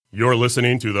You're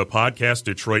listening to the Podcast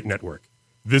Detroit Network.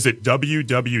 Visit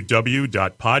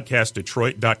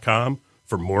www.podcastdetroit.com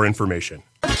for more information.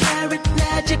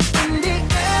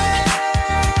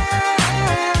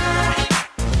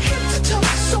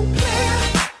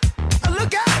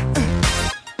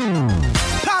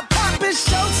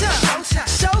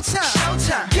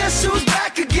 Guess who's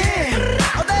back again?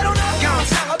 Oh, they don't know.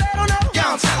 Oh, they don't know.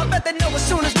 I bet they know as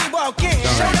soon as we walk in.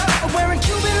 Showed up, I'm wearing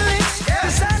Cuban links.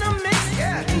 Designer mix.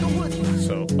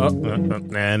 So,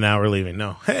 and now we're leaving.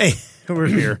 No, hey, we're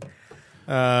here.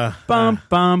 Bum.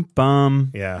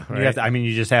 Yeah, right. You have to,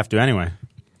 you just have to anyway.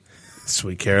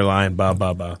 Sweet Caroline,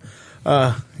 ba.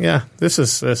 Yeah, this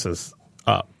is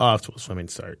off to a swimming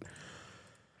start.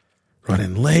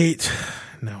 Running late.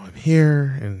 Now I'm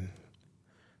here, and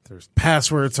there's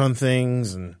passwords on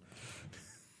things, and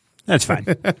that's fine.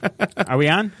 Are we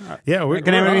on? Yeah,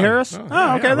 can everybody hear us? Oh, okay,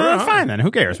 yeah, then that's on. fine then.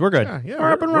 Who cares? We're good. Yeah,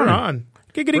 we're up and running. We're on.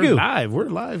 Giggity goo. We're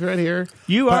live right here.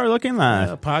 You are looking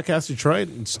live. Podcast Detroit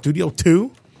in Studio 2.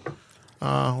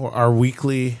 Our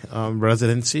weekly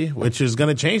residency, which is going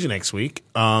to change next week.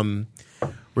 We're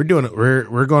doing it. We're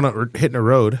hitting the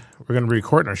road. We're going to be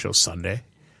recording our show Sunday.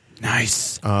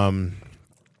 Nice.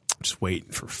 Just waiting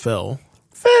for Phil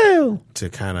to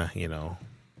kind of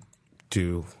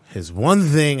do his one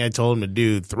thing I told him to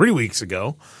do 3 weeks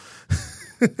ago.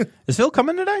 Is Phil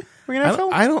coming today? We're gonna have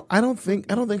Phil? I don't think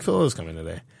Phil is coming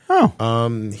today. Oh.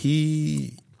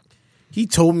 He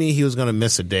told me he was going to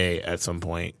miss a day at some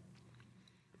point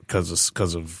because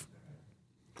of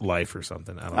life or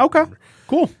something. I don't remember.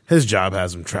 Cool. His job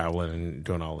has him traveling and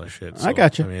doing all this shit. So, I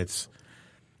got you. I mean, it's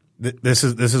this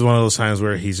is one of those times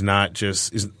where he's not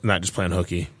just playing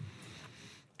hooky.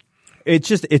 He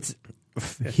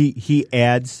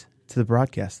adds to the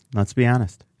broadcast. Let's be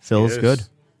honest. Phil is good.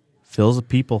 Phil's a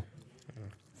people.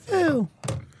 Phil.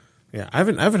 Yeah, I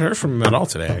haven't heard from him at all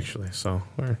today, actually. So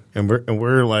we're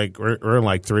in like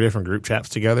 3 different group chats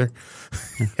together.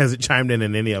 He hasn't chimed in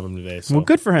any of them today. So. Well,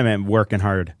 good for him and working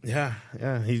hard. Yeah.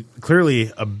 He's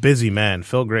clearly a busy man.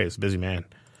 Phil Graves, busy man.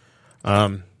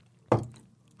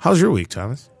 How's your week,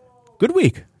 Thomas? Good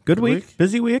week. Good week.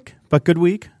 Busy week, but good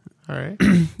week. All right.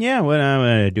 Yeah. What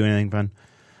do anything fun?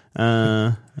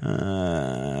 Yeah.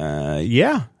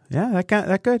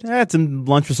 That good. I had some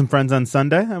lunch with some friends on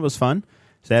Sunday. That was fun.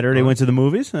 Saturday went to the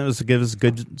movies. It was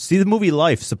good. See the movie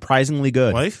Life. Surprisingly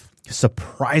good. Life?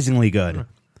 Surprisingly good.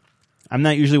 I'm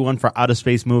not usually one for out of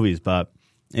space movies, but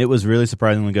it was really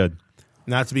surprisingly good.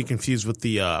 Not to be confused with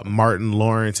the Martin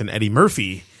Lawrence and Eddie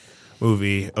Murphy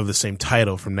movie of the same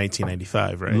title from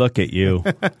 1995, right? Look at you.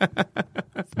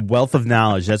 Wealth of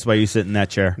knowledge. That's why you sit in that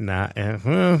chair. No,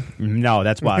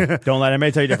 that's why. Don't let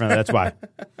anybody tell you differently. That's why.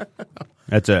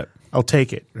 That's it. I'll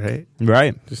take it, right?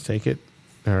 Right. Just take it.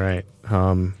 All right.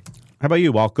 How about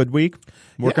you, Walt? Good week?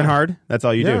 Working hard? That's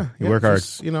all you do. You work hard.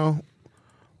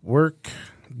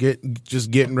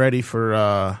 Just, getting ready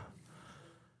for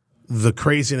the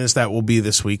craziness that will be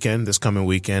this coming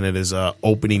weekend. It is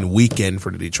opening weekend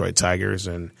for the Detroit Tigers,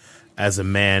 and as a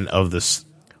man of this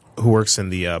who works in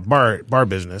the bar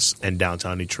business in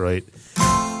downtown Detroit,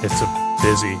 it's a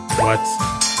busy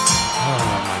Oh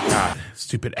my God.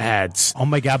 Stupid ads. Oh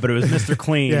my God, but it was Mr.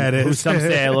 Clean. Yeah, it is. Who some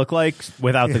say I look like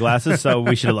without the glasses, so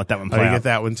we should have let that one play You out. get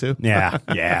that one too?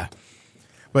 Yeah.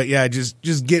 But yeah,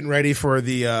 just getting ready for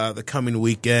the coming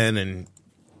weekend, and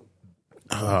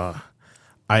I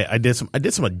did some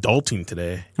adulting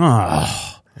today.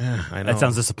 Oh, Yeah, I know. that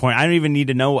sounds disappointing. I don't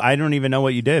even know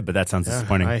what you did, but that sounds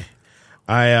disappointing.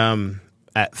 I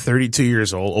at 32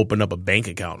 years old opened up a bank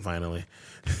account finally.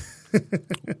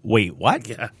 Wait, what?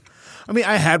 Yeah. I mean,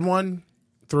 I had one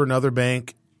through another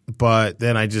bank, but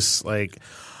then I just one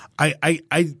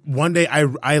day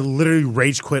I literally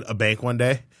rage quit a bank one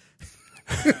day.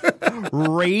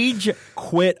 Rage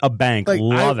quit a bank.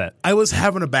 Love it. I was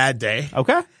having a bad day.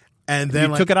 Okay. And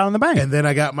then you took it out on the bank. And then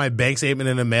I got my bank statement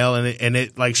in the mail, and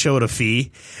it showed a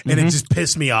fee, and it just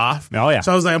pissed me off. Oh yeah.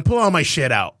 So I was like, I'm pulling all my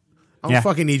shit out. I don't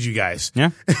fucking need you guys. Yeah.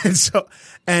 And so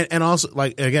and also,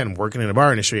 like, again, working in the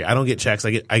bar industry, I don't get checks.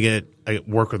 I get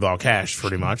work with all cash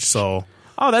pretty much. So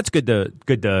that's good to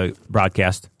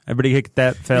broadcast. Everybody hit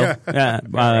that, Phil? Yeah.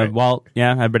 Right. Walt?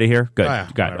 Yeah, everybody here? Good. Oh, yeah,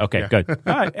 Got it. whatever. Okay, Yeah. good.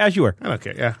 All right, as you were. I don't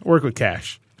care. Yeah. Work with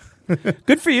cash.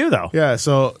 Good for you, though. Yeah.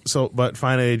 But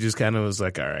finally, it just kind of was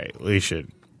like, all right, we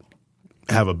should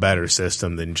have a better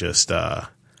system than just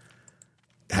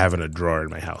having a drawer in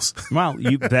my house. Well,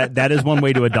 that is one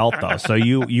way to adult, though. So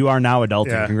you are now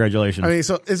adulting. Yeah. Congratulations. I mean,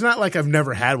 so it's not like I've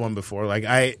never had one before. Like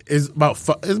it's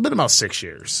been about 6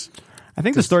 years. I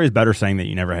think the story is better saying that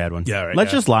you never had one. Yeah, right,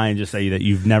 Let's yeah. just lie and just say that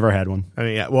you've never had one. I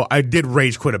mean, yeah, well, I did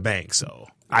rage quit a bank, so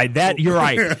You're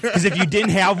right. Because if you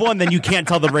didn't have one, then you can't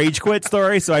tell the rage quit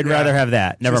story. So I'd rather have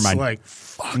that. Never Just mind. Like,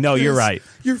 fuck No, you're this. right.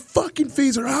 Your fucking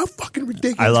fees are how fucking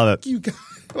ridiculous. I love it. You guys,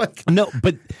 like, No,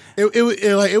 but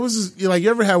it was like, you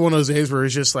ever had one of those days where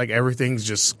it's just like everything's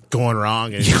just going wrong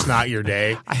and it's just not your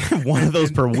day, I have one of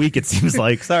those per week. It seems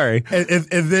like. Sorry. and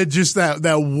then just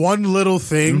that one little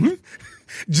thing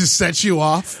Mm-hmm. just sets you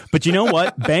off. But you know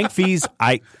what? Bank fees.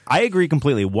 I agree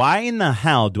completely. Why in the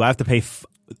hell do I have to pay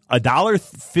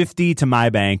 $1.50 to my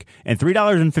bank and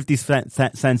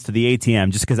 $3.50 to the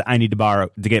ATM just because I need to borrow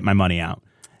to get my money out?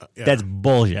 That's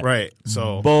bullshit. Right.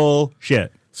 So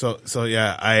bullshit. So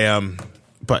yeah,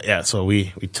 but yeah, so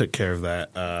we took care of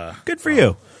that. Good for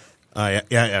you.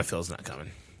 Yeah, Phil's not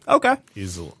coming. Okay.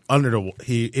 He's under the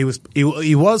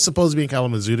he was supposed to be in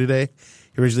Kalamazoo today.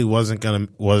 He originally wasn't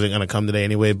gonna come today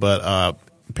anyway, but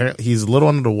apparently he's a little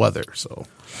under the weather. So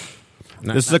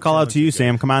This is a call out to you,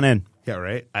 Sam. Come on in. yeah,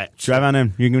 right. Drive on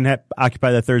in. You can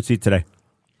occupy the third seat today.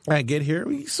 I get here.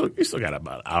 We still got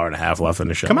about an hour and a half left in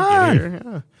the show. Come on. Get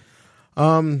here,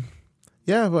 yeah.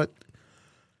 Yeah, but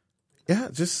yeah,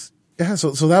 just yeah.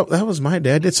 So that was my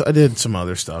day. I did some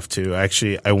other stuff too.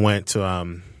 Actually, I went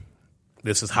to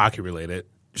this is hockey related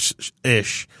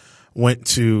ish. Went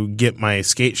to get my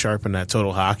skate sharpened at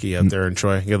Total Hockey out there in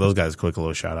Troy. Give those guys a quick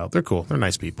little shout out. They're cool. They're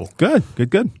nice people. Good.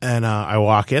 And I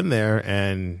walk in there,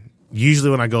 and usually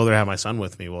when I go there, I have my son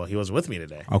with me. Well, he wasn't with me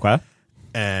today. Okay.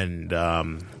 And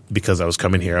because I was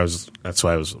coming here, that's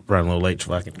why I was running a little late.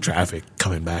 Fucking traffic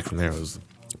coming back from there was.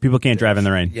 People can't drive in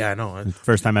the rain. Yeah, I know.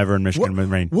 First time ever in Michigan with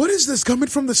rain. What is this coming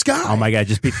from the sky? Oh my God!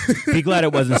 Just be glad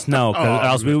it wasn't snow,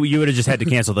 'cause else you would have just had to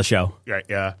cancel the show. Right,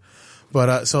 yeah.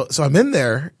 But so I'm in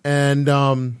there, and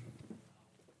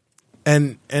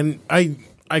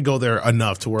I go there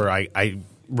enough to where I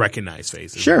recognize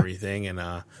faces Sure. and everything,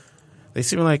 and they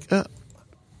seem like,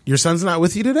 your son's not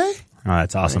with you today? Oh,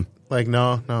 that's awesome. Like,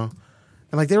 no.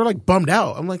 And like they were like bummed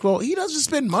out. I'm like, well, he doesn't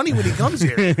spend money when he comes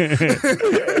here.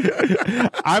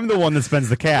 I'm the one that spends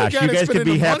the cash. You You gotta guys spend could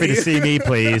be the happy money. to see me,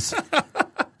 please.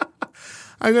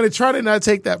 I'm gonna try to not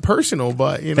take that personal,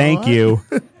 but you know, Thank you.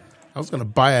 I was gonna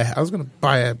buy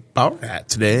a Bauer hat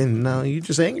today, and no, you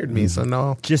just angered me. So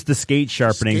no, Just the skate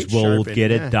sharpenings Skate will sharpen.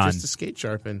 get Yeah, it done. Just a skate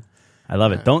sharpen. I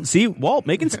love it. Don't see Walt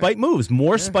making spite moves.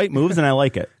 More spite moves, and I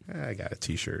like it. I got a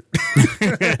T-shirt.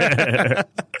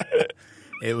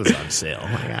 It was on sale.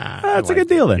 Like, That's a good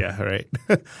deal then. Yeah, right.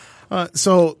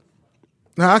 So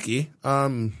hockey.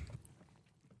 Some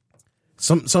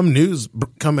news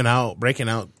breaking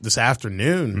out this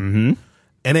afternoon. Mm-hmm.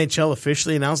 NHL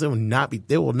officially announced they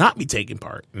will not be taking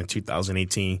part in the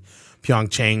 2018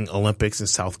 Pyeongchang Olympics in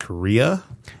South Korea.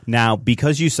 Now,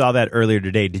 because you saw that earlier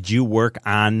today, did you work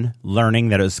on learning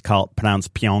that it was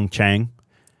pronounced Pyeongchang?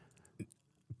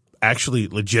 Actually,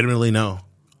 legitimately, no.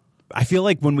 I feel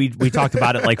like when we talked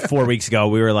about it like 4 weeks ago,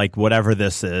 we were like, whatever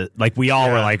this is. Like, we all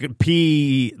were like,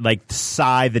 like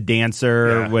Psy the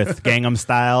dancer with Gangnam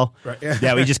Style. Right,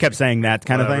 yeah, we just kept saying that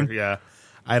kind of Whatever, thing. Yeah,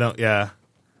 I don't. Yeah,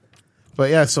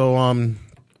 but yeah. So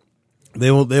they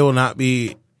will not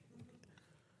be.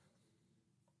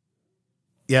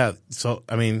 Yeah. So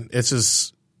I mean, it's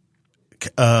just.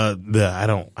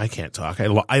 I can't talk.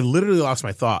 I literally lost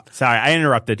my thought. Sorry, I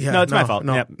interrupted. Yeah, no, it's my fault.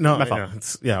 No, Yep, no, my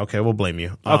fault. Okay, we'll blame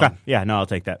you. Okay, yeah, no, I'll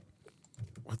take that.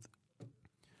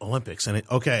 Olympics and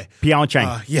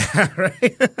Pyeongchang. yeah,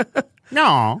 right.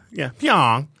 No. Yeah,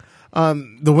 Pyong.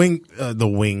 The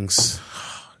Wings.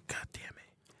 God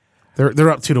damn it. They're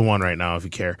up 2-1 right now. If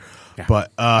you care, Yeah.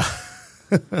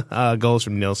 But goals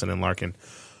from Nielsen and Larkin.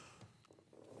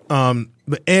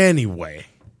 But anyway,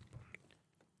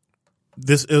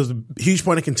 it was a huge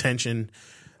point of contention.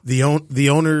 The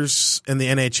owners and the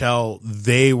NHL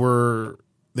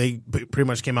they pretty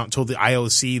much came out and told the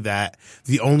IOC that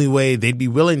the only way they'd be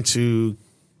willing to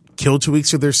kill 2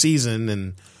 weeks of their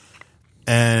season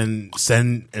and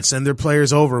send their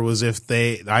players over was if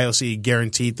the IOC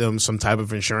guaranteed them some type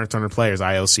of insurance on their players.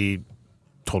 IOC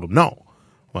told them no.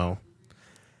 Well,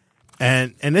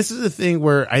 and this is the thing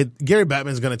where Gary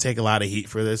Bettman's going to take a lot of heat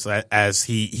for this, as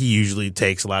he usually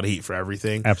takes a lot of heat for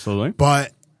everything. Absolutely.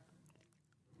 But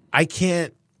I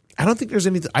don't think there's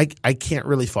anything I can't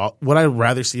really fault. Would I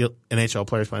rather see NHL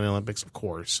players play in the Olympics? Of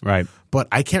course. Right. But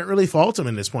I can't really fault them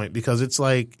in this point because it's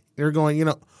like they're going,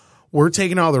 we're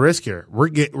taking all the risk here.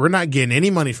 We're not getting any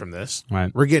money from this.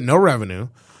 Right. We're getting no revenue.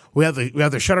 We have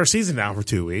to shut our season down for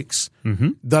 2 weeks,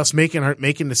 thus making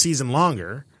the season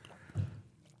longer.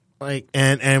 Like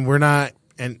and we're not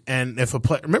and if a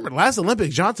player, remember last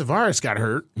Olympics, John Tavares got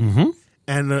hurt.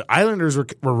 And the Islanders were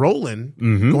rolling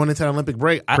going into the Olympic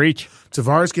break. Preach.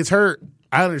 Tavares gets hurt.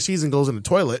 Islander season goes in the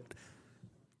toilet.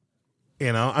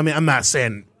 You know, I mean, I'm not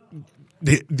saying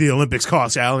the Olympics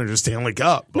cost the Islanders Stanley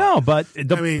Cup. But, No, but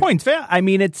the point's fair. I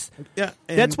mean,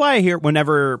 that's why I hear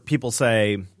whenever people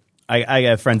say, I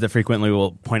have friends that frequently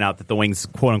will point out that the Wings,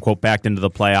 quote unquote, backed into the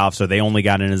playoffs or they only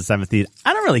got into the seventh seed.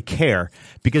 I don't really care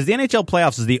because the NHL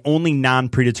playoffs is the only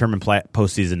non-predetermined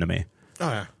postseason to me. Oh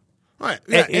yeah. All right.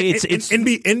 Yeah, it's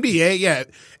NBA. Yeah,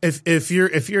 if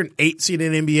you're an 8 seed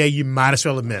in NBA, you might as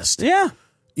well have missed. Yeah,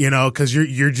 you know, because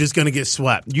you're just going to get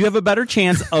swept. You have a better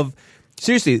chance of.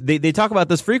 Seriously, they talk about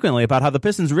this frequently about how the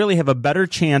Pistons really have a better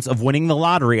chance of winning the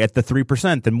lottery at the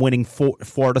 3% than winning 4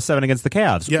 to 7 against the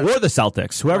Cavs or the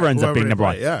Celtics, whoever ends up being number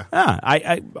one. Yeah,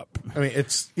 I mean,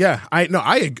 it's I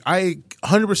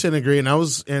 100% agree,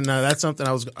 and that's something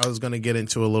I was going to get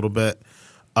into a little bit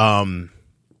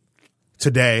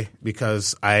today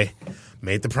because I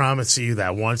made the promise to you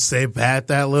that once they pat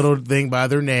that little thing by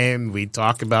their name, we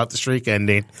talk about the streak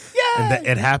ending. Yeah, and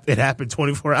it happened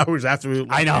 24 hours after we.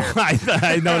 I know.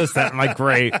 I noticed that. I'm like,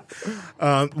 great.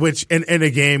 Which in a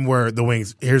game where the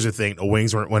Wings. Here's the thing: the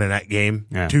Wings weren't winning that game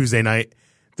Tuesday night.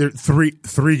 They're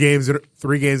three games in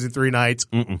 3 nights,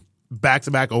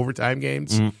 back-to-back overtime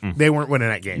games. They weren't winning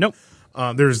that game. Nope.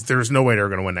 There's no way they were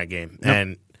going to win that game.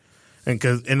 Nope.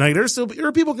 And like there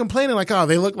are people complaining like, oh,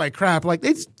 they look like crap. Like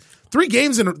they. 3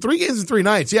 games in 3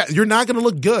 nights. Yeah, you're not going to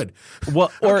look good. Well,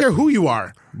 I don't care who you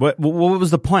are. What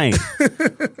was the point?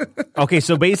 Okay,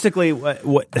 so basically,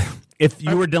 what if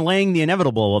you were delaying the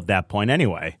inevitable at that point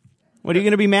anyway? What are you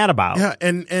going to be mad about? Yeah,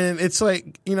 and it's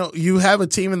like, you know, you have a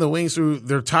team in the Wings who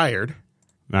they're tired.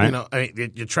 Right. You know, I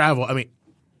mean, you travel. I mean,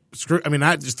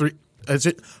 not just 3. It's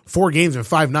 4 games in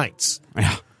 5 nights.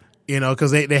 Yeah. You know,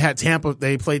 because they had Tampa.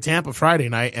 They played Tampa Friday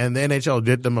night, and the NHL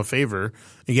did them a favor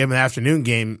and gave them an afternoon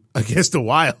game against the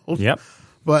Wild. Yep.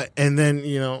 And then,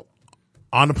 you know,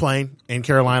 on the plane in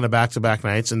Carolina back-to-back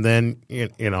nights, and then you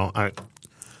know,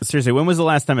 seriously, when was the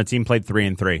last time a team played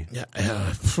 3-3? Yeah,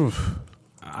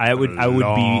 I would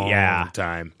be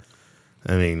time.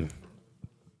 I mean,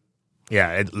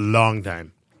 a long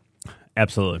time.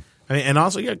 Absolutely. I mean, and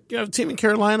also you have a team in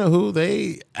Carolina who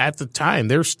they at the time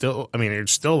they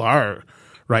still are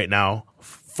right now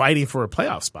fighting for a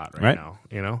playoff spot right now.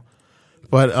 You know,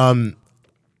 but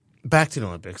back to the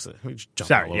Olympics. We just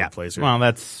jumped all over the place. Well,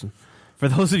 that's for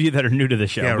those of you that are new to the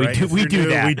show. Yeah, right. We do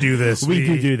that. We do this.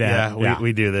 We do that. Yeah,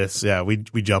 we do this. Yeah, we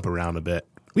jump around a bit.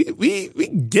 We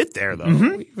get there though.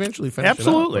 We eventually finish.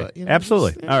 Absolutely, it up, but, you know,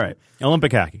 absolutely. All right,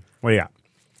 Olympic hockey. What do you got?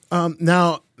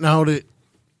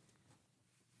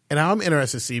 And now I'm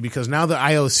interested to see because now the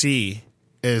IOC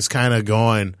is kind of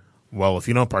going, well, if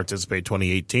you don't participate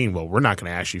 2018, well, we're not going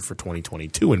to ask you for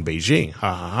 2022 in Beijing.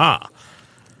 Ha ha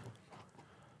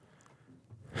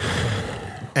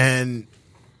ha. And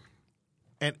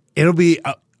it'll be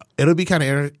kind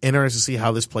of interesting to see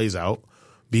how this plays out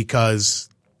because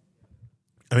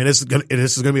I mean this is going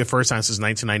to be the first time since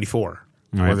 1994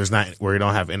 where you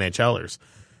don't have NHLers.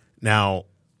 Now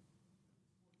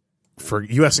for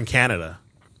US and Canada,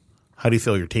 how do you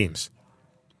feel your teams?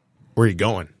 Where are you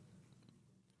going?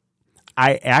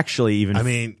 I actually even. I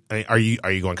mean, are you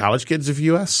going college kids of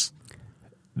US?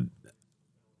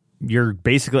 You're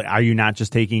basically. Are you not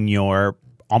just taking your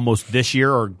almost this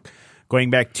year or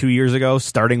going back 2 years ago,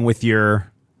 starting with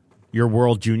your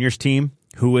World Juniors team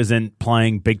who isn't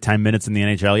playing big time minutes in the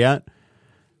NHL yet,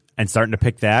 and starting to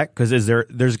pick that because there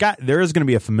is going to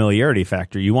be a familiarity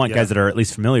factor. You want guys that are at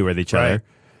least familiar with each other.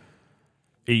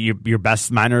 Your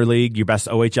best minor league, your best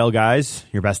OHL guys,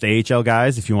 your best AHL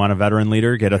guys. If you want a veteran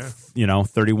leader, get a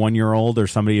 31-year-old or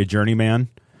somebody a journeyman.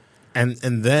 And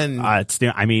then I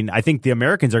think the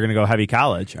Americans are going to go heavy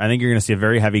college. I think you're going to see a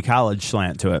very heavy college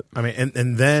slant to it. I mean,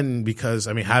 and then because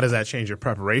how does that change your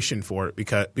preparation for it?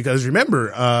 Because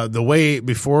remember the way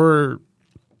before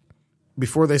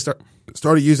they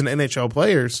started using NHL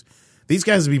players, these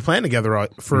guys would be playing together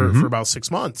for about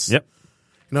 6 months. Yep.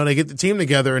 You know, they get the team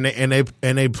together and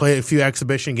they play a few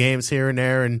exhibition games here and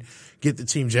there and get the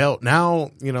team gelled.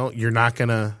 Now, you know, you're not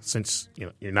gonna since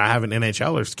you're not having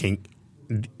NHLers.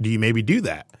 Do you maybe do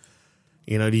that?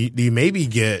 You know, do you maybe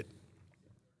get?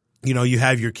 You know, you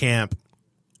have your camp,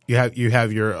 you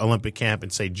have your Olympic camp in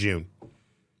say June.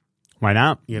 Why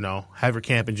not? You know, have your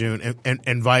camp in June and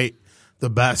invite the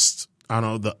best. I don't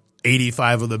know, the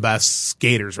 85 of the best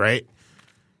skaters, right?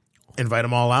 Invite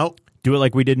them all out. Do it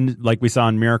like we saw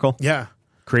in Miracle. Yeah,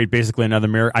 create basically another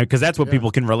Miracle because that's what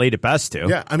people can relate it best to.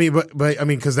 Yeah, I mean, but I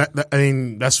mean, because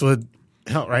that's what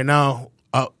right now,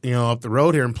 up the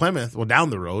road here in Plymouth. Well, down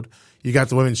the road, you got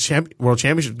the women's world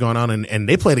championship going on, and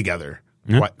they play together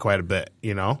quite a bit.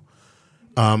 You know,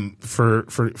 for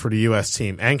the U.S.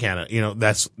 team and Canada, you know,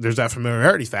 there's that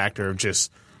familiarity factor of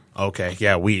just okay,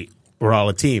 yeah, we we're all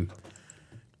a team.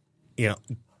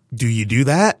 Do you do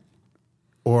that,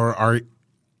 or are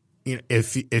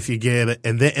if you get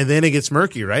and then it gets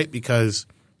murky, right? Because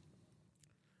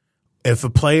if a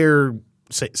player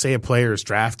say a player is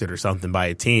drafted or something by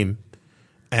a team,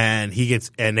 and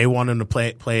they want him to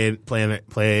play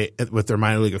with their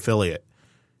minor league affiliate,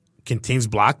 can teams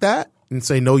block that and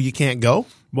say no, you can't go?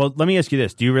 Well, let me ask you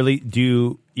this: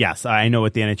 Yes, I know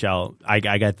what the NHL.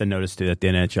 I got the notice too that the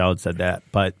NHL had said that,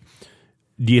 but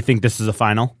do you think this is a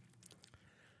final?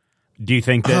 Do you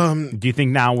think that? Do you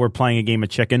think now we're playing a game of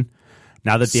chicken?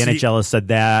 Now that the NHL has said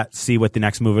that, see what the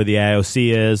next move of the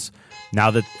IOC is. Now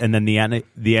that, and then the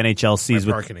NHL sees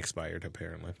my parking expired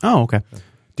apparently. Oh, okay.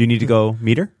 Do you need to go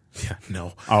meet her? Yeah,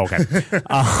 no. Oh, okay.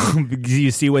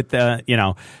 You see what so the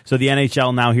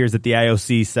NHL now hears that the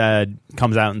IOC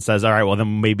comes out and says, all right, well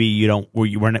then maybe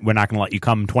we're not going to let you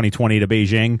come 2020 to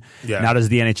Beijing. Yeah. Now does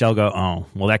the NHL go, oh,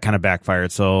 well that kind of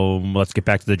backfired, so let's get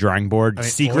back to the drawing board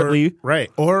secretly?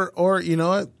 Or you know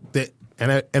what? The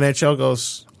NHL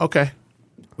goes, okay,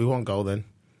 we won't go then.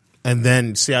 And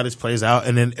then see how this plays out,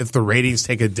 and then if the ratings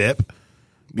take a dip,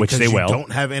 which they will,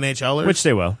 don't have NHLers, which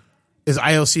they will, is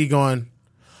IOC going,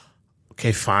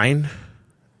 okay, fine,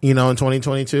 in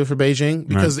 2022 for Beijing?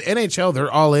 Because the NHL, they're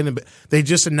all in. They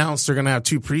just announced they're going to have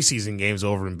 2 preseason games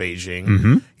over in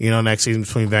Beijing, next season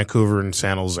between Vancouver and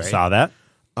San Jose. Saw that.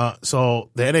 So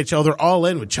the NHL, they're all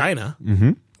in with China.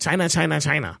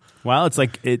 China. Well, it's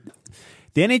like the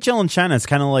NHL in China is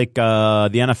kind of like the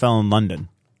NFL in London,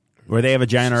 where they have a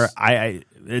giant.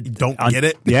 Don't get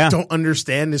it. Yeah. Don't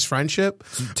understand this friendship.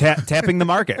 Tapping the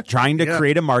market, trying to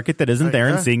create a market that isn't there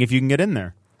and seeing if you can get in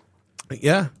there.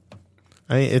 Yeah.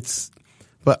 I'm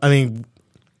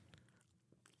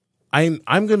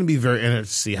going to be very interested to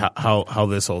see how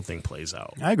this whole thing plays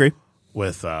out. I agree.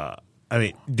 With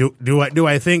do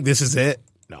I think this is it?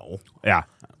 No. Yeah.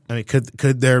 I mean,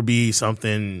 could there be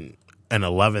something, an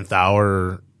 11th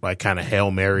hour like kind of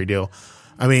Hail Mary deal?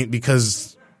 I mean,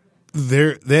 because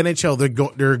the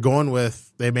NHL they're going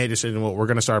with, they made a decision. Well, we're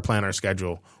going to start planning our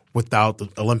schedule without the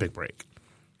Olympic break.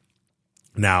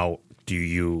 Now,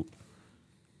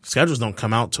 schedules don't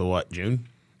come out till what, June?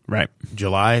 Right.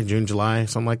 June, July,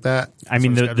 something like that. I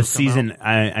mean, the season,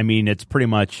 I mean, it's pretty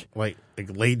much like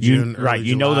late June, right.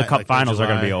 July, The Cup finals are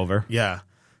going to be over. Yeah.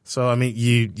 So, I mean,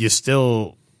 you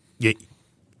still, you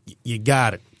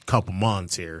got a couple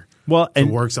months here to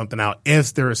work something out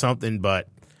if there is something, but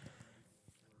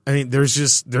I mean,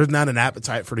 there's not an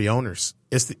appetite for the owners.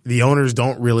 It's the owners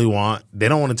don't want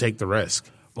to take the risk.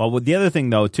 Well, with the other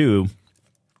thing though, too,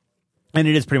 and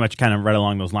it is pretty much kind of right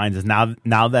along those lines, is now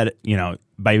that,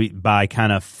 by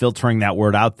kind of filtering that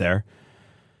word out there,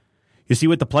 you see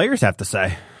what the players have to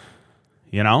say.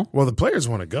 Well, the players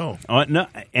want to go. No,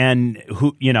 and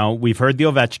who, we've heard the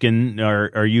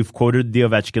Ovechkin, or you've quoted the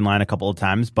Ovechkin line a couple of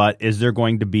times, but is there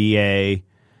going to be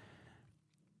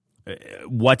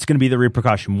what's going to be the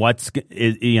repercussion?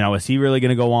 Is he really going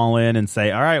to go all in and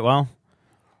say, all right, well,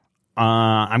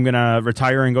 I'm going to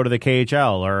retire and go to the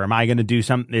KHL, or am I going to do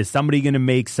is somebody going to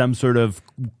make some sort of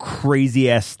crazy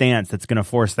ass stance that's going to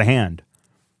force the hand?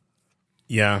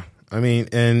 Yeah.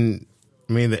 Ovechkin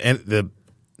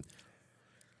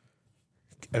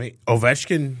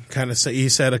kind of said, he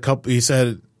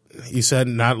said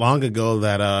not long ago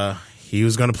that he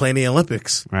was going to play in the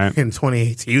Olympics in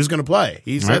 2018. He was going to play.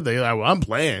 He said that, well, I'm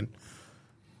playing.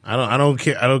 I don't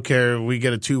care. We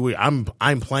get a 2 week. I'm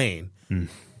playing. And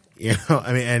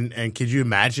could you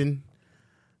imagine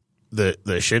the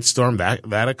shitstorm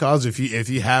that it caused if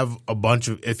you have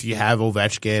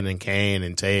Ovechkin and Kane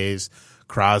and Taves,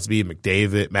 Crosby,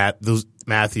 McDavid,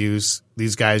 Matthews,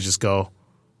 these guys just go,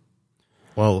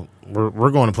 well,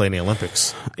 we're going to play in the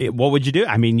Olympics. What would you do?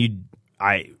 I mean,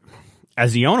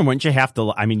 as the owner, wouldn't you have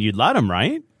to? I mean, you'd let them,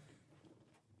 right?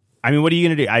 I mean, what are you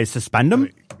going to do? I suspend them?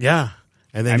 Yeah.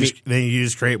 And then you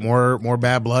just create more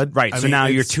bad blood. Right. So now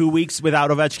your 2 weeks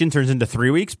without Ovechkin turns into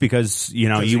 3 weeks because,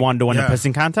 you wanted to win the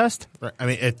pissing contest? Right. I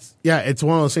mean, it's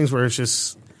one of those things where it's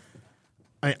just,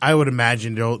 I would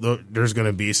imagine there's going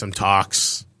to be some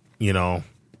talks, there'll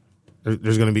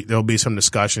be some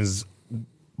discussions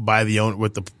by the owner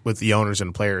with the owners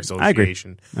and player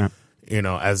association. I agree.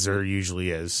 As there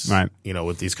usually is, right.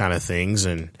 With these kind of things.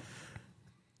 And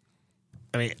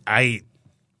I mean,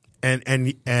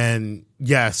 And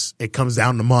yes, it comes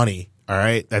down to money. All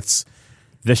right, that's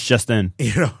this just in.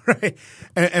 Right?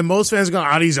 And most fans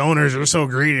go, these owners are so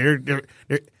greedy. They're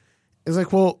it's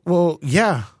like, well,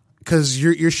 yeah, because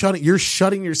you're shutting your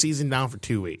season down for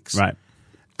 2 weeks, right?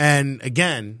 And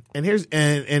again,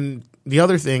 and the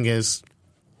other thing is,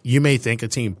 you may think a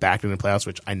team back in the playoffs,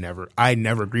 which I never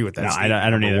agree with that. No, statement, I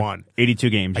don't number either. one. 82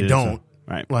 games. I don't. So,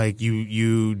 right. Like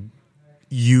you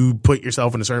put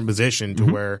yourself in a certain position to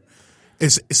where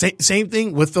it's same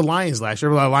thing with the Lions last year.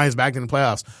 The Lions back in the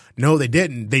playoffs. No, they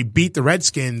didn't. They beat the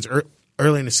Redskins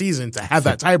early in the season to have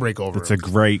that tiebreak over. It's a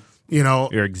great.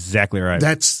 You're exactly right.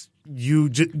 That's you're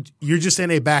just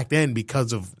in a back then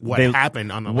because of what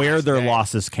happened on the where last their day.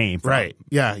 losses came from. Right.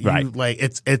 Yeah. Right. Like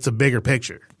it's a bigger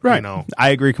picture. Right. I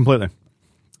agree completely.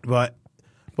 But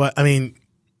I mean,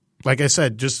 like I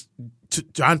said, just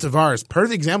John Tavares,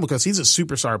 perfect example because he's a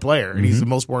superstar player and he's the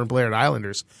most important player at the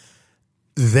Islanders.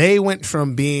 They went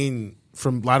from a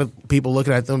lot of people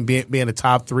looking at them being a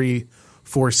top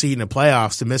 3-4 seed in the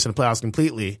playoffs to missing the playoffs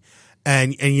completely.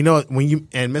 And you know when you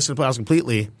missing the playoffs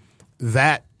completely,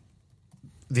 that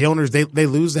the owners they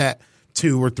lose that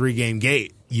 2 or 3 game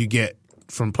gate you get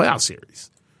from playoff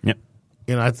series. Yep.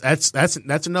 You know that's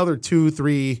another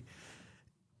 2-3.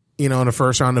 You know, in the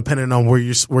first round, depending on where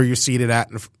you're seated at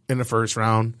in the first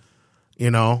round, you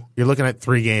know, you're looking at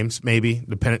 3 games maybe,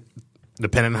 depending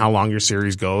on how long your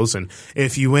series goes. And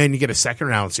if you win, you get a second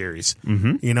round series.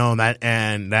 Mm-hmm. You know,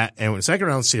 and with second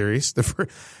round series,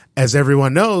 as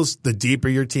everyone knows, the deeper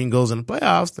your team goes in the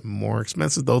playoffs, the more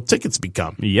expensive those tickets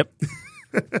become. Yep.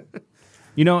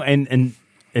 You know, and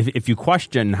if you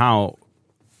question how,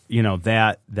 you know,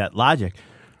 that logic.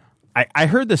 I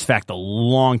heard this fact a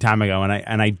long time ago,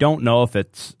 and I don't know if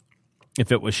it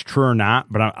was true or not,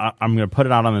 but I'm going to put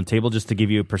it out on the table just to give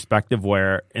you a perspective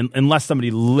where, unless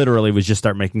somebody literally was just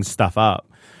start making stuff up,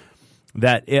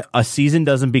 that a season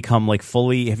doesn't become like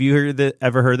fully. Have you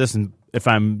ever heard this? And if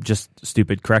I'm just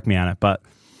stupid, correct me on it. But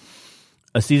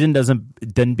a season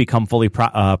didn't become fully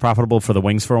profitable for the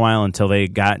Wings for a while until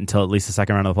at least the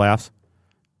second round of the playoffs.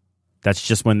 That's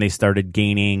just when they started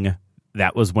gaining.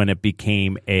 That was when it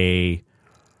became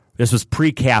this was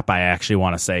pre-cap, I actually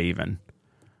want to say even.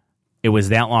 It was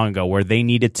that long ago where they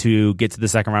needed to get to the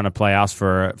second round of playoffs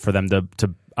for them to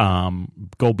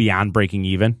go beyond breaking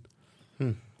even.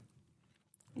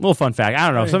 Little fun fact. I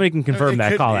don't know. If somebody can confirm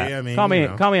that, call that. I mean,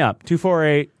 call me up.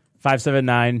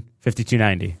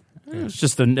 248-579-5290. It's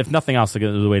just, if nothing else,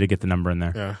 the way to get the number in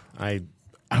there. Yeah, I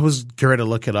was going to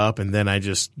look it up, and then I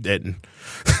just didn't.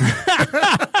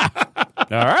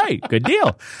 All right, good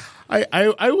deal.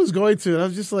 I was going to. I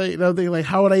was just like, thinking like,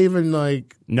 how would I even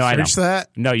search that?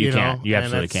 No, you can't. You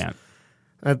absolutely can't.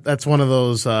 That's one of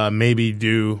those maybe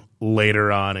do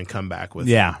later on and come back with.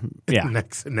 Yeah.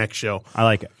 Next show. I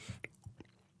like it.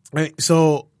 Right,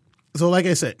 so like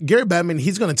I said, Gary Bettman,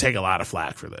 he's going to take a lot of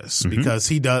flack for this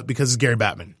because it's Gary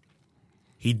Bettman.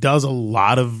 He does a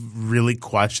lot of really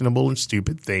questionable and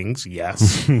stupid things,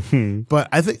 yes. But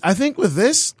I think with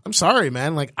this, I'm sorry,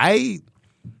 man. Like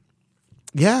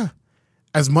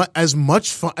as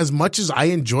much fun as I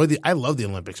enjoy I love the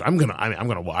Olympics. I'm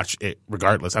gonna watch it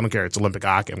regardless. I don't care. It's Olympic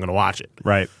hockey. I'm gonna watch it.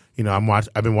 Right. You know,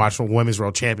 I've been watching the Women's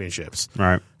World Championships.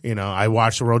 Right. You know, I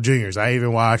watched the World Juniors. I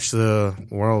even watched the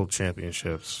World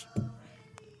Championships.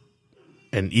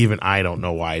 And even I don't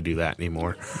know why I do that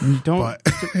anymore. Don't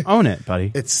own it,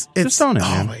 buddy. It's just own it,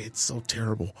 man. Oh, it's so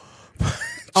terrible.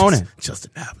 Own it. Just the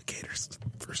Navigators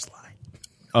first line.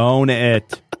 Own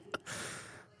it.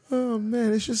 Oh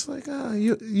man, it's just like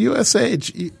USA,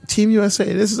 Team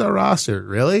USA. This is our roster,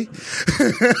 really?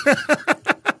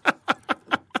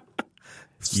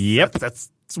 Yep, that's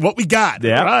what we got.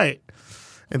 Yeah, right.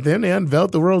 And then they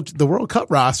unveiled the World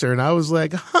Cup roster, and I was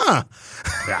like,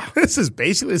 this is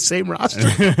basically the same roster.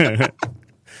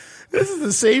 This is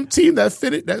the same team that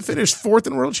finished fourth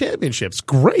in World Championships.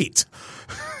 Great.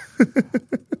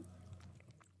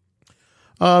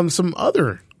 Some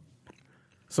other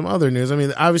news. I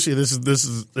mean, obviously this is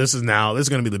going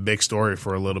to be the big story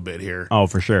for a little bit here. Oh,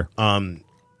 for sure.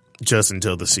 Just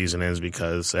until the season ends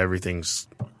because everything's.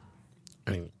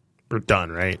 I mean, we're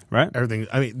done, right? Right. Everything.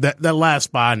 I mean, that last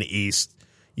spot in the East,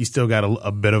 you still got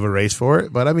a bit of a race for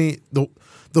it, but I mean, the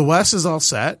West is all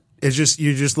set. It's just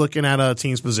you're just looking at a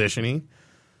team's positioning.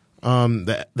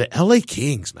 The LA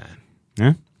Kings, man.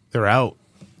 Yeah. They're out.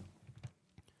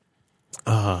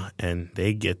 And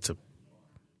they get to.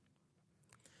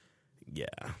 Yeah.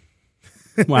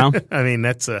 Well, I mean,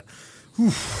 that's a.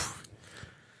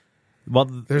 Well,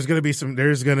 there's gonna be some. Oh,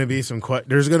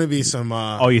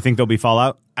 you think there'll be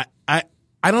fallout?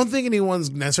 I don't think anyone's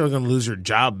necessarily going to lose their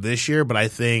job this year, but I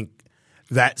think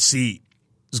that seat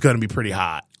is going to be pretty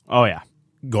hot. Oh yeah,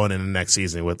 going into next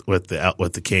season with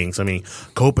the Kings. I mean,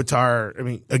 Kopitar. I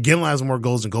mean, Iginla has more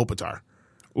goals than Kopitar.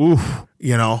 Oof.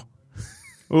 You know.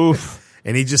 Oof.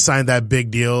 And he just signed that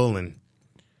big deal, and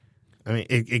I mean,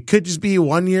 it could just be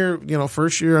 1 year,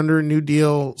 first year under a new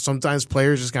deal. Sometimes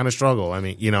players just kind of struggle. I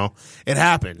mean, it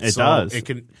happens. It does.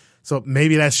 So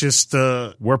maybe that's just.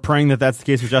 We're praying that that's the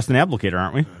case with Justin Abdelkader,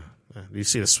 aren't we? Do you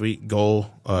see the sweet goal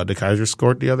De Kaiser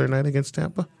scored the other night against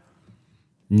Tampa?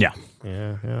 Yeah.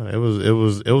 Yeah. It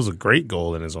was a great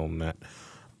goal in his own net.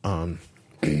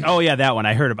 Oh yeah, that one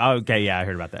I heard about. Okay, yeah, I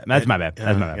heard about that. That's my bad.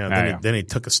 That's my bad. Yeah, then he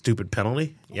took a stupid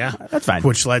penalty. Yeah, that's fine.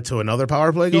 Which led to another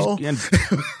power play goal.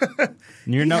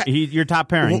 You're top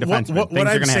pairing defenseman. What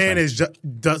I'm saying is,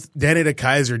 Danny De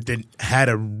Kaiser had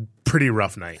a pretty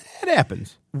rough night. It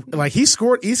happens. Like he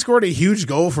scored a huge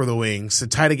goal for the Wings to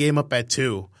tie the game up at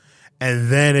 2, and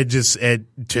then it just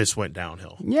went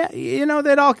downhill. Yeah,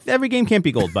 every game can't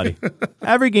be gold, buddy.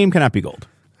 Every game cannot be gold.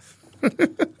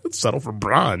 Let's settle for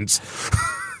bronze.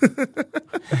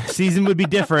 Season would be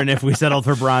different if we settled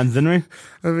for bronze, didn't we?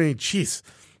 I mean, jeez.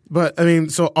 But I mean,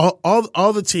 so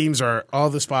all the teams all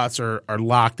the spots are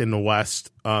locked in the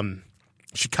West.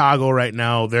 Chicago right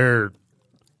now, they're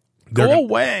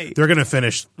away. They're going to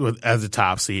finish as the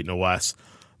top seed in the West.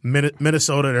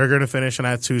 Minnesota, they're going to finish in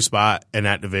that 2 spot in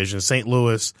that division. St.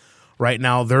 Louis, right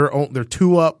now, they're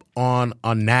 2 up on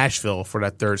Nashville for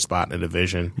that 3rd spot in the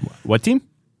division. What team?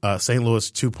 St. Louis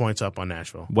 2 points up on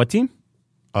Nashville. What team?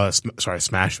 Sorry,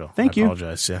 Smashville. Thank you. I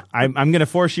apologize. Yeah, I'm going to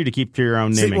force you to keep to your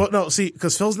own naming.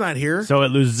 Because Phil's not here, so it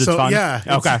loses its fun. Yeah,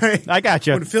 okay, right. I got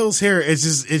you. When Phil's here, it's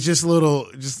just a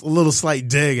little slight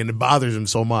dig, and it bothers him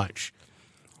so much.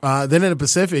 Then in the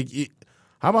Pacific,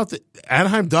 how about the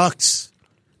Anaheim Ducks?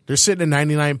 They're sitting at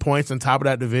 99 points on top of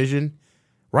that division.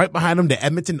 Right behind them, the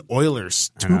Edmonton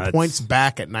Oilers, 2 points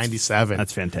back at 97.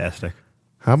 That's fantastic.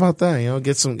 How about that?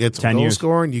 Get some goal years.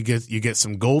 scoring, you get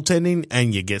some goaltending,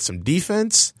 and you get some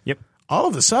defense. Yep. All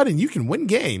of a sudden, you can win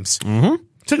games. Mm-hmm.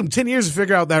 Took them 10 years to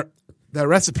figure out that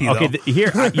recipe. Okay, though.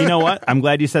 Here, you know what? I'm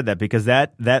glad you said that because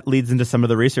that leads into some of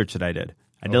the research that I did.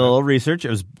 I did a little research.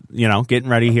 It was getting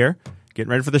ready for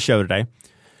the show today.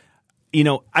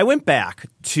 I went back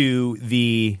to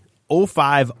the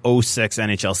 05-06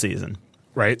 NHL season.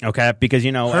 Right. Okay, because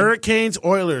Hurricanes,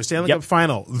 Oilers, Stanley Cup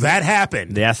final. That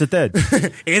happened. Yes, it did.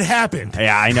 It happened.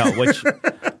 Yeah, I know.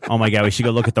 Oh my God, we should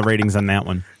go look at the ratings on that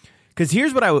one. Because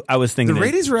here's what I was thinking. The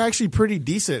ratings were actually pretty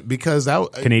decent because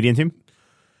Canadian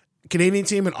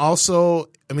team, and also,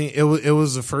 I mean, it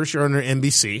was the first year under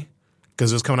NBC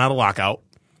because it was coming out of lockout,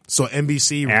 so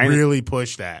NBC really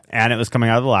pushed that, and it was coming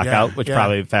out of the lockout, which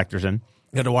probably factors in.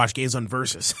 You had to watch games on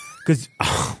Versus because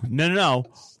no.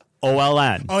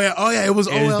 OLN. Oh yeah. It was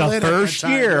OLN. The first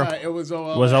year it was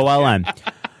OLN. Was OLN.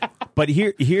 But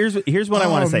here's what I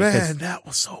want to say. Man, that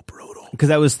was so brutal. Because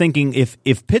I was thinking if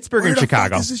Pittsburgh and Chicago. Where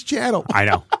the fuck is this channel? I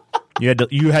know. You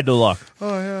had to look.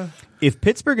 Oh yeah. If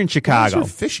Pittsburgh and Chicago. What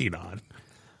was your fishing on?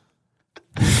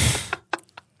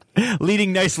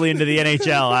 Leading nicely into the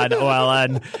NHL on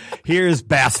OLN. Here's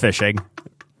bass fishing.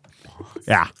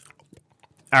 Yeah.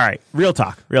 All right. Real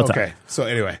talk. Okay. So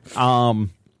anyway.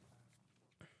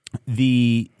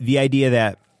 The idea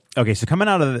that so coming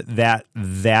out of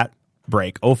that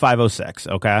break 05-06,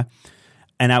 okay,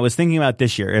 and I was thinking about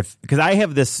this year because I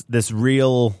have this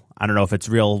real, I don't know if it's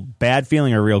real bad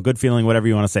feeling or real good feeling, whatever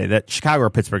you want to say, that Chicago or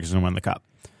Pittsburgh is going to win the cup.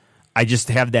 I just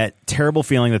have that terrible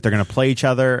feeling that they're going to play each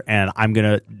other, and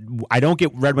I don't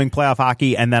get Red Wing playoff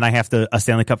hockey, and then I have a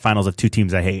Stanley Cup Finals of 2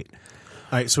 teams I hate.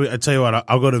 All right, so I tell you what,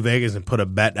 I'll go to Vegas and put a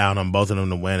bet down on both of them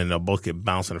to win, and they'll both get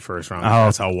bounced in the first round.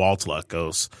 That's how Walt's luck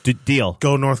goes. Deal.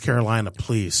 Go North Carolina,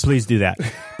 please. Please do that.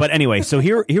 But anyway, so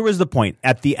here was the point.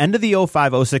 At the end of the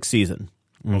 05-06 season,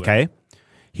 okay,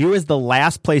 here was the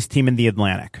last place team in the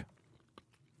Atlantic,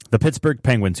 the Pittsburgh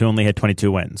Penguins, who only had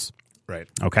 22 wins. Right.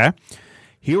 Okay.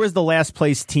 Here was the last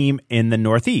place team in the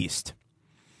Northeast.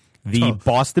 The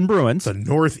Boston Bruins. The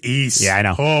Northeast. Yeah, I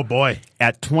know. Oh, boy.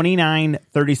 At 29,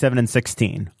 37, and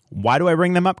 16. Why do I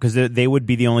bring them up? Because they would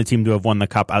be the only team to have won the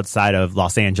cup outside of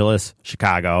Los Angeles,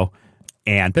 Chicago,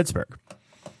 and Pittsburgh.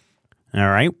 All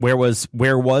right. Where was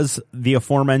the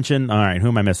aforementioned? All right. Who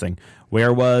am I missing?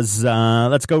 Where was,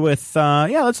 let's go with,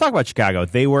 let's talk about Chicago.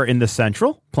 They were in the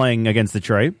Central playing against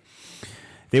Detroit.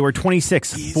 They were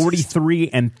 26, 43,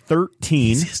 and 13.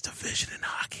 Easiest division in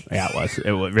hockey. Yeah, it was.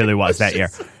 It really was that year.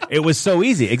 It was so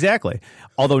easy. Exactly.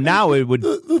 Although now it would.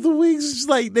 The Wings, just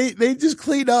like, they just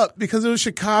cleaned up because it was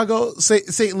Chicago.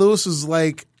 St. Louis was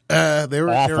like, they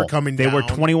were coming down. They were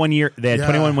 21 They had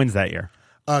 21 wins that year.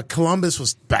 Columbus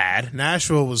was bad.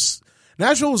 Nashville was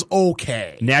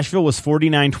okay. Nashville was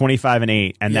 49, 25, and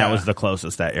 8, and that was the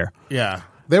closest that year. Yeah.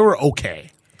 They were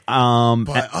okay.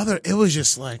 But it was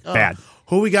just like, bad.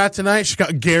 Who we got tonight?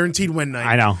 Chicago, guaranteed win night.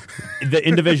 I know. The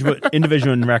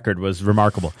individual record was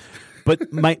remarkable.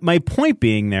 But my point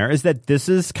being there is that this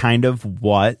is kind of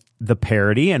what the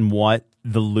parity and what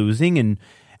the losing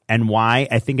and why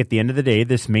I think at the end of the day,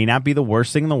 this may not be the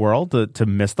worst thing in the world to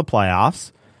miss the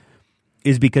playoffs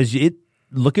is because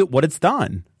look at what it's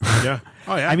done. Yeah.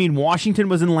 Oh, yeah. I mean, Washington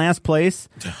was in last place.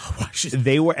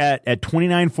 They were at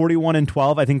 29, 41, and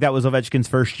 12. I think that was Ovechkin's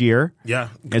first year. Yeah.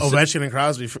 Ovechkin and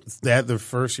Crosby, they had their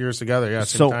first years together. Yeah,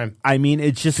 same time. I mean,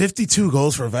 it's just 52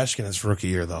 goals for Ovechkin his rookie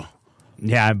year, though.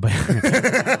 Yeah, but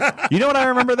you know what I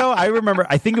remember though?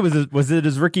 I think it was it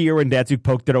his rookie year when Datsuk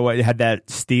poked it away, had that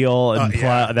steal and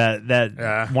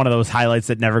one of those highlights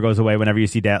that never goes away whenever you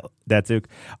see Datsuk.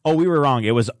 Oh, we were wrong.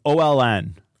 It was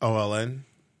OLN. OLN.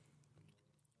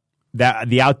 That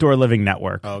the Outdoor Living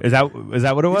Network. Okay. Is that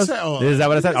what it was? Is that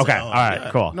what I said? Okay, all right, yeah.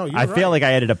 cool. No, I feel like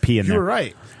I added a P in there. You were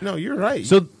right. No, you're right.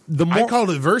 So the more I called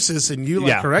it Versus, and you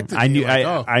corrected me. I knew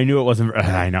like, I knew it wasn't.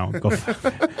 I know. Go.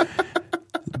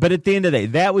 But at the end of the day,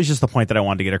 that was just the point that I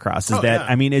wanted to get across.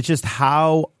 I mean, it's just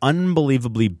how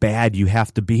unbelievably bad you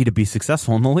have to be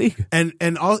successful in the league. And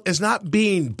it's not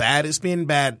being bad; it's being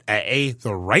bad at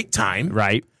the right time,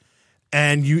 right?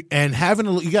 And you got to have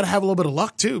a little bit of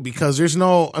luck too, because there's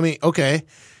no. I mean, okay,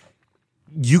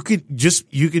 you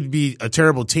could be a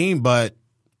terrible team, but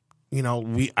you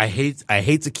know, I hate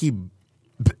to keep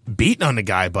beating on the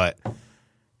guy, but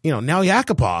you know, now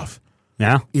Yakupov.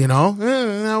 Yeah, you know,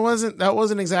 that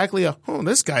wasn't exactly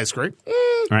this guy's great,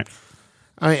 right?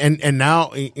 And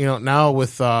now now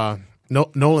with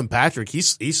Nolan Patrick,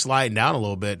 he's sliding down a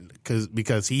little bit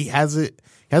because he has a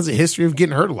history of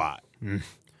getting hurt a lot.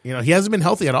 You know, he hasn't been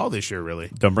healthy at all this year, really.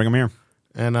 Don't bring him here.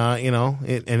 And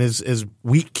and his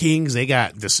weak Kings, they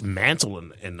got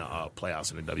dismantled in the playoffs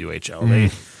in the WHL. They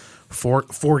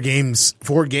four games,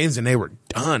 and they were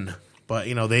done. But,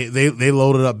 you know, they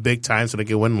loaded up big time so they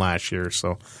could win last year.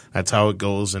 So that's how it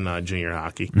goes in junior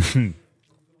hockey.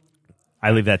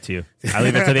 I leave that to you. I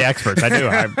leave it to the experts. I do.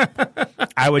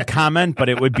 I would comment, but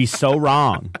it would be so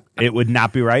wrong. It would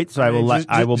not be right. So I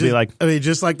will be like. I mean,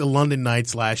 just like the London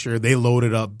Knights last year, they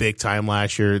loaded up big time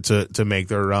last year to make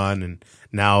their run. And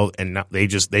now they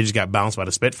just got bounced by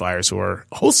the Spitfires, who are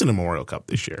hosting the Memorial Cup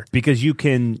this year. Because you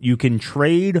can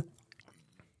trade.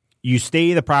 You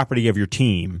stay the property of your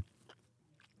team,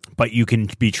 but you can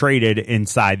be traded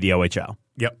inside the OHL.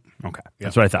 Yep. Okay.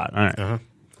 That's what I thought. All right. Uh-huh.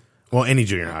 Well, any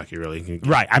junior hockey, really.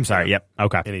 Right. I'm sorry. Yep.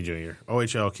 Okay. Any junior.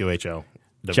 OHL, QHL,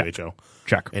 WHL.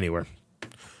 Check. Anywhere.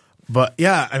 But,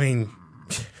 yeah, I mean,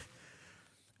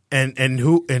 and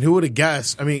who would have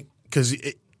guessed? I mean, because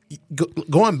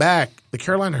going back, the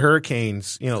Carolina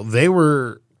Hurricanes, you know, they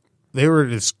were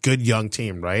this good young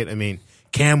team, right? I mean,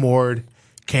 Cam Ward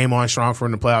came on strong for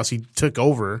in the playoffs. He took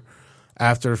over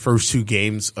after the first two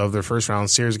games of their first round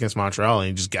series against Montreal, and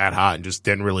he just got hot and just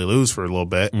didn't really lose for a little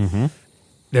bit. Mm-hmm.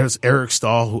 There's Eric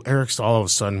Stahl, all of a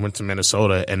sudden went to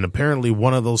Minnesota, and apparently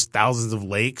one of those thousands of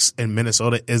lakes in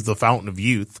Minnesota is the Fountain of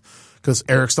Youth because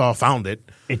Eric Stahl found it.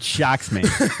 It shocks me.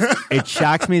 It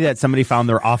shocks me that somebody found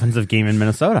their offensive game in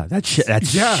Minnesota. That's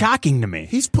shocking to me.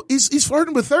 He's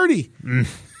flirting with 30.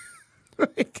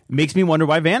 Makes me wonder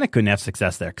why Vanek couldn't have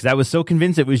success there, because I was so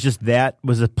convinced it was just that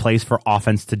was a place for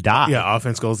offense to die. Yeah,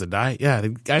 offense goes to die. Yeah, the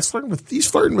guy's flirting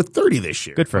with 30 this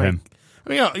year. Good for him. I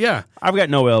mean, yeah, I've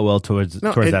got no ill will towards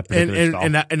that particular Stahl.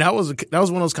 And that was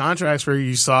one of those contracts where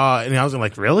you saw, and I was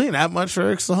like, really, that much for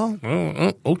Eric Stahl?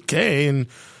 Okay, and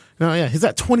he's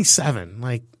at 27,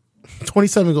 like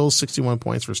 27 goals, 61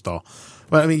 points for Stahl.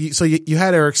 But I mean, so you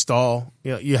had Eric Stahl,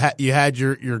 you had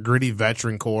your gritty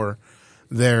veteran core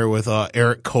there with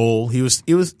Eric Cole. He was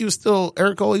still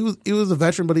Eric Cole. He was a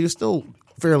veteran, but he was still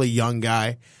a fairly young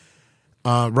guy.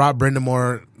 Rob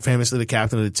Brindamore, famously the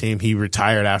captain of the team, he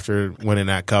retired after winning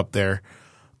that cup there.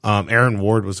 Aaron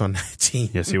Ward was on that team.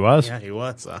 Yes, he was. Yeah, he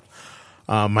was.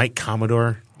 Mike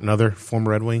Commodore, another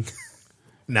former Red Wing,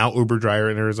 now Uber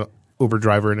driver in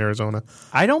Arizona.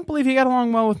 I don't believe he got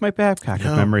along well with Mike Babcock, if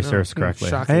memory serves correctly.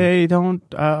 Shocking. Hey, don't.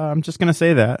 I'm just going to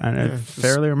say that. I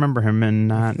fairly remember him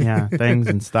and things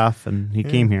and stuff. And he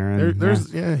came here. And,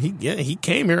 he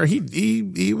came here.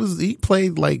 He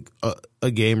played like a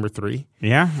game or three.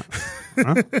 Yeah,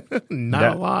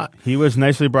 not a lot. He was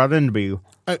nicely brought in to be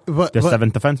the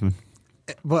seventh defenseman.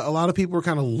 But a lot of people were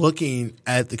kind of looking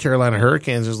at the Carolina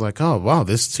Hurricanes as like, oh wow,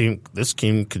 this team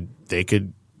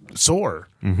could soar.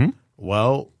 Mm-hmm.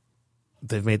 Well,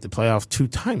 they've made the playoff 2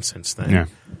 times since then.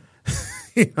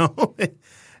 Yeah.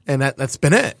 And that's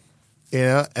been it.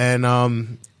 Yeah, and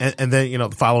then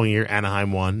the following year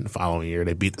Anaheim won. The following year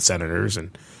they beat the Senators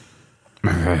and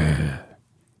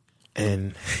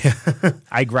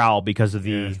I growl because of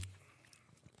the.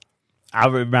 I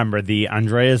remember the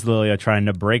Andreas Lilia trying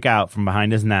to break out from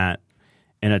behind his net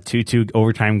in a 2-2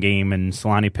 overtime game and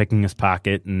Solani picking his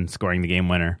pocket and scoring the game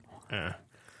winner.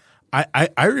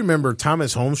 I remember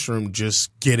Thomas Holmstrom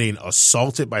just getting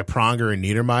assaulted by Pronger and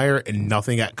Niedermeyer, and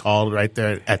nothing got called right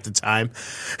there at the time.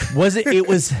 Was it? It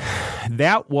was.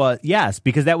 That was yes,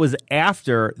 because that was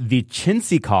after the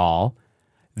Chintzy call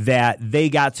that they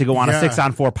got to go on a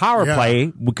 6-on-4 power play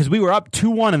because we were up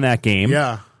 2-1 in that game.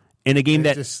 Yeah, in a game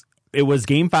it was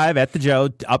Game 5 at the Joe,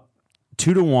 up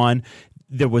 2-1.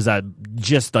 There was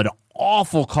just an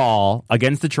awful call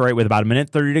against Detroit with about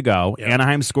 1:30 to go. Yeah.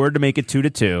 Anaheim scored to make it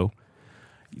 2-2.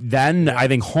 Then I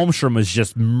think Holmstrom was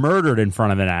just murdered in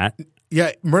front of the net.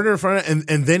 Yeah, murdered in front of,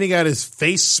 and then he got his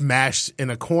face smashed in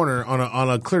a corner on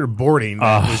a clear boarding. It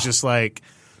was just like,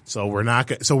 so we're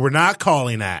not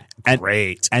calling that.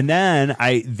 Great. And then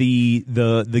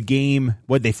the game,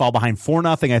 they fall behind 4-0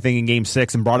 I think in Game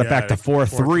 6 and brought it back to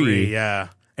 4-3. Yeah.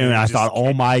 And I thought,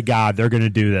 oh my God, they're going to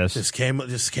do this. Just came a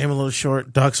little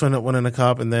short. Ducks went winning the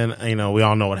cup, and then we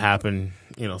all know what happened.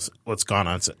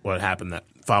 What happened that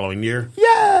following year.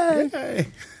 Yay!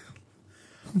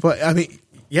 But I mean,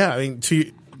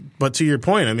 to your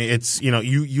point, I mean, it's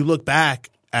you look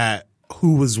back at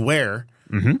who was where.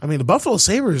 Mm-hmm. I mean, the Buffalo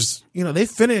Sabres, they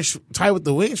finished tied with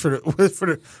the Wings for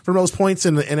most points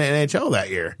in the NHL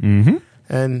that year. Mm-hmm.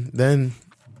 And then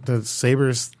the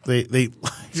Sabres, they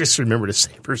just remember the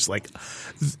Sabres, like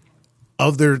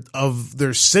of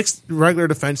their 6 regular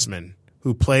defensemen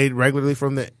who played regularly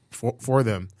for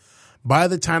them. By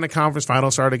the time the conference final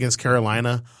started against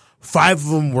Carolina, 5 of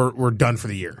them were done for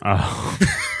the year. Oh,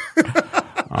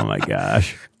 oh my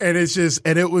gosh! And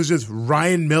it was just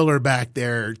Ryan Miller back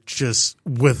there, just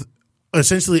with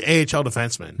essentially AHL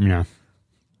defensemen.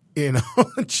 Yeah,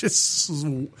 just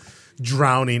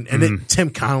drowning. And then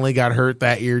Tim Connolly got hurt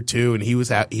that year too, and he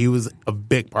was a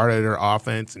big part of their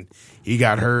offense, and he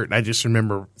got hurt. And I just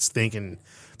remember thinking,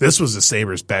 this was the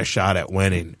Sabres' best shot at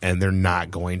winning, and they're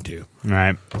not going to.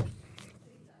 Right.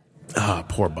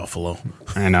 Poor Buffalo.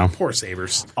 I know. Poor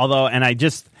Sabres. Although, and I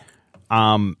just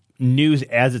news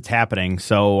as it's happening.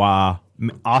 So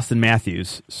Austin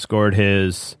Matthews scored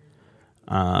his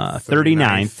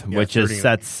 39th, which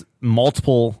sets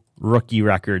multiple rookie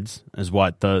records, is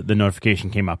what the notification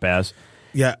came up as.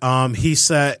 Yeah. He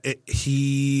set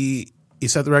the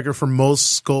record for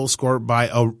most goals scored by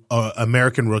a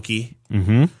American rookie.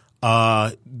 Mm-hmm.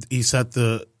 He set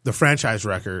the franchise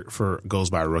record for goals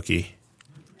by a rookie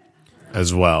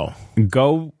as well.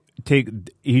 He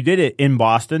did it in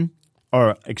Boston,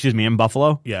 or excuse me, in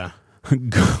Buffalo. Yeah.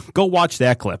 Go watch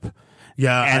that clip.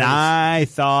 Yeah. And I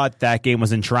thought that game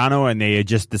was in Toronto, and they had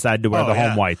just decided to wear the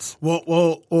home whites.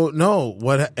 Well, no.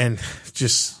 What? And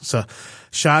just so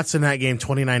shots in that game,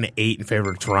 29-8 in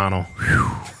favor of Toronto.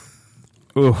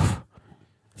 Ooh,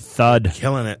 thud,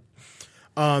 killing it.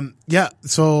 Yeah.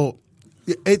 So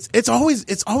it's always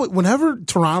whenever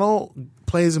Toronto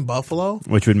plays in Buffalo,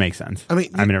 which would make sense. I mean,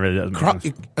 it really doesn't make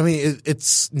sense. I mean,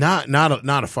 it's not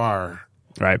a far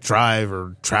drive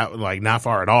or like not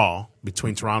far at all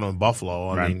between Toronto and Buffalo.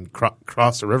 I mean,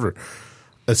 cross the river,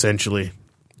 essentially.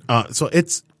 So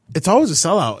it's always a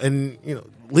sellout, and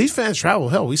Leafs fans travel.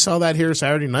 Hell, we saw that here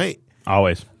Saturday night.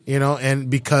 Always. And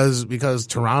because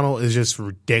Toronto is just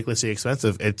ridiculously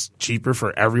expensive, it's cheaper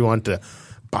for everyone to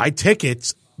buy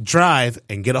tickets, drive,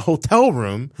 and get a hotel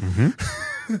room.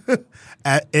 Mm-hmm.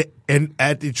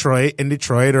 at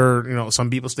Detroit, or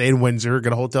some people stay in Windsor,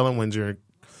 get a hotel in Windsor,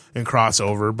 and cross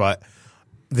over. But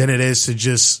then it is to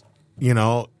just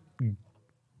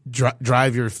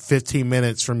drive your 15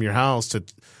 minutes from your house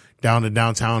down to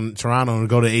downtown Toronto and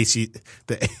go to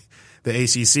the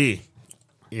ACC.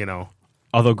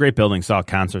 Although great building, saw a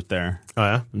concert there. Oh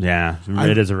yeah, yeah,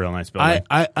 it is a real nice building.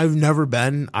 I've never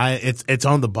been. It's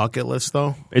on the bucket list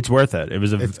though. It's worth it.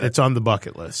 It's on the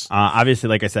bucket list. Obviously,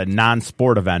 like I said,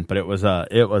 non-sport event, but it was a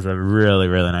really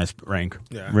really nice rink.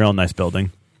 Yeah. Real nice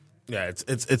building. Yeah,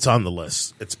 it's on the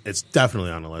list. It's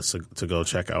definitely on the list to go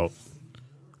check out.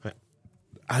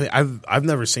 I've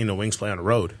never seen the Wings play on the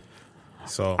road,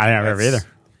 so I never either.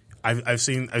 I've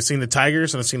seen the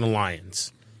Tigers and I've seen the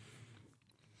Lions.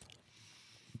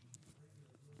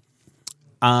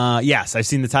 Yes, I've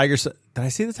seen the Tigers. Did I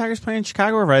see the Tigers play in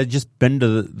Chicago, or have I just been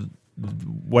to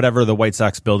whatever the White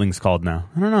Sox building's called now?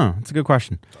 I don't know. It's a good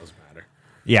question. Doesn't matter.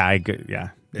 Yeah,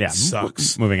 It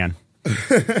sucks. Moving on.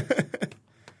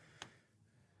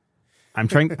 I'm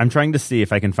trying to see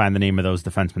if I can find the name of those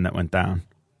defensemen that went down.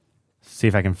 See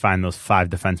if I can find those 5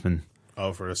 defensemen.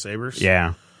 Oh, for the Sabres?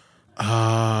 Yeah.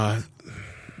 Well,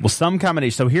 some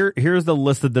combination. So here's the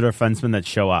list of the defensemen that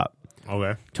show up.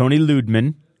 Okay. Tony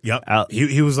Ludman. Yep.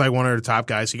 He was like one of the top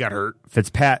guys. He got hurt.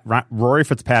 Rory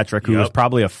Fitzpatrick, who was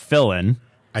probably a fill-in.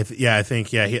 I think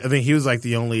he was like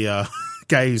the only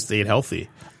guy who stayed healthy.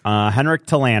 Henrik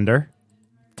Tillander,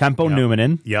 Tempo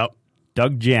Numanen, Yep.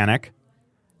 Doug Janik,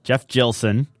 Jeff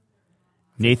Gilson,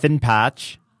 Nathan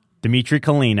Patch, Dmitry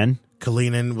Kalinin.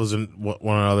 Kalinin was one of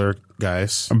the other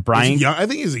guys. Brian, I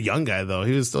think he was a young guy though.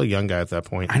 He was still a young guy at that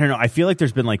point. I don't know. I feel like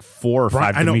there's been like 4 or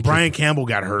 5. I know Dimitri. Brian Campbell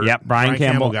got hurt. Yep, Brian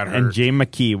Campbell got hurt. and Jay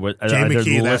McKee. Jay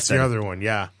McKee, that's listed. the other one.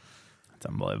 Yeah, It's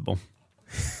unbelievable.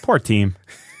 Poor team.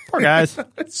 Poor guys.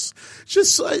 it's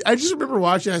just I just remember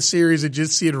watching that series and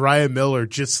just seeing Ryan Miller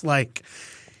just like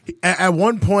at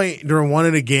one point during one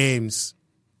of the games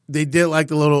they did like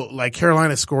the little like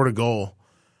Carolina scored a goal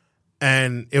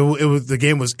and it was the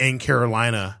game was in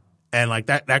Carolina and like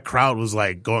that crowd was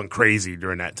like going crazy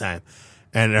during that time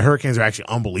and the Hurricanes are actually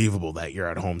unbelievable that year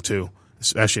at home too,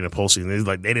 especially in the postseason.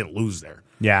 They didn't lose there.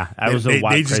 Yeah, that was they a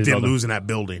wild, just crazy didn't building. lose in that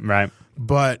building, Right.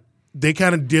 But they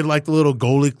kind of did like the little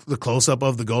goalie, the close up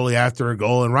of the goalie after a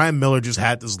goal, and Ryan Miller just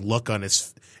had this look on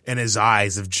in his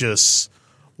eyes of just,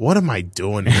 what am I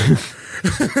doing here?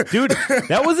 Dude,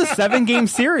 that was a 7-game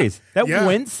series. That Yeah.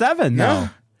 went 7. Yeah.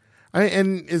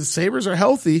 And the Sabres are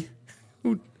healthy.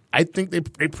 I think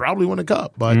they probably win a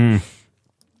cup, but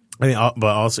but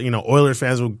also Oilers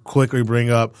fans will quickly bring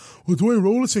up, well, Dwayne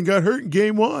Rollison got hurt in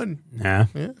game 1. Yeah.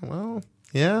 Yeah, well,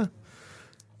 yeah.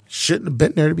 Shouldn't have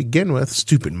been there to begin with.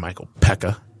 Stupid Michael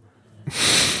Pekka.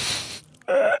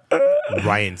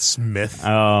 Ryan Smith.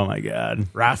 Oh my God.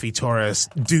 Rafi Torres.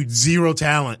 Dude, zero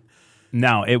talent.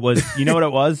 No, it was, you know what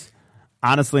it was?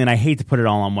 Honestly, and I hate to put it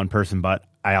all on one person, but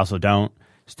I also don't.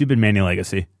 Stupid Manny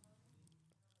Legacy.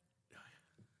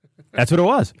 That's what it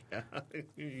was.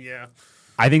 Yeah.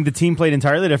 I think the team played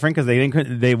entirely different because they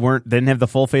didn't have the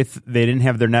full faith. They didn't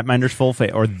have their netminders full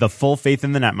faith or the full faith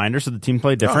in the netminder. So the team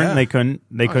played different. yeah. And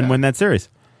they couldn't win that series.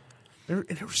 I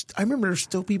remember there were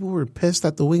still people who were pissed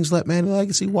that the Wings let Manny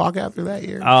Legacy walk after that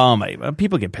year. Oh my!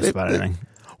 People get pissed about anything.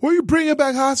 What are you bringing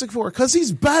back Hasek for? Because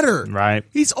he's better. Right.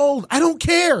 He's old. I don't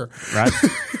care. Right.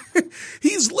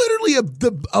 He's literally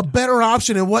a better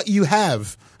option than what you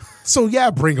have. So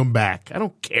yeah, bring him back. I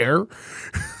don't care.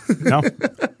 No,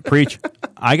 preach.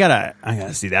 I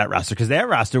gotta see that roster because that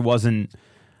roster wasn't.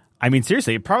 I mean,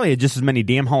 seriously, it probably had just as many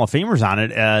damn Hall of Famers on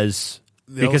it as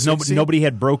because nobody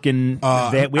had broken. We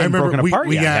hadn't broken apart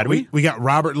yet, had we? We got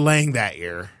Robert Lang that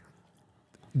year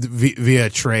via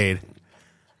trade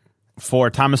For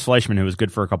Thomas Fleischman, who was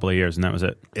good for a couple of years, and that was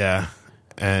it. Yeah,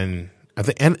 and I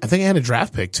think I had a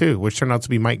draft pick too, which turned out to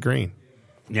be Mike Green.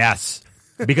 Yes,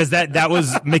 because that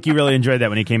was Mickey really enjoyed that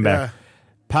when he came back. Yeah.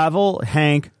 Pavel,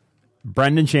 Hank,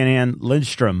 Brendan Shanahan,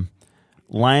 Lindstrom,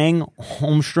 Lang,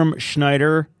 Holmstrom,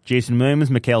 Schneider, Jason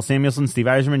Williams, Mikhail Samuelson, Steve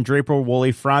Yzerman, Draper,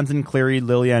 Woolley, Franzen, Cleary,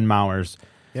 Lilia, and Mowers.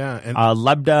 Yeah, and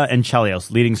Lebda and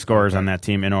Chelios, leading scorers on that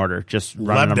team in order. Just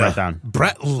running them right down.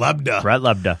 Brett Lebda. Brett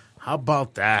Lebda. How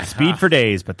about that? Speed for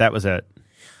days, but that was it.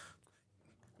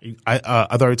 I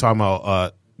thought we were talking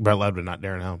about Brett Lebda, not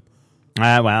Darren Helm.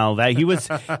 Well, he was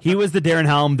the Darren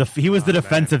Helm. He was the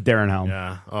defensive Darren Helm.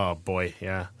 Yeah. Oh boy.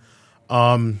 Yeah.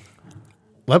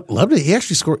 Lebda, he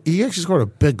actually scored a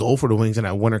big goal for the Wings in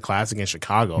that Winter Classic in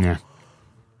Chicago. Yeah.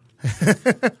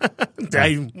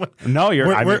 No, you're.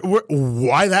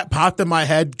 Why that popped in my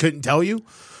head? Couldn't tell you.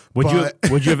 Would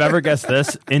you have ever guessed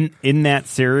this in that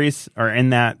series or in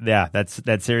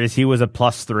that series? He was a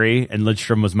 +3 and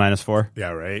Lidstrom was -4. Yeah,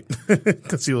 right.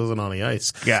 Because he wasn't on the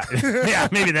ice. Yeah, yeah,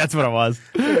 maybe that's what it was.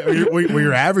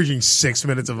 You're averaging 6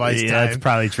 minutes of ice time. That's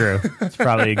probably true. That's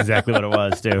probably exactly what it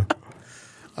was too.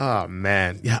 Oh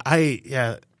man,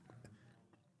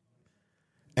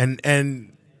 and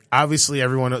obviously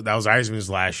everyone that was Yzerman's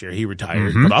last year. He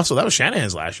retired, but also that was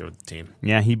Shanahan's last year with the team.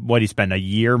 Yeah, he spent a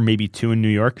year, maybe 2 in New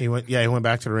York. He went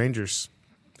back to the Rangers.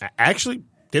 Actually,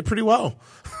 did pretty well.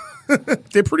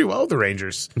 Did pretty well with the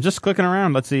Rangers. I'm just clicking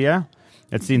around. Let's see. Yeah,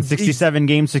 let's see. In 67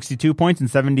 games, 62 points. In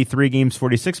 73 games,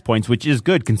 46 points, which is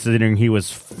good considering he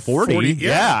was 40.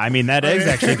 Yeah, I mean that is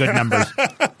actually good numbers.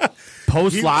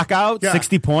 Post lockout,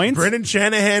 60 points. Brendan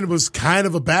Shanahan was kind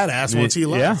of a badass once he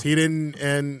left. Yeah. He didn't,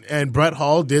 and Brett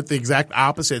Hull did the exact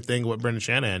opposite thing what Brendan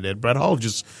Shanahan did. Brett Hull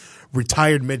just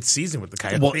retired mid-season with the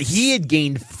Coyotes. Well, he had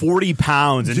gained 40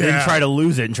 pounds and didn't try to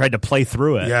lose it and tried to play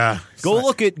through it. Yeah.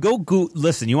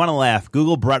 Listen, you want to laugh.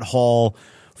 Google Brett Hull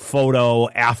photo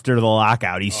after the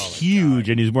lockout. He's huge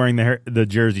and he's wearing the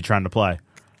jersey trying to play.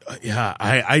 Yeah,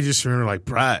 I just remember like,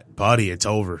 Brett, buddy, it's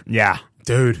over. Yeah.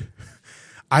 Dude.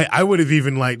 I would have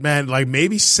even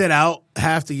maybe sit out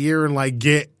half the year and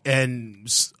get in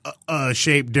a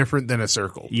shape different than a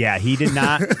circle. Yeah, he did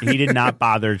not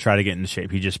bother to try to get into shape.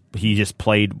 He just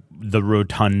played the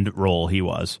rotund role he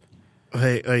was.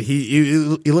 He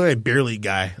looked like a beer league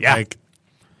guy. Yeah.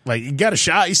 Like, you got a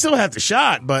shot. You still have the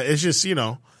shot, but it's just,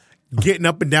 getting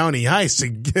up and down the ice to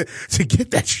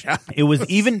get that shot. It was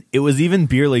even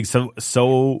beer league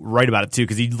so right about it too,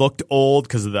 because he looked old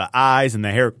because of the eyes and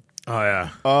the hair. Oh, yeah.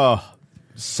 Oh,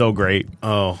 so great.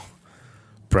 Oh,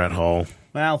 Brett Hull.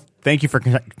 Well, thank you for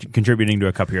contributing to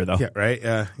a cup here, though. Yeah, right.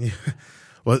 Yeah.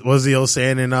 What was the old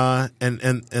saying in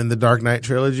the Dark Knight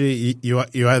trilogy? You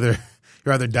either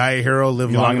die a hero,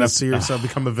 live long enough to see yourself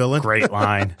become a villain. Great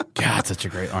line. God, such a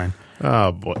great line.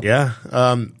 Oh boy, yeah.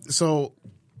 So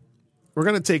we're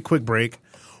gonna take a quick break.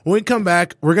 When we come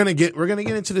back, we're gonna get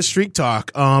into the streak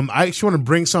talk. I actually want to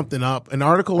bring something up. An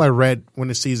article I read when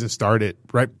the season started,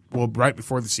 right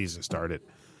before the season started.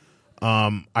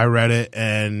 I read it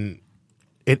and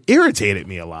it irritated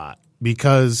me a lot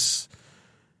because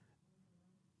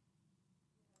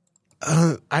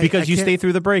you stay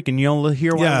through the break and you'll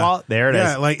hear what there it is.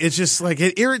 Yeah, like it's just like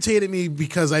it irritated me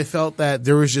because I felt that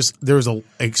there was an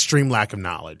extreme lack of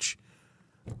knowledge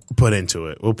put into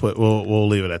it. We'll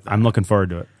leave it at that. I'm looking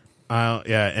forward to it.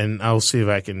 And I'll see if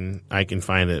I can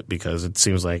find it because it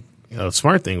seems like a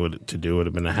smart thing to do would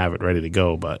have been to have it ready to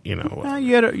go, but you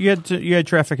had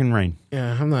traffic and rain.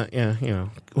 Yeah, I'm not. Yeah,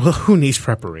 well, who needs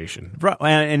preparation?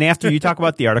 And after you talk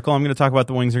about the article, I'm going to talk about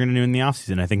the Wings are going to do in the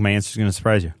offseason. I think my answer is going to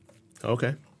surprise you.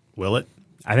 Okay, will it?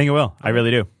 I think it will. I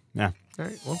really do. Yeah. All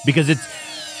right. Well, because it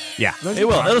will.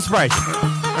 It'll surprise you. All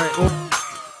right. Well,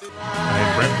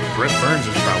 Brett Burns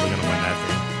is probably going to win that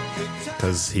thing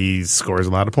because he scores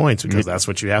a lot of points because that's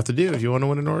what you have to do if you want to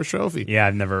win a Norris Trophy. Yeah,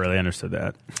 I've never really understood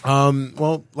that.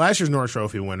 Well, last year's Norris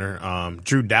Trophy winner,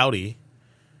 Drew Doughty,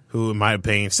 who in my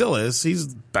opinion still is,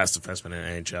 he's the best defenseman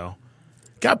in NHL,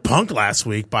 got punked last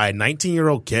week by a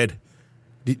 19-year-old kid.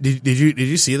 Did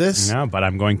you see this? No, but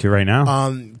I'm going to right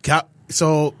now.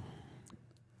 So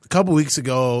a couple weeks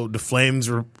ago, the Flames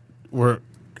were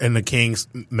and the Kings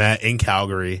met in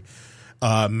Calgary.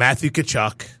 Matthew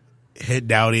Tkachuk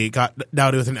got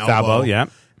Doughty with an elbow. Yeah.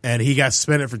 And he got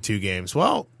suspended for 2 games.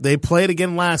 Well, they played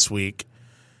again last week,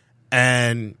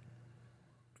 and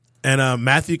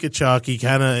Matthew Tkachuk,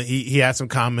 he had some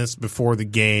comments before the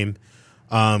game,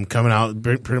 coming out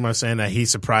pretty much saying that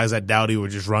he's surprised that Doughty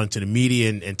would just run to the media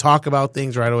and talk about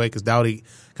things right away because Doughty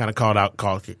kind of called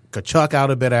Tkachuk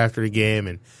out a bit after the game,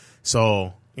 and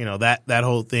so that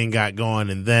whole thing got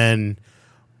going, and then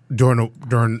during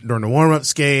the warm up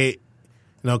skate,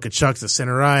 Tkachuk's the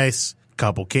center ice.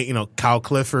 Kyle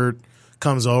Clifford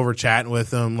comes over chatting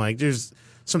with him. Like there's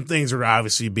some things that are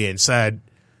obviously being said.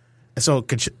 And so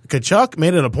Tkachuk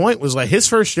made it a point, was like his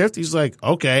first shift. He's like,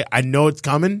 okay, I know it's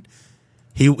coming.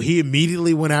 He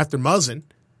immediately went after Muzzin.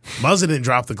 Muzzin didn't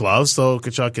drop the gloves, so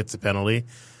Tkachuk gets the penalty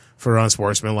for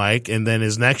unsportsmanlike. And then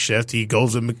his next shift, he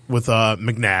goes with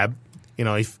McNabb. He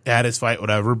had his fight,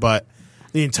 whatever. But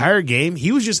the entire game,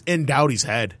 he was just in Doughty's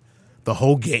head the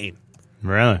whole game.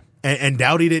 Really? And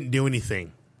Doughty didn't do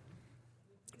anything.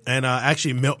 And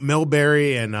actually,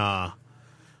 Milbury and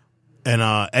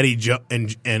Eddie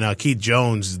and Keith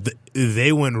Jones,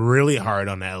 they went really hard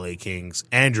on the LA Kings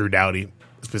and Drew Doughty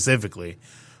specifically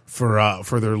for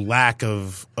their lack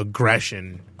of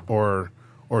aggression or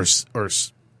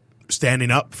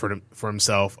standing up for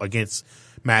himself against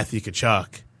Matthew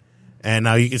Tkachuk. And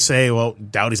now you could say, well,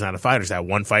 Doughty's not a fighter. He's had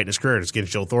one fight in his career. It's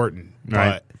against Joe Thornton.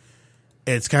 Right. But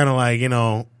it's kind of like,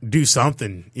 do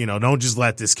something. Don't just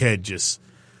let this kid just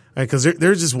 – because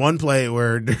there's this one play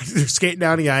where they're skating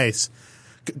down the ice.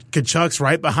 Tkachuk's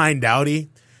right behind Doughty,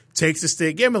 takes the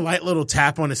stick, give him a light little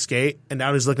tap on the skate, and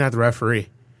Doughty's looking at the referee.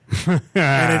 And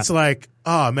it's like,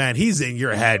 oh, man, he's in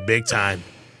your head big time.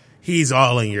 He's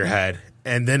all in your head.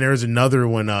 And then there's another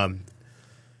one.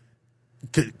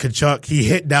 Tkachuk, he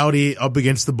hit Doughty up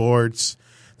against the boards.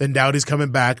 Then Doughty's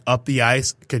coming back up the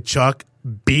ice. Tkachuk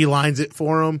beelines it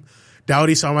for him.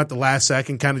 Doughty saw him at the last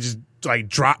second, kind of just like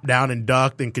dropped down and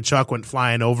ducked, and Tkachuk went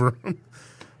flying over him.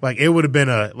 Like it would have been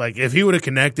if he would have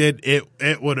connected,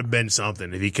 it would have been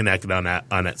something if he connected on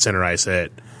that center ice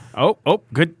hit. Oh,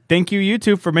 good. Thank you,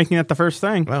 YouTube, for making that the first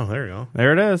thing. Well, there you go.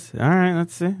 There it is. All right,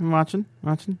 let's see. I'm watching.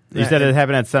 You said it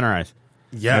happened at center ice.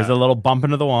 Yeah. There's a little bump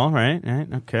into the wall, right?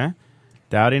 Okay.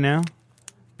 Doughty now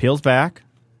peels back,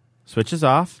 switches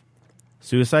off,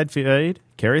 suicide fade,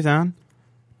 carries on,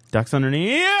 ducks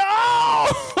underneath.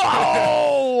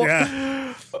 Oh!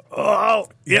 Yeah. Oh!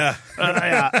 Yeah.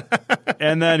 Yeah.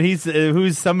 And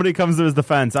then somebody comes to his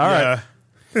defense. All right.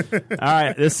 All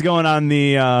right. This is going on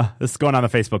the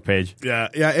Facebook page. Yeah.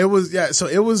 Yeah. It was. Yeah. So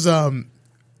it was. So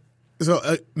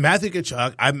Matthew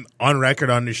Tkachuk, I'm on record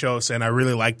on the show saying I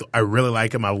really like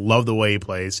him. I love the way he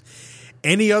plays.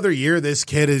 Any other year, this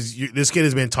kid has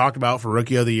been talked about for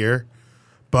Rookie of the Year,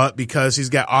 But because he's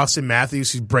got Austin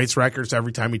Matthews, who breaks records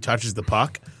every time he touches the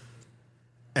puck,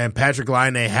 and Patrick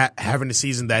Laine having the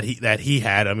season that he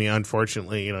had. I mean,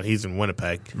 unfortunately, he's in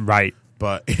Winnipeg, Right.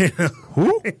 but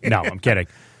Who? No, I'm kidding.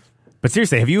 But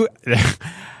seriously,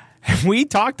 have we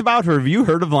talked about or have you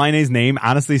heard of Laine's name,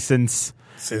 honestly, since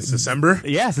December,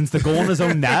 since the goal in his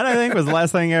own net, I think was the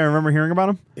last thing I remember hearing about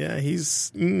him? yeah,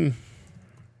 he's.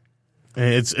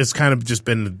 It's kind of just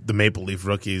been the Maple Leaf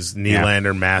rookies,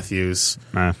 Nylander, Matthews.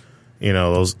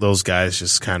 Those guys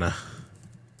just kind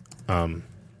of.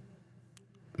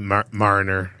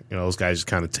 Marner, those guys just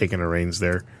kind of taking the reins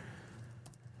there.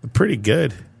 Pretty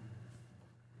good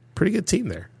team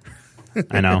there.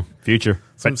 I know, future.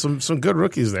 Some good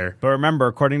rookies there. But remember,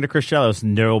 according to Chris Chelos,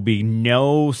 there will be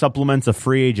no supplements of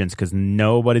free agents because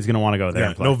nobody's going to want to go there.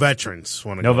 And play. No veterans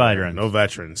want to No go veterans. There. No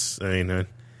veterans. I mean,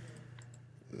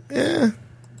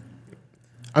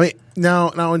 I mean,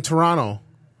 now in Toronto,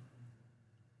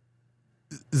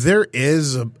 there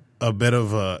is a bit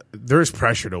of there is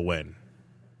pressure to win.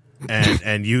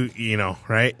 And you know,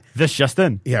 right? This just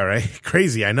in. Yeah, right.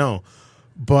 Crazy, I know.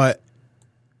 But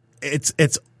it's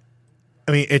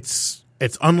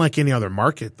unlike any other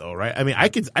market though, right? I mean, I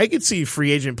could see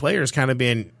free agent players kind of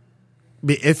be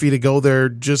iffy to go there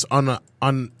just on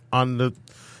the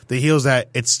heels that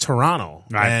it's Toronto.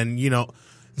 Right. And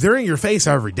they're in your face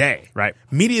every day. Right.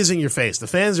 Media's in your face. The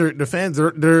fans are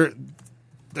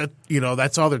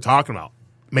that's all they're talking about.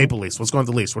 Maple Leafs. What's going on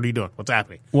with the Leafs? What are you doing? What's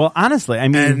happening? Well, honestly, I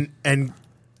mean, And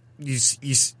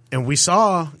we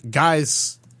saw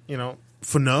guys,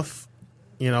 Phaneuf,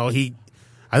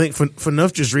 I think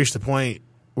Phaneuf just reached the point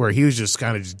where he was just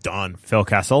kind of just done. Phil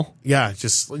Kessel. Yeah,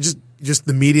 just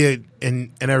the media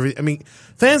and everything. I mean,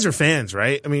 fans are fans,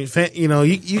 right? I mean,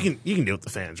 you can deal with the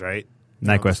fans, right?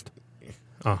 Nyquist.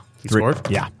 Oh, he scored?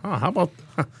 Yeah. Oh, how about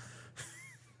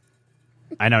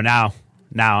I know now.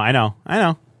 I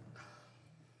know.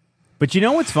 But you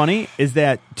know what's funny is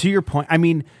that, to your point, I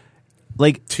mean,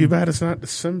 like, too bad it's not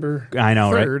December I know,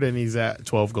 3rd, right? And he's at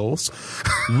 12 goals.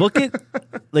 Look at,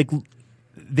 like,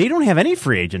 they don't have any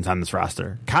free agents on this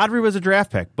roster. Kadri was a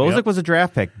draft pick. Bozak Yep. was a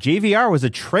draft pick. JVR was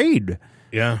a trade.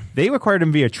 Yeah. They acquired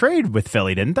him via trade with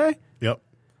Philly, didn't they? Yep.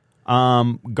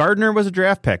 Gardner was a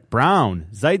draft pick. Brown,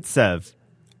 Zaitsev.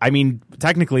 I mean,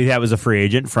 technically that was a free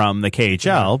agent from the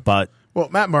KHL, but Well,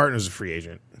 Matt Martin is a free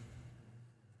agent.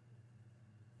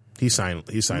 He signed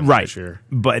right. this year.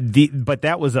 But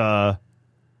that was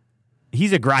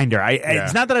he's a grinder.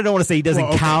 It's not that I don't want to say he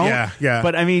doesn't count. Yeah.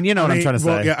 But I mean, you know what I'm trying to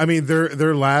say. Yeah, I mean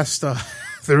their last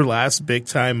big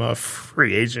time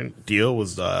free agent deal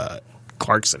was David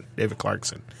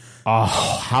Clarkson. Oh,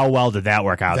 how well did that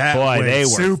work out? That Boy, went they were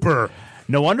super.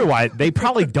 No wonder why they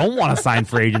probably don't want to sign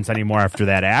free agents anymore after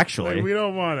that. Actually, We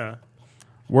don't want to.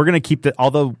 we're going to keep the.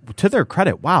 Although to their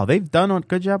credit, wow, they've done a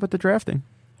good job with the drafting.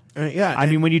 Yeah, I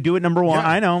mean, when you do it number one, yeah.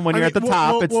 I know when you're at the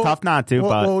top, it's tough not to.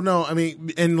 But no, I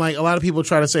mean, and like a lot of people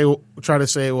try to say,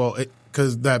 well,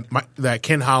 because that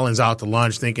Ken Holland's out to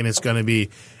lunch, thinking it's going to be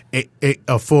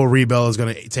a full rebuild is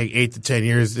going to take 8 to 10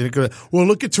 years. Well,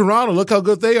 look at Toronto, look how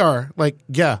good they are. Like,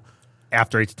 yeah,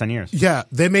 after 8 to 10 years, yeah,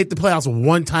 they made the playoffs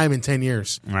one time in 10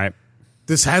 years. right?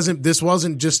 This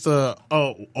wasn't just a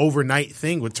overnight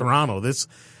thing with Toronto.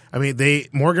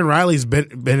 Morgan Riley's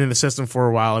been in the system for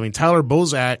a while. I mean, Tyler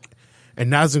Bozak and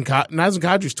Nazem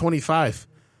Kadri's 25.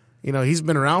 He's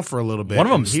been around for a little bit. One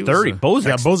of them's 30.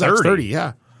 Bozak's 30.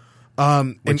 Yeah,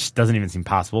 Which doesn't even seem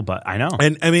possible, but I know.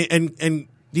 and I mean, and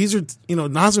these are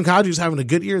Nazem Kadri's having a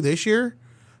good year this year,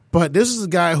 but this is a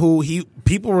guy who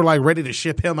people were like ready to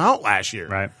ship him out last year.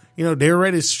 Right. They were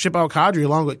ready to ship out Kadri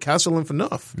along with Kessel and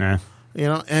Phaneuf. Yeah.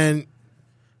 And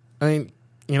I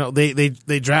mean,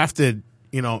 they drafted.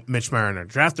 Mitch Marner,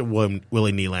 drafted Willie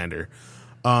Nylander.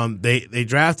 They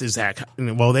drafted Zach.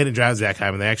 Well, they didn't draft Zach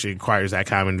Hyman. They actually acquired Zach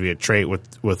Hyman via trade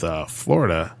with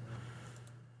Florida.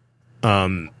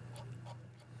 Yeah,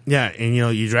 and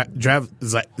you draft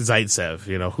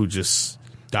Zaitsev. Who just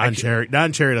Don Cherry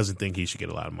doesn't think he should get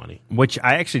a lot of money. Which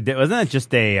I actually did. Wasn't that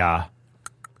just a? I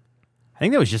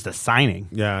think that was just a signing.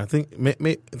 Yeah, I think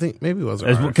maybe it was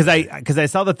Because I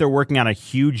saw that they're working on a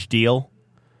huge deal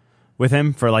with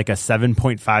him for like a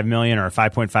 $7.5 million or a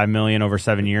 $5.5 million over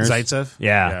 7 years. Zaitsev?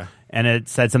 Yeah. Yeah. And it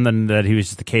said something that he was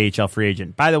just a KHL free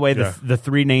agent. By the way, the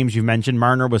three names you mentioned,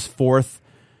 Marner was fourth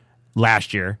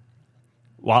last year.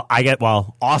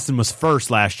 Austin was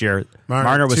first last year.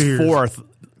 Marner was fourth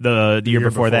the year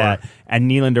before that, and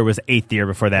Nylander was eighth the year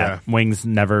before that. Yeah. Wings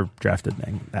never drafted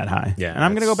that high. Yeah, and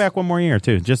I'm going to go back one more year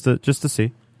too, just to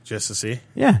see. Just to see.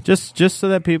 Yeah, just so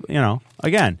that people,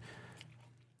 again,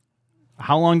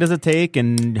 how long does it take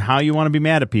and how you want to be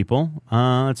mad at people?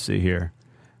 Let's see here.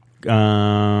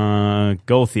 Gauthier.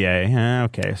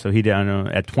 Okay, so he down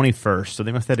at 21st. So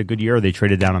they must have had a good year. Or they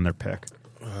traded down on their pick.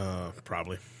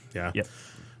 Probably. Yeah. Yep.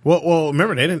 Well,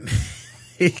 remember they didn't.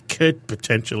 He could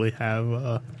potentially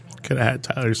have could have had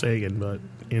Tyler Seguin, but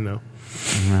Well,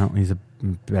 he's a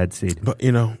bad seed. But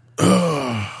no,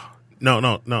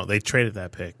 they traded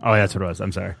that pick. Oh, that's what it was.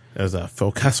 I'm sorry. It was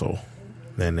Phil Kessel.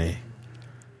 Then they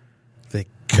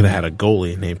could have had a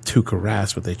goalie named Tuukka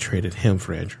Rask, but they traded him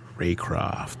for Andrew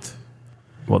Raycroft.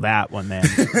 Well, that one then.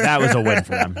 That was a win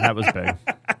for them. That was big.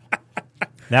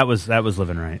 That was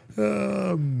living right.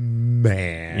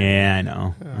 Man. Yeah, I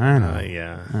know.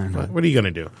 Yeah. I know. What are you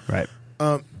gonna do? Right.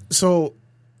 So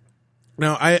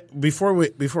now before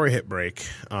we hit break,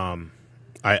 I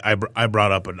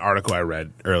brought up an article I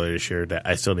read earlier this year that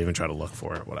I still didn't even try to look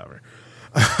for it. Whatever.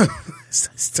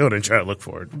 Still didn't try to look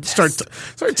for it.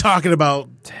 Start talking about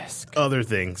other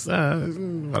things.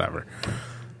 Whatever.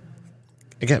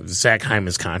 I got Zach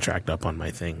Hyman's contract up on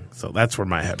my thing, so that's where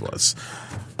my head was.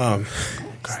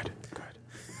 Good.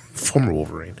 Former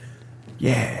Wolverine.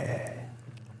 Yeah.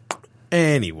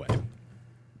 Anyway,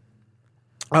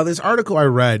 this article I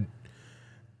read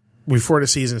before the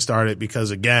season started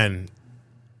because, again,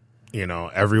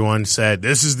 everyone said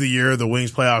this is the year the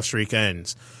Wings playoff streak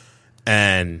ends,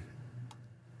 and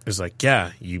it's like,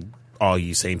 yeah, all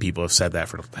you same people have said that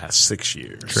for the past 6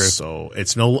 years. True. So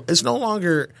it's no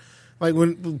longer. Like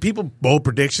when people bold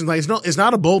predictions, like it's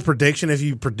not a bold prediction if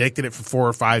you predicted it for 4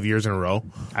 or 5 years in a row.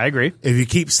 I agree. If you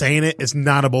keep saying it, it's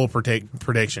not a bold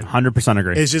prediction. 100%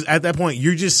 agree. It's just at that point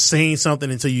you're just saying something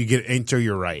until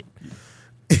you're right.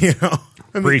 I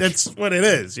mean, Preach. that's what it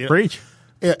is. Preach.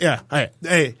 Yeah.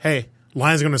 Hey,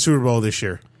 Lions going to Super Bowl this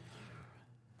year.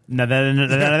 Now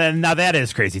that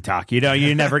is crazy talk.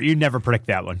 You never predict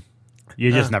that one. You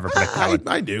just never predict that one.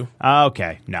 I do.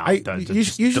 Okay. No. I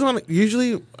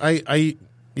usually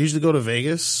go to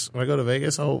Vegas. When I go to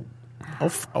Vegas, I'll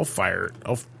fire it.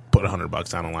 I'll put $100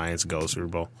 down on Lions and go Super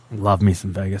Bowl. Love me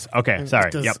some Vegas. Okay.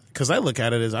 Sorry. Yep. Because I look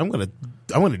at it as I'm gonna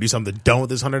do something dumb with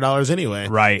this $100 anyway.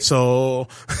 Right. So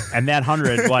and that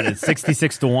 100, what? It's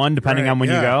 66-1, depending on when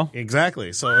you go.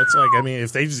 Exactly. So it's like, I mean,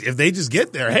 if they just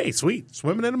get there, hey, sweet,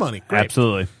 swimming in the money. Great.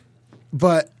 Absolutely.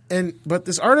 But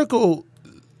this article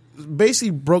basically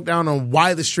broke down on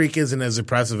why the streak isn't as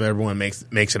impressive as everyone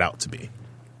makes it out to be.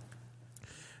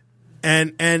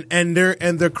 And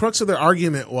their crux of their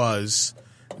argument was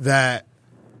that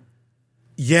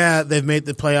they've made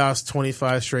the playoffs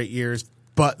 25 straight years,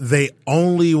 but they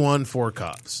only won 4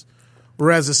 cups.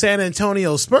 Whereas the San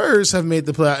Antonio Spurs have made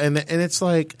the playoffs, and it's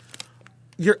like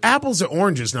your apples and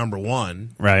oranges, number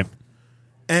one. Right.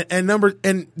 And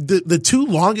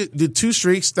the two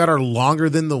streaks that are longer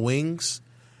than the Wings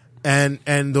and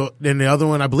the other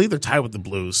one, I believe they're tied with the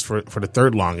Blues for the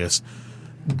third longest.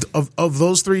 Of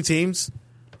those 3 teams,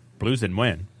 Blues didn't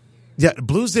win. Yeah, the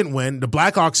Blues didn't win, the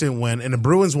Blackhawks didn't win, and the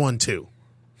Bruins won 2.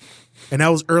 And that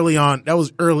was early on. That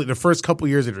was early, the first couple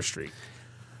years of their streak,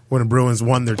 when the Bruins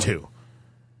won their 2.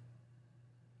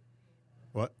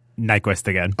 What? Nyquist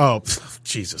again. Oh,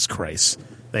 Jesus Christ.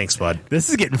 Thanks, bud. This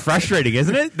is getting frustrating,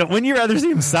 isn't it? Wouldn't you rather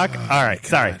see him suck? All right,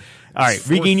 sorry. All right,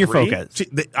 regain your 4-3? focus.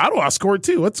 The Ottawa scored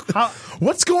 2. What's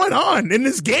going on in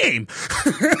this game?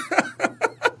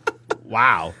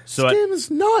 Wow. So This game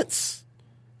is nuts.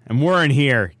 and we're in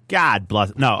here. God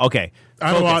bless. No, okay.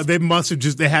 I don't know. Focus. They must have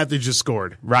just. They had to just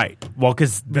scored. Right. Well,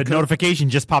 because the notification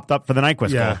just popped up for the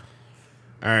Nyquist goal.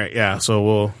 All right. Yeah. So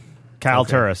we'll. Kyle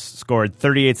Turris scored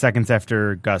 38 seconds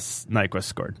after Gus Nyquist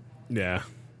scored. Yeah.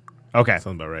 Okay.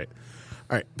 Sounds about right.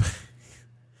 All right.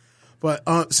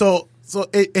 But so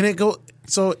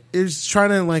it's trying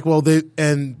to like, well, they've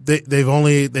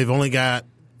only got,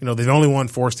 they've only won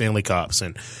 4 Stanley Cups,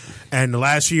 and the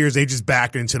last few years they just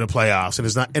backed into the playoffs, and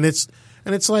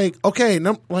it's like, okay,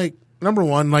 number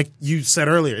one, like you said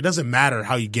earlier, it doesn't matter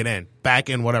how you get in, back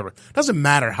in, whatever. It doesn't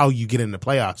matter how you get in the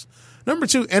playoffs. Number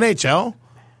 2, NHL.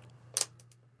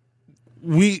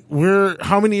 We're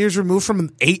how many years removed from an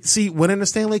 8 seed winning the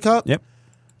Stanley Cup? Yep.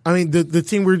 I mean, the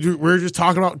team we were just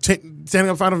talking about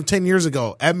standing up final from 10 years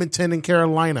ago, Edmonton and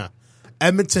Carolina.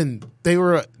 Edmonton, they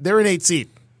were an 8 seed.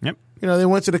 Yep. They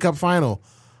went to the Cup final.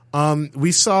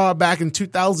 We saw back in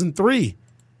 2003,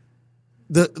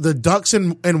 the Ducks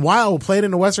and Wild played in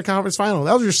the Western Conference Final.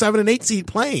 That was your 7 and 8 seed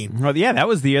playing. Well, yeah, that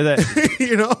was the year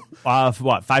that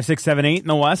what 5, 6, 7, 8 in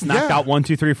the West knocked out 1,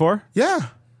 2, 3, 4. Yeah.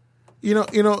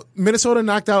 Minnesota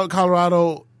knocked out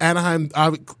Colorado. Anaheim,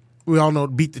 we all know,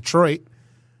 beat Detroit.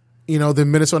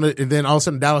 Then Minnesota, and then all of a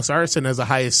sudden Dallas Stars has the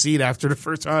highest seed after the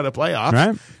first round of the playoffs.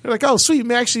 Right. They're like, oh, sweet,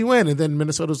 we actually win. And then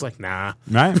Minnesota's like, nah.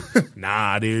 Right.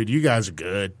 Nah, dude, you guys are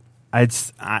good.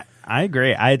 I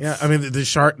agree. Yeah, I mean the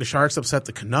Sharks upset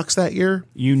the Canucks that year.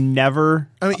 You never.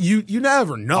 I mean, you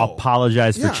never know.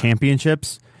 Apologize for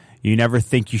championships. You never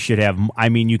think you should have. I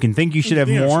mean, you can think you should have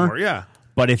more. Yeah.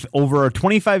 But if over a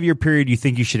 25-year period you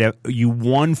think you should have, you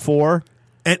won 4.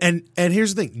 And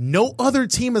here's the thing: no other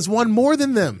team has won more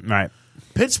than them. Right.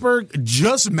 Pittsburgh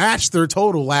just matched their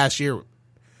total last year.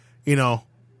 You know,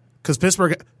 because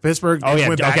Pittsburgh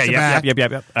went back to back.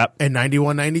 Yep. And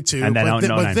 91-92. And then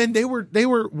but then they were they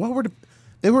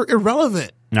were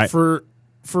irrelevant for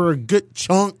a good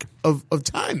chunk of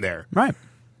time there. Right.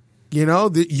 You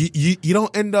know, you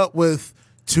don't end up with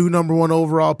 2 number 1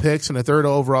 overall picks and a 3rd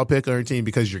overall pick on your team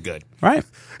because you're good. Right.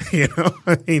 You know,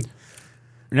 I mean,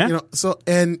 yeah. You know, so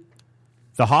and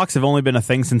the Hawks have only been a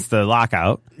thing since the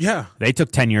lockout. Yeah. They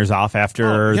took 10 years off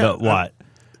after the what?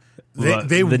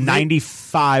 The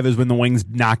 95 is when the Wings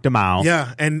knocked them out.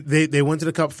 Yeah, and they went to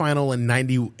the Cup final in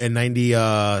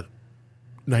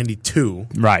 92,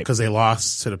 right? Because they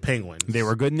lost to the Penguins. They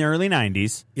were good in the early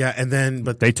 90s. Yeah, and then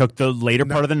but they took the later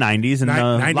part of the 90s and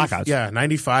the lockouts. Yeah,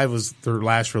 95 was their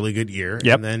last really good year.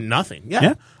 Yep. And then nothing.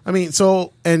 Yeah. I mean,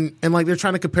 so and like they're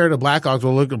trying to compare to Blackhawks.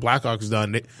 Well, look what Blackhawks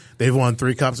done. They've won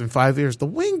 3 cups in 5 years. The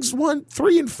Wings won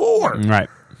 3 and 4. Right.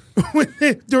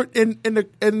 They're in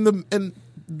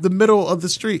the middle of the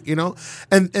street, you know?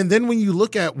 And then when you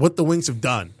look at what the Wings have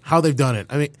done, how they've done it,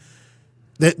 I mean,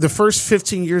 the first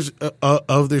 15 years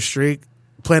of their streak,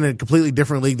 playing in a completely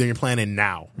different league than you're playing in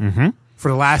now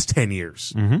for the last 10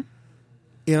 years. Mm-hmm.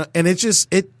 You know, and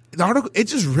the article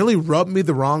just really rubbed me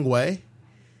the wrong way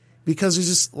because it's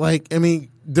just like, I mean,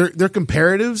 their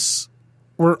comparatives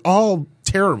were all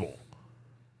terrible.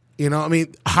 You know, I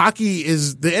mean, the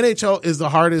NHL is the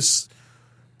hardest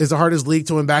league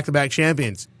to win back-to-back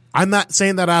champions. I'm not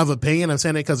saying that out of opinion. I'm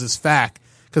saying it because it's fact.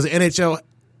 Because the NHL,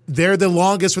 they're the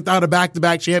longest without a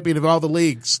back-to-back champion of all the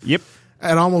leagues. Yep.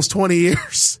 At almost 20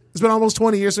 years. It's been almost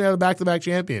 20 years since we had a back-to-back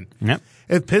champion. Yep.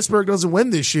 If Pittsburgh doesn't win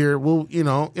this year, we'll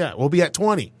be at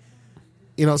 20.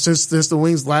 You know, since the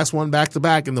Wings last won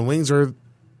back-to-back, and the Wings they're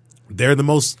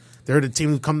the team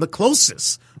who've come the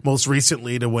closest most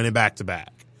recently to winning back-to-back.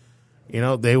 You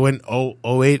know, they went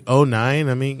 08, 09.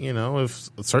 I mean, you know, if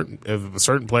a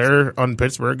certain player on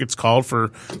Pittsburgh gets called for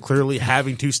clearly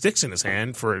having 2 sticks in his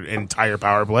hand for an entire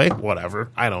power play, whatever.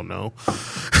 I don't know.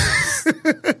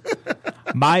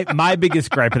 My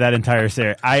biggest gripe of that entire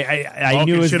series, I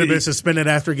knew it should have been suspended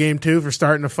after game 2 for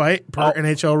starting a fight per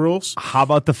NHL rules. How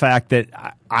about the fact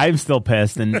that I'm still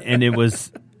pissed, and it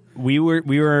was we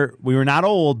were not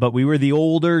old, but we were the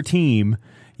older team.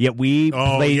 Yet we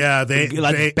played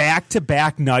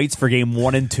back-to-back nights for game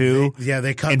 1 and 2.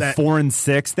 They cut and that 4 and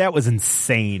 6. That was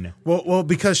insane. Well,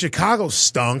 because Chicago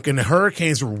stunk and the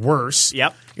Hurricanes were worse.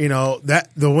 Yep. You know that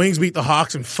the Wings beat the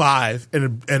Hawks in 5,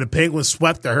 and the Penguins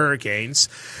swept the Hurricanes,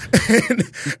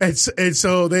 and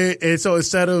so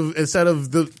instead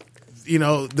of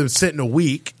them sitting a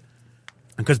week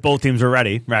because both teams were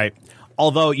ready, right?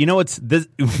 Although, you know what's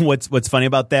funny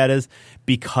about that is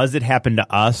because it happened to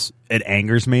us, it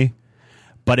angers me.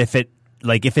 But if it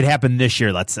happened this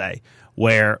year, let's say,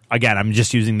 where again I'm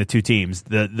just using the 2 teams,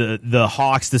 the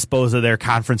Hawks dispose of their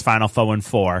conference final foe in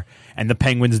 4, and the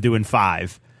Penguins do in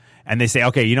 5, and they say,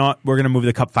 okay, you know what, we're going to move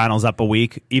the Cup Finals up a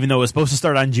week, even though it was supposed to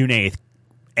start on June 8th,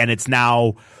 and it's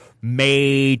now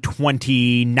May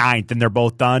 29th, and they're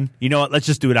both done. You know what? Let's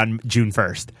just do it on June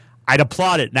 1st. I'd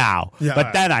applaud it now,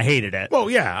 but then I hated it. Well,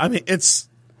 yeah, I mean, it's,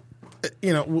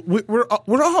 you know,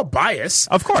 we're all biased.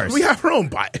 Of course. We have our own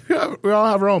bias. We all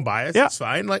have our own bias. Yeah. It's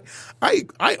fine. Like, I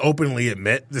openly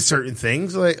admit to certain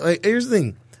things. Like here's the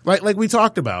thing. Like we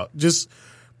talked about, just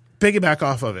piggyback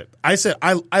off of it. I said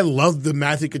I love the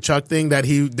Matthew Tkachuk thing that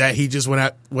he just went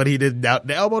at what he did,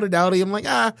 the elbow to Doughty. I'm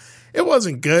like, it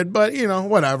wasn't good, but, you know,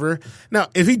 whatever. Now,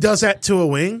 if he does that to a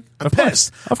wing, I'm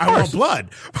pissed. Of course. I want blood.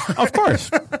 Of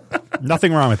course.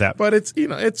 Nothing wrong with that. But it's, you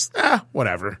know, it's,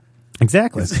 whatever.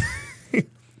 Exactly.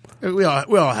 We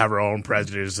all have our own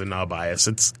prejudices and bias.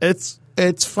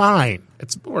 It's fine.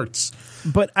 It's sports.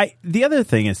 But the other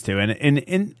thing is, too,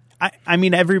 and I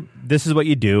mean, this is what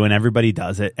you do, and everybody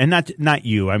does it, and not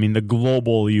you. I mean, the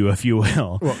global you, if you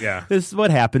will. Well, yeah. This is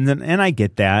what happens, and I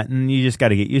get that, and you just got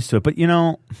to get used to it. But, you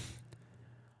know,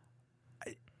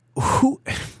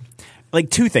 like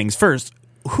 2 things. First,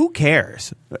 who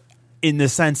cares? In the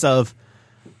sense of,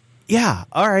 yeah,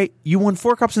 all right, you won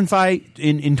 4 cups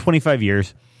in 25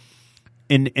 years.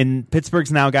 And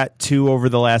Pittsburgh's now got 2 over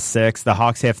the last 6. The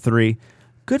Hawks have 3.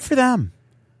 Good for them.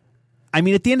 I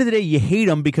mean, at the end of the day, you hate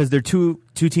them because they're two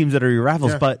teams that are your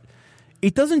rivals, but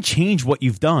it doesn't change what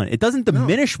you've done. It doesn't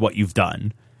diminish what you've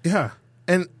done. Yeah,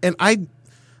 and I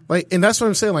like, and that's what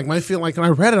I'm saying. Like, my feeling, like when I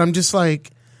read it, I'm just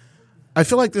like, I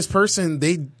feel like this person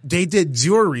they did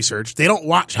zero research. They don't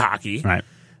watch hockey, Right.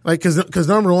 Like because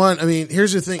number one, I mean,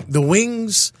 here's the thing: the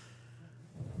Wings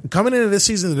coming into this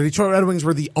season, the Detroit Red Wings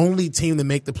were the only team to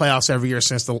make the playoffs every year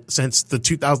since the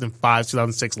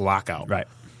 2005-2006 lockout. Right.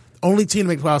 Only team to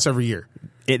make the playoffs every year.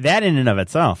 That in and of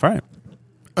itself, right?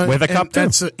 With a cup too.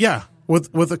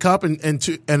 With a cup and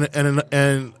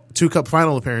two cup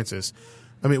final appearances.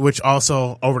 I mean, which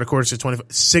also over the course of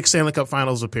 6 Stanley Cup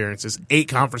Finals appearances, 8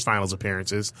 Conference Finals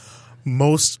appearances,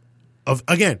 more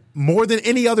than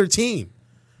any other team.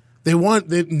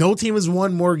 No team has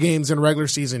won more games in regular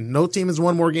season. No team has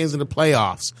won more games in the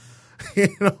playoffs.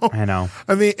 I know.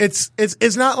 I mean, it's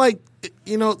not like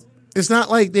it's not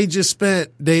like they just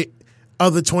spent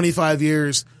of the 25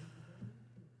 years,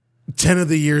 10 of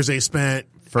the years they spent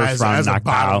First round as a knocked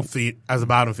bottom out. as a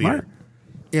bottom feeder.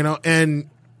 Right.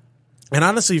 And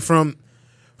honestly, from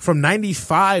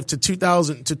 95 to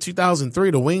 2000 to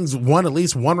 2003, the Wings won at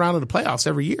least one round of the playoffs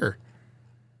every year.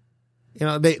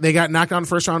 They got knocked out in the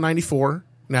first round in 94.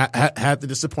 Had the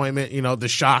disappointment, the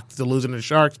shock to losing to the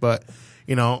Sharks, but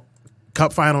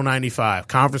Cup final 95,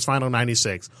 Conference final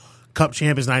 96, Cup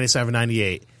champions 97,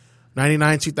 98,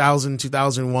 99, 2000,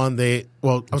 2001.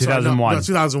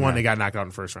 2001 they got knocked out in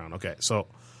the first round. Okay, so.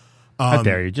 How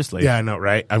dare you? Just leave. Yeah, I know,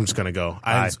 right? I'm just gonna go.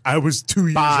 I was 2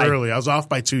 years early. I was off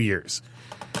by 2 years.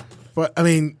 But I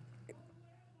mean,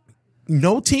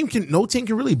 no team can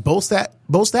really boast that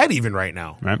even right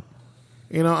now. Right.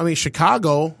 I mean,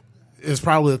 Chicago is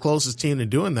probably the closest team to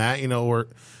doing that. Where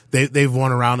they've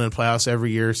won a round in the playoffs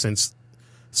every year since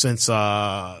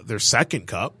their second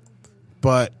cup.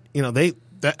 But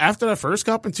after that first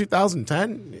cup in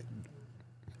 2010,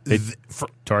 They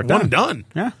tore it one down. and done.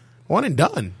 Yeah. One and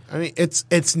done. I mean,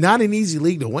 it's not an easy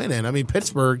league to win in. I mean,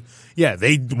 Pittsburgh, they're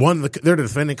the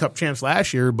defending Cup champs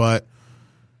last year, but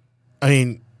I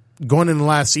mean, going into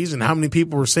last season, how many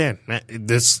people were saying, man,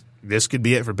 this could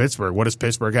be it for Pittsburgh? What does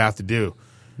Pittsburgh have to do?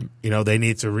 They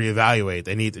need to reevaluate.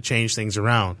 They need to change things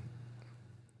around.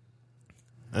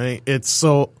 I mean, it's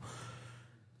so.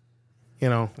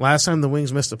 Last time the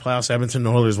Wings missed the playoffs, Edmonton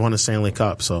Oilers won the Stanley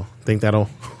Cup, so I think that'll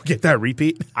get that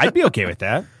repeat. I'd be okay with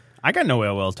that. I got no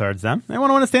ill will towards them. They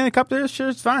want to win a Stanley Cup. Sure,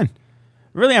 it's fine.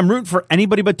 Really, I'm rooting for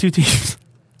anybody but 2 teams.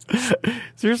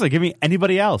 Seriously, give me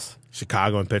anybody else.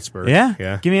 Chicago and Pittsburgh.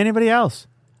 Yeah. Give me anybody else.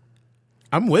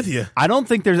 I'm with you. I don't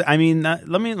think there's. I mean,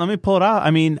 let me pull it out. I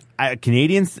mean, a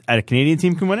Canadian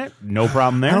team can win it. No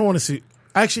problem there. I don't want to see.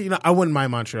 Actually, I wouldn't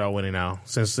mind Montreal winning now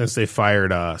since they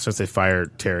fired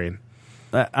Terrian.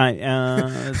 Let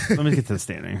me get to the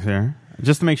standings here,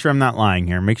 just to make sure I'm not lying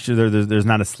here. Make sure there's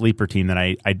not a sleeper team that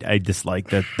I dislike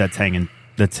that's hanging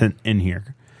that's in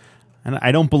here, and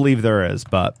I don't believe there is.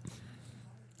 But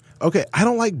okay, I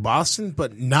don't like Boston,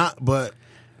 but not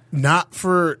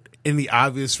for any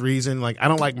obvious reason. Like I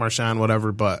don't like Marchand,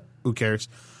 whatever, but who cares?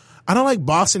 I don't like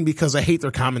Boston because I hate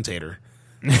their commentator.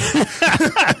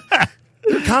 Their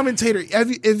commentator.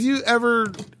 Have you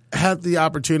ever had the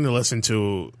opportunity to listen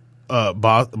to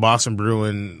Boston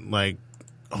Bruin like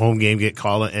home game get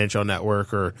called on NHL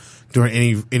Network or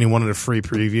during any one of the free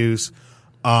previews?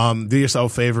 Do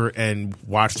yourself a favor and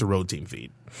watch the road team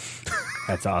feed.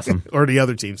 that's awesome. Or the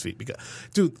other team's feed, because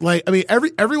dude, like I mean,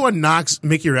 everyone knocks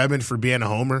Mickey Redmond for being a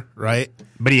homer, right?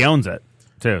 But he owns it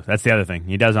too. That's the other thing.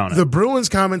 He does own it. The Bruins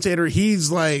commentator,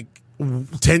 he's like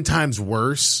 10 times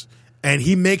worse, and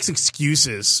he makes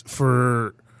excuses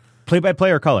for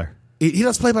play-by-play or color. He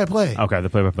does play-by-play. Okay, the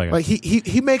play-by-play. Like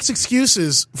he makes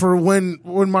excuses for when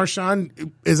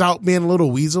Marchand is out being a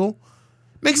little weasel.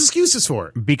 Makes excuses for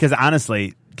it. Because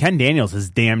honestly, Ken Daniels is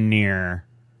damn near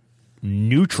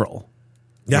neutral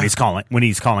when he's calling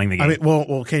the game. I mean,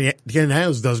 well, Ken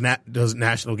Daniels does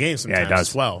national games sometimes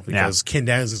as well, because Ken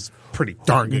Daniels is pretty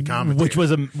darn good commentator.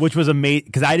 Which was amazing,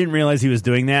 because I didn't realize he was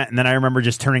doing that, and then I remember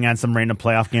just turning on some random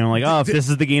playoff game. I'm like, oh, if this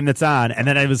is the game that's on, and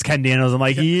then it was Ken Daniels. I'm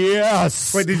like,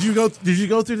 yes. Wait, did you go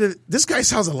through this guy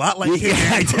sounds a lot like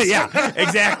Ken Daniels. Yeah,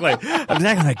 exactly.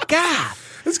 I'm like, God.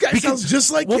 This guy sounds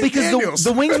just like Ken Daniels.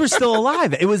 The Wings were still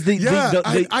alive. It was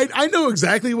I know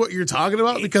exactly what you're talking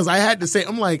about, because I had to say,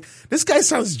 I'm like, this guy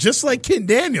sounds just like Ken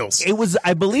Daniels. It was,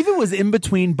 I believe it was in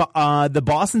between the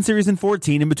Boston series in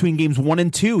 2014, in between games 1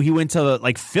 and 2. He went to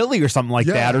like Philly or something like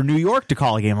that, or New York to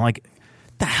call a game. I'm like,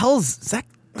 the hell's that?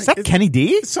 Is that Kenny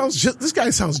D? This guy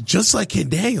sounds just like Ken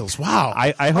Daniels. Wow.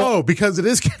 I hope. Oh, because it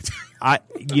is Ken Daniels.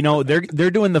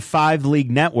 They're doing the 5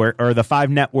 league network, or the 5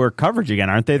 network coverage again,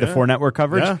 aren't they? The 4 network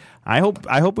coverage. Yeah. I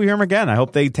hope we hear him again. I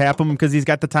hope they tap him because he's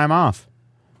got the time off.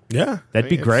 Yeah, that'd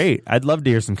be great. I'd love to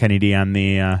hear some Kenny D on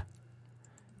the.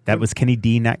 That was Kenny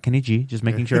D, not Kenny G. Just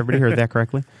making sure everybody heard that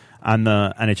correctly on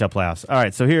the NHL playoffs. All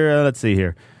right, so here, let's see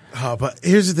here. But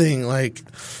here's the thing, like,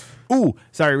 Ooh,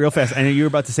 sorry, real fast. I know you were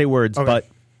about to say words, Okay. but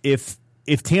if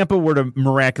Tampa were to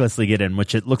miraculously get in,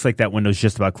 which it looks like that window's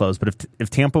just about closed, but if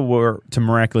Tampa were to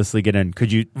miraculously get in,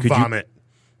 could you vomit.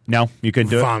 No, you couldn't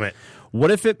do it. Vomit.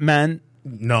 What if it meant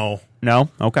No. no?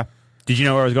 Okay. Did you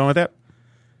know where I was going with that?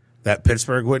 That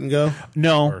Pittsburgh wouldn't go?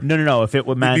 No. If it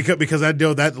would meant Because I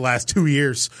did that the last 2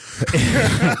 years.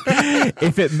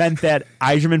 if it meant that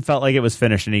Yzerman felt like it was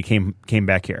finished and he came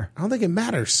back here. I don't think it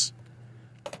matters.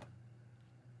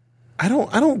 I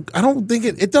don't think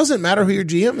it doesn't matter who your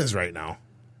GM is right now.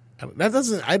 That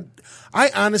doesn't I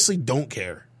honestly don't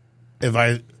care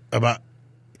about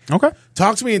Okay.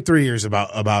 talk to me in 3 years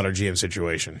about our GM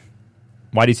situation.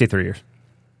 Why do you say 3 years?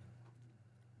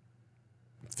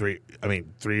 3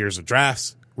 years of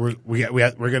drafts. We're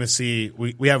going to see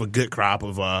we have a good crop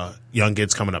of young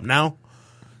kids coming up now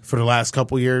for the last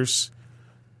couple years.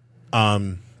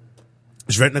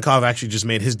 Zvetnikov actually just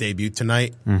made his debut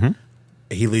tonight. Mm-hmm.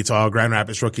 He leads all Grand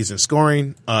Rapids rookies in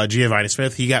scoring. Giovanni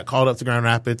Smith, he got called up to Grand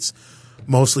Rapids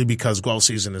mostly because Guelph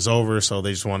season is over, so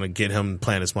they just want to get him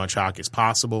playing as much hockey as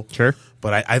possible. Sure.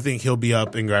 But I think he'll be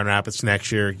up in Grand Rapids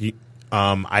next year.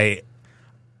 And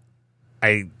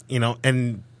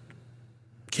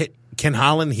Ken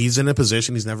Holland, he's in a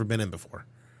position he's never been in before.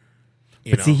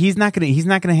 See, he's not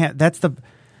gonna have. That's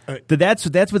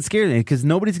what scares me because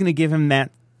nobody's gonna give him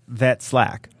that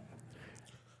slack.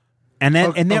 And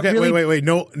that okay, really wait.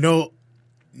 No,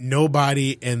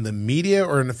 nobody in the media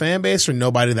or in the fan base, or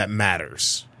nobody that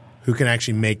matters who can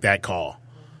actually make that call.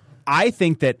 I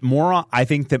think that more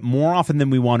often than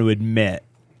we want to admit,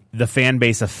 the fan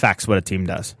base affects what a team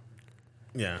does.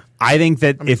 Yeah, I think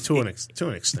that to an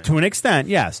extent, to an extent,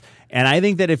 yes. And I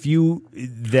think that if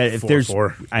there's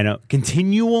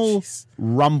continual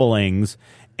rumblings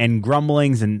and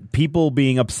grumblings and people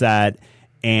being upset,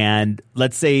 and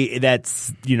let's say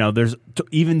that's there's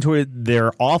even toward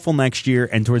they're awful next year,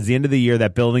 and towards the end of the year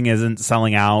that building isn't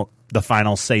selling out the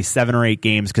final say 7 or 8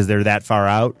 games because they're that far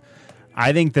out.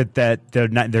 I think that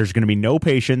there's going to be no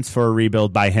patience for a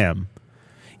rebuild by him,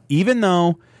 even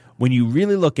though when you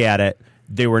really look at it,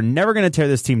 they were never going to tear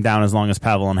this team down as long as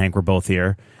Pavel and Hank were both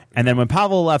here. And then when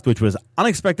Pavel left, which was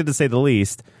unexpected to say the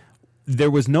least, they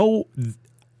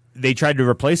tried to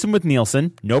replace him with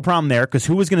Nielsen. No problem there, because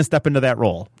who was going to step into that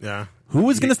role? Yeah. Who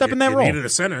was going to step in that role? Needed a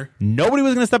center. Nobody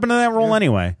was going to step into that role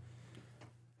anyway.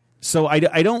 So I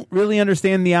don't really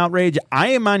understand the outrage. I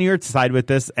am on your side with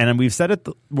this, and we've said it.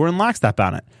 We're in lockstep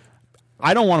on it.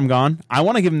 I don't want him gone. I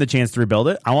want to give him the chance to rebuild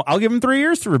it. I'll give him 3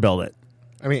 years to rebuild it.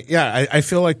 I mean, yeah, I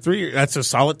feel like 3 years. That's a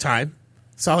solid time.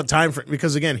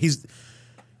 Because again, he's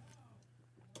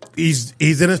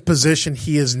in his position.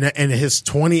 He is in his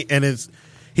 20 and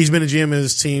he's been a GM of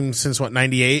his team since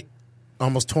 98,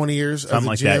 almost 20 years. Something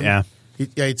like that. Yeah.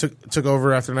 He took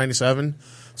over after 97,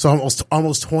 so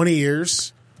almost 20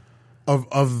 years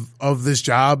of this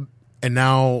job, and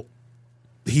now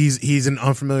he's in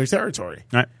unfamiliar territory.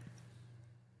 All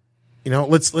right.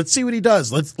 Let's see what he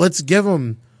does. Let's give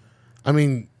him. I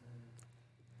mean,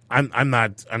 I'm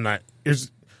not.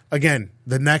 Here's again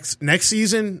the next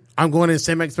season. I'm going in the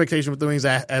same expectation with the Wings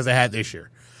as I had this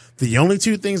year. The only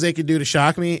 2 things they could do to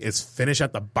shock me is finish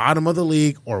at the bottom of the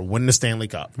league or win the Stanley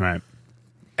Cup. Right.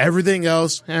 Everything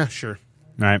else, sure.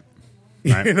 Right.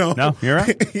 No, you're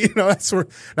right.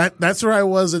 That's where I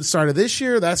was at the start of this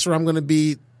year. That's where I'm going to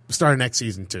be starting next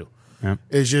season too. Yeah.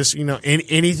 It's just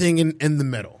anything in the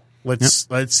middle. Let's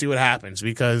see what happens,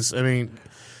 because you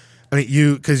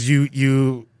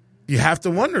have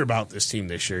to wonder about this team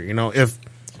this year.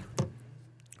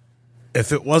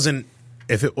 If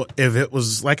it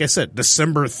was like I said,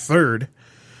 December 3rd,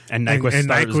 and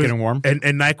Nyquist was getting warm, and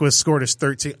Nyquist scored his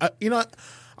 13.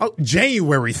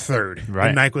 January 3rd, right?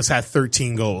 And Nyquist had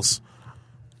 13 goals.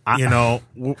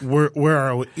 Where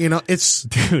are we? It's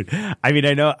dude. I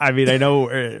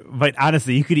know. But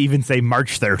honestly, you could even say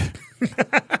March 3rd.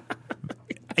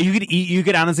 You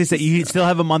could honestly say you still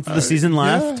have a month of the season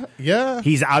left. Yeah.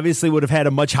 He's obviously would have had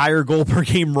a much higher goal per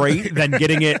game rate than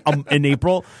getting it in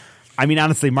April. I mean,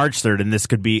 honestly, March 3rd, and this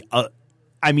could be.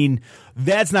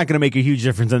 That's not going to make a huge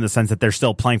difference in the sense that they're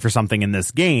still playing for something in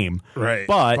this game, right?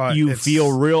 But you feel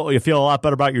a lot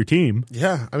better about your team.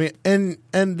 Yeah, I mean, and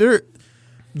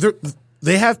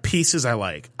they have pieces I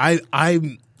like.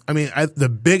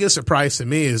 The biggest surprise to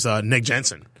me is Nick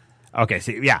Jensen. Okay,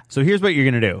 so here's what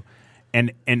you're going to do,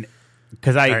 and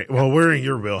because all right, well, we're in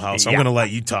your wheelhouse. I'm going to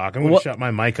let you talk. I'm going to shut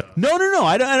my mic up. No,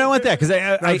 I don't want that, because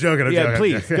I'm joking. I'm joking.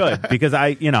 Please, good, because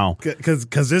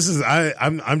because this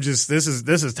is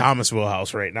this is Thomas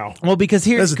wheelhouse right now. Well, because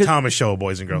this is Thomas show,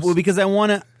 boys and girls. Well, because I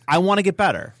want I want to get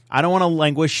better. I don't want to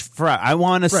languish for. I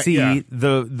want to see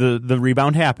the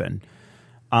rebound happen.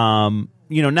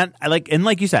 Not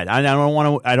like you said, I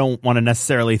don't want to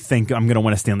necessarily think I'm going to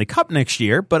win a Stanley Cup next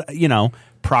year, but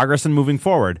progress and moving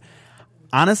forward.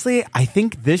 Honestly, I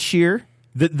think this year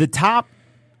the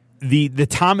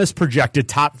Thomas projected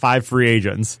top 5 free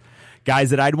agents, guys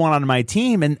that I'd want on my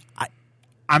team, and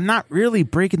I'm not really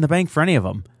breaking the bank for any of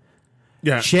them.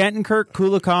 Yeah, Shattenkirk,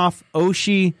 Kulikov,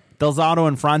 Oshie, Delzato,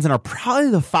 and Franzen are probably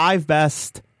the 5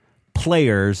 best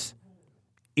players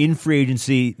in free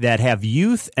agency that have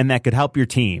youth and that could help your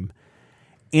team.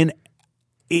 And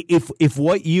if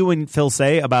what you and Phil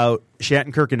say about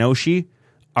Shattenkirk and Oshie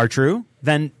are true,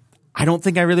 then I don't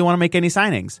think I really want to make any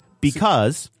signings,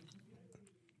 because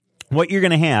what you're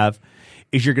going to have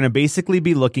is you're going to basically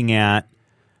be looking at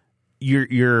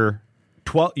your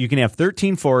 12. You can have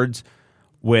 13 forwards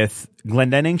with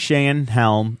Glendening, Sheahan,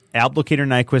 Helm, Abdelkader,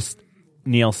 Nyquist,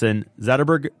 Nielsen,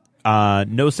 Zetterberg,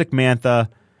 Nosek, Mantha,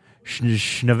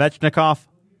 Snevechnikov,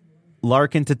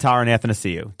 Larkin, Tatar, and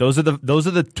Athanasiou. Those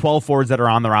are the 12 forwards that are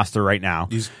on the roster right now.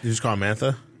 You just call him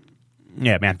Mantha?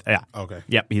 Yeah, Mantha. Yeah. Okay.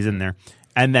 Yep, he's in there.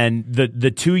 And then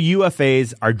the 2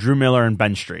 UFAs are Drew Miller and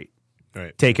Ben Street.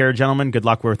 Right. Take care, gentlemen. Good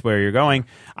luck with where you're going.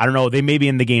 I don't know. They may be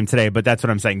in the game today, but that's what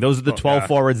I'm saying. Those are the 12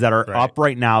 forwards that are up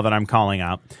right now that I'm calling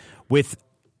out.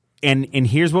 And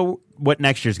here's what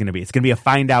next year's going to be. It's going to be a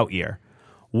find out year.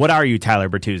 What are you, Tyler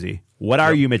Bertuzzi? What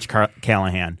are you, Mitch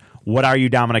Callahan? What are you,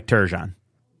 Dominic Turgeon?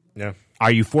 Yeah.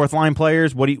 Are you 4th line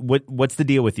players? What's the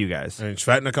deal with you guys? And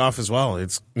Svetnikov as well.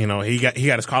 It's he got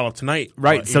his call up tonight.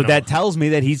 Right. But, so that tells me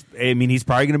that he's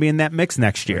probably going to be in that mix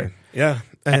next year. Yeah.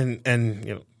 And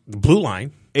the blue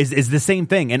line is the same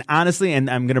thing. And honestly, and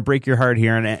I'm going to break your heart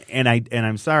here, and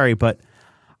I'm sorry, but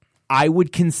I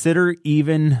would consider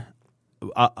even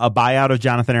a buyout of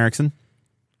Jonathan Ericsson.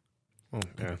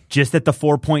 Just at the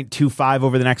 4.25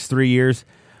 over the next 3 years.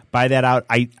 Buy that out.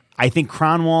 I think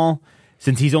Kronwall,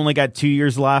 since he's only got 2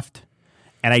 years left,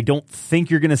 and I don't think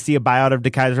you're going to see a buyout of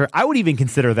DeKaiser. I would even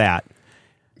consider that.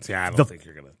 See, I don't think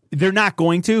you're going to. They're not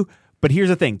going to, but here's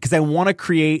the thing, because I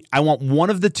want one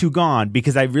of the 2 gone,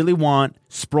 because I really want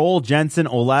Sproul, Jensen,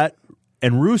 Ouellette,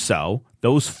 and Russo,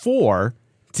 those 4,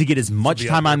 to get as much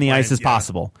time on the ice as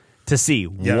possible to see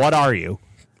what are you.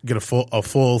 Get a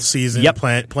full season,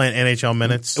 plant NHL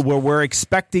minutes. Where we're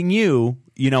expecting you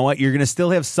know what, you're going to still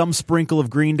have some sprinkle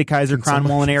of Green, DeKaiser,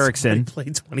 Kronwall, and Eriksson. Play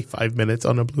 25 minutes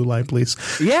on the blue line, please.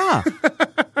 Yeah.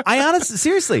 I honestly,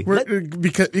 seriously.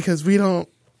 Because we don't.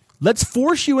 Let's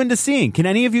force you into seeing. Can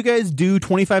any of you guys do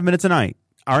 25 minutes a night?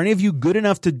 Are any of you good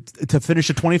enough to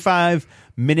finish a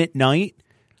 25-minute night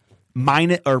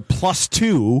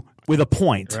 +2 with a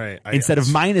point instead of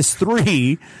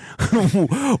 -3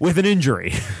 with an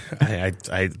injury?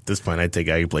 At this point, I'd take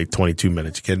I play 22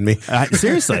 minutes. You kidding me?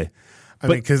 Seriously.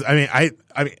 Nick,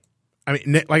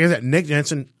 like I said, Nick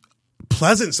Jensen,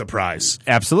 pleasant surprise.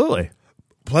 Absolutely.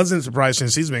 Pleasant surprise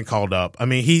since he's been called up. I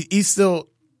mean, he's still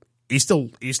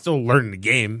learning the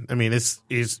game. I mean, it's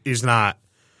not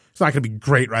going to be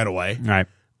great right away. Right.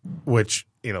 Which,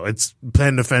 it's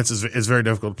playing defense is very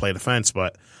difficult to play defense,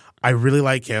 but I really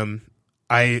like him.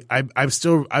 I'm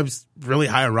really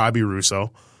high on Robbie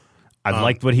Russo. I've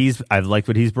liked what he's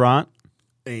brought.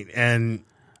 And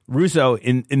Russo,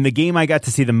 in the game I got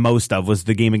to see the most of was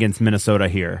the game against Minnesota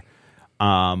here.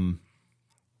 And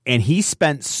he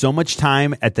spent so much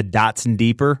time at the dots and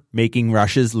deeper, making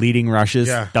rushes, leading rushes,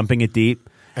 dumping it deep.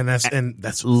 And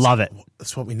that's love it.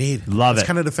 That's what we need. Love that's it.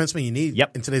 kind of defenseman you need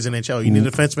in today's NHL. You need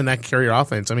a defenseman that can carry your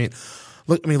offense. I mean,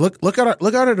 look at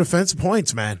our defense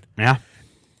points, man. Yeah.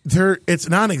 It's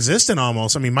non-existent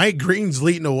almost. I mean, Mike Green's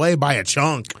leading away by a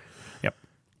chunk. Yep.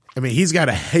 I mean, he's got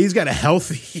a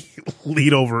healthy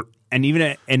lead over. And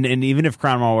even if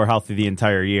Kronwall were healthy the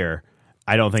entire year,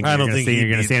 I don't think you're going to see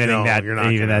anything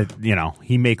that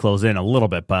he may close in a little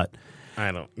bit, but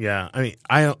I don't. Yeah. I mean,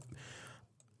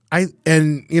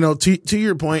 to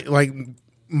your point, like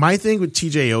my thing with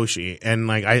TJ Oshie, and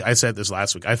like I said this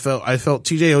last week, I felt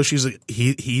TJ Oshie's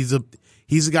he's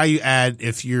a guy you add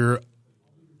if you're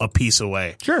a piece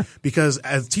away. Sure. Because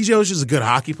as TJ Oshie is a good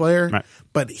hockey player,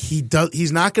 but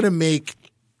he's not going to make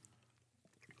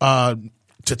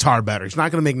Tatar better. He's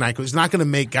not going to make Nyquist. He's not going to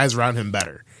make guys around him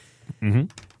better. Mm-hmm.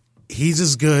 He's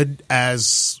as good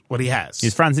as what he has.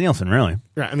 He's Franz Nielsen, really.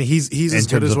 Yeah, I mean he's as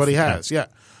good as what he has. Yeah.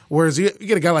 Whereas you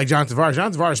get a guy like John Tavares.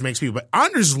 John Tavares makes people, but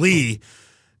Anders Lee,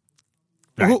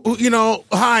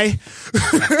 hi.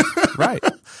 Right.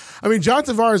 I mean, John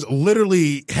Tavares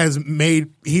literally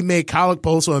made Kyle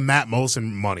Okposo and Matt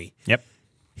Molson money. Yep.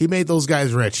 He made those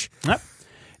guys rich. Yep.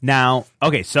 Now,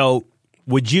 okay, so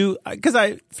would you?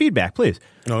 Because feedback, please.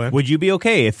 Okay. Would you be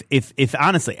okay if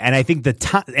honestly? And I think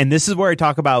and this is where I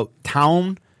talk about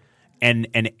town and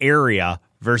an area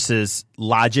versus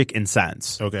logic and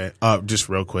sense. Okay. Just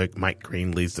real quick, Mike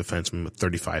Green leads defenseman with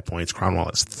 35 points. Cromwell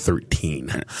is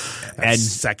 13. And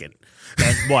second.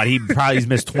 And what? He's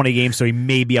missed 20 games, so he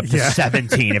may be up to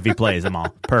 17 if he plays them all.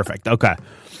 Perfect. Okay.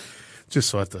 Just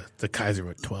so at the Kaiser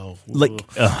with 12. Like,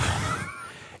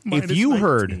 if you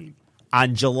heard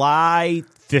on July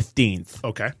 15th,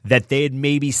 Okay. that they had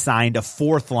maybe signed a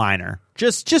fourth liner,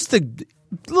 just a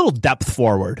little depth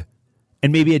forward,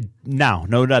 and maybe not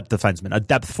defenseman, a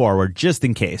depth forward, just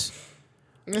in case,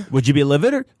 would you be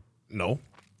livid? Or? No.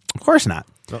 Of course not.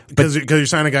 Because you're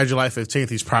signing a guy July 15th,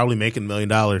 he's probably making $1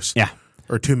 million. Yeah.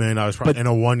 Or $2 million probably in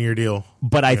a 1-year deal.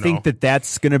 But I think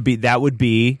that would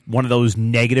be one of those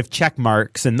negative check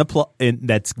marks in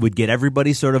that would get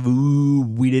everybody sort of, ooh,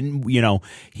 we didn't,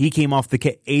 he came off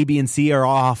the A, B, and C are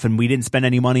off, and we didn't spend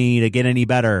any money to get any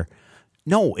better.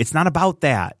 No, it's not about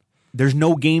that. There's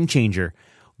no game changer.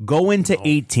 Go into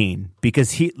 18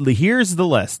 because here's the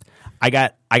list. I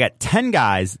got 10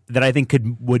 guys that I think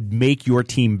would make your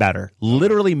team better.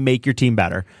 Literally make your team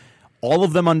better. All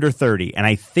of them under 30. And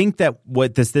I think that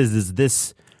what this is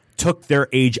this took their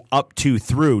age up to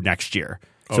through next year.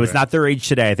 So it's not their age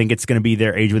today. I think it's going to be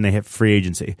their age when they hit free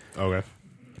agency. Okay.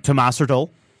 Tomas Hertl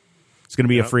is going to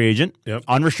be a free agent. Yep.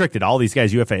 Unrestricted. All these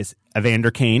guys UFAs. Evander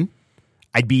Kane.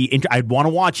 I'd want to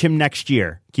watch him next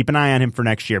year. Keep an eye on him for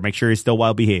next year. Make sure he's still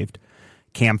well behaved.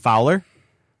 Cam Fowler.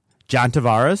 John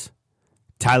Tavares.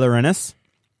 Tyler Ennis.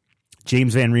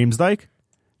 James Van Riemsdyk.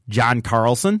 John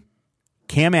Carlson.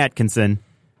 Cam Atkinson,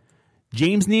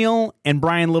 James Neal, and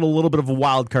Brian Little, a little bit of a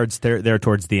wild cards there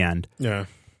towards the end. Yeah.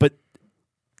 But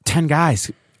 10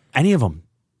 guys, any of them.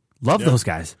 Love those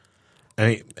guys.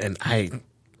 I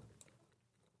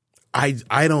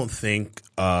don't think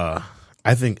I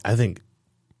think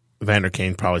Vander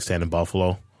Kane probably staying in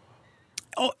Buffalo.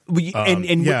 Oh,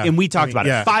 and we talked about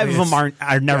it. 5 of them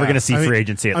are never going to see free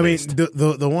agency at least.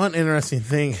 The one interesting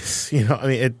thing is,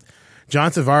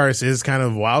 John Tavares is kind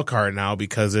of a wild card now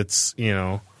because it's, he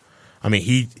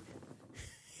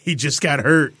just got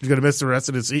hurt. He's going to miss the rest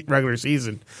of the regular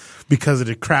season because of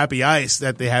the crappy ice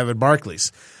that they have at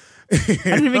Barclays. I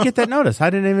didn't even get that notice. I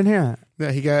didn't even hear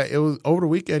that. Yeah, it was over the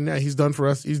weekend. Yeah, he's done for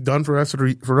us. He's done for rest of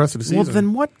the season. Well,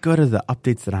 then what good are the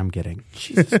updates that I'm getting?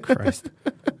 Jesus Christ,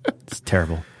 it's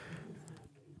terrible.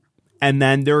 And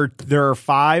then there are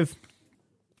 5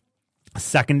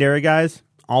 secondary guys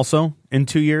also in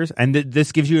 2 years, and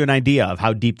this gives you an idea of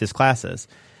how deep this class is.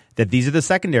 That these are the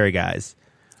secondary guys: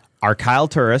 are Kyle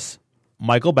Turris,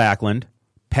 Michael Backlund,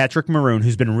 Patrick Maroon,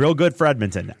 who's been real good for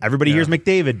Edmonton. Everybody hears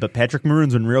McDavid, but Patrick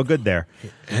Maroon's been real good there.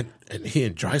 And he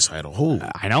and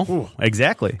Draisaitl. I know.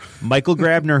 Exactly. Michael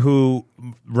Grabner, who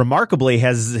remarkably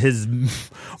has his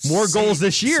more goals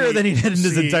this year than he did in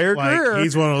his entire career.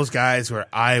 He's one of those guys where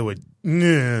I would.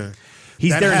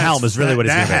 He's Darren Helm is really what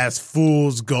he's that has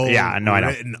fool's gold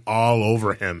written all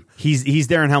over him. He's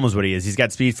Darren Helm is what he is. He's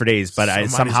got speed for days, but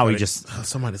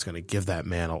somebody's going to give that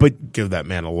man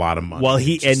a lot of money. Well,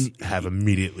 have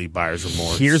immediately buyer's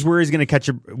remorse. Here's where he's going to catch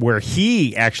where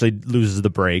he actually loses the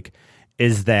break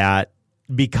is that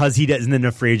because he doesn't end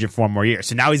up free agent for 1 more year.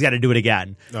 So now he's got to do it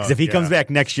again. Because if he comes back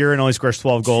next year and only scores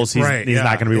 12 goals, he's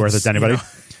not going to be worth it to anybody.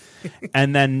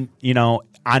 And then,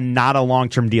 on not a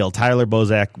long-term deal, Tyler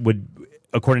Bozak would,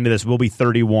 according to this, will be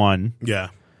 31. Yeah.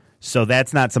 So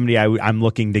that's not somebody I'm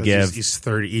looking to give. He's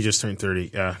 30. He just turned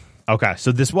 30. Yeah. Okay.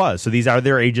 So these are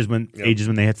their ages when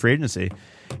they hit free agency.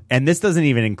 And this doesn't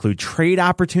even include trade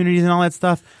opportunities and all that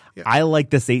stuff. Yeah. I like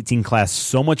this 18 class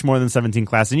so much more than 17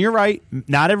 class. And you're right.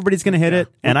 Not everybody's going to hit it.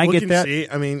 And I get that. See.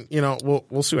 I mean,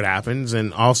 we'll see what happens.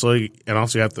 And also you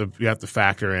have to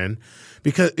factor in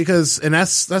because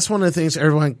that's one of the things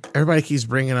everybody keeps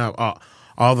bringing up.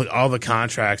 All the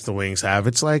contracts the Wings have.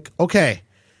 It's like, okay,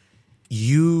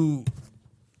 there's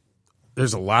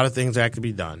a lot of things that could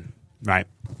be done. Right.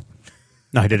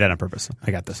 No, I did that on purpose.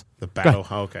 I got this. The battle.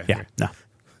 Okay. Yeah. No.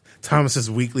 Thomas's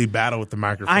weekly battle with the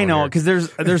microphone. I know, because there's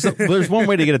one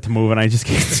way to get it to move, and I just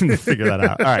can't seem to figure that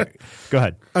out. All right, go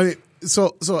ahead. I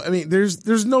mean,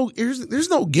 there's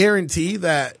no guarantee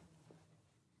that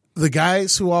the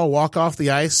guys who all walk off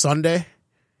the ice Sunday,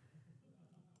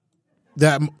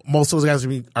 that most of those guys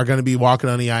are going to be walking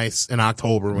on the ice in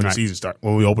October when the season starts,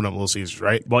 when we open up little seasons,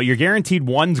 right? Well, you're guaranteed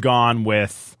one's gone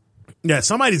with. Yeah,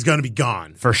 somebody's going to be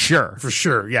gone for sure. For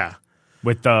sure, yeah.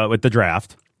 With the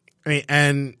draft. I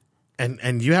mean,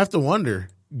 and you have to wonder,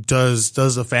 does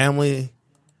the family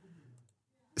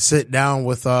sit down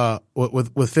with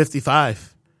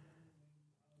 55?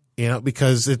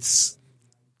 Because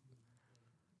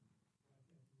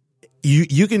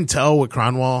you can tell with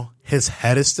Cronwall, his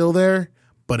head is still there,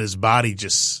 but his body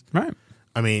just. Right.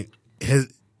 I mean,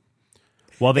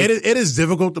 Well, it is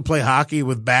difficult to play hockey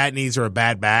with bad knees or a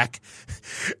bad back.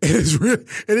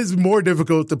 It is more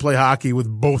difficult to play hockey with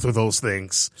both of those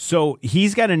things. So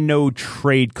he's got a no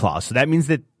trade clause. So that means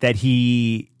that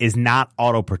he is not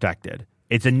auto protected.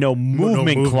 It's a no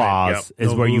movement clause Yep.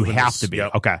 is No where you movement have is- to be.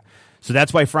 yep. Okay. So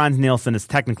that's why Franz Nielsen is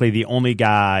technically the only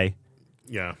guy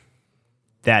Yeah.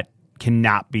 that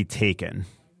cannot be taken.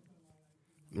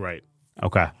 Right.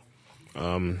 Okay.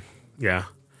 Yeah.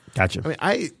 Gotcha.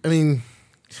 I mean,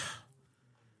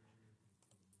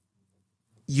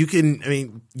 you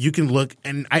can look,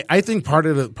 and I think part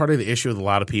of the issue with a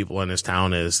lot of people in this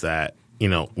town is that, you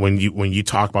know, when you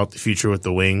talk about the future with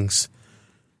the Wings,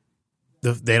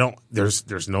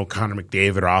 there's no Connor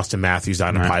McDavid or Austin Matthews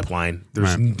on the pipeline.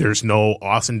 There's no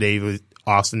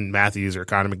Austin Matthews or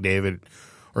Connor McDavid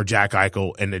or Jack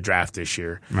Eichel in the draft this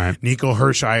year. Right. Nico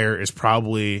Hershiser is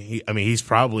probably he's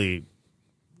probably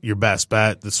your best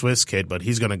bet, the Swiss kid, but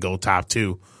he's going to go top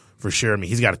 2 for sure. I mean,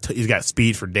 he's got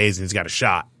speed for days and he's got a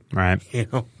shot. Right. You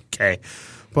know, okay.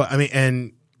 But I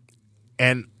mean,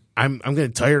 and I'm going to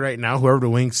tell you right now, whoever the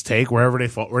Wings take, wherever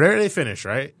they finish,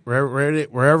 right,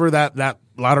 wherever that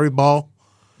lottery ball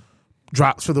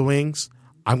drops for the Wings,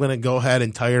 I'm going to go ahead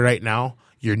and tell you right now,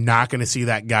 you're not going to see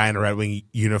that guy in a Red Wing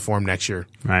uniform next year.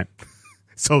 Right.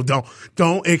 So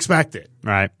don't expect it.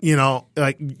 Right. You know,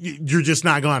 like you're just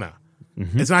not gonna.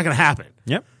 Mm-hmm. It's not gonna happen.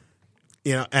 Yep.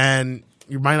 You know, and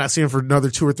you might not see him for another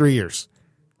 2 or 3 years.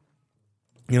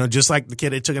 You know, just like the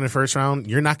kid they took in the first round,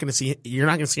 you're not gonna see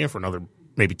him for another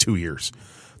maybe 2 years.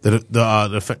 The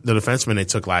defenseman they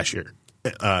took last year,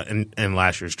 in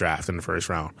last year's draft in the first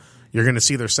round, you're gonna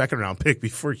see their second round pick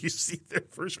before you see their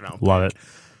first round. Love it.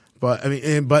 But I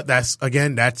mean, but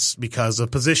that's because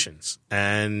of positions,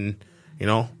 and you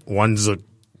know, one's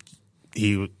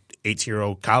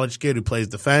 18-year-old college kid who plays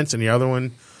defense, and the other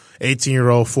one,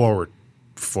 18-year-old forward.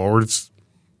 Forwards,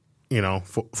 you know,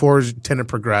 forwards tend to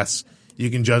progress.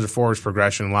 You can judge a forward's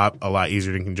progression a lot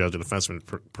easier than you can judge a defenseman's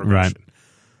progression. Right.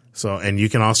 So, and you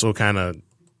can also kind of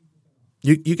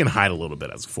you can hide a little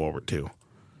bit as a forward too.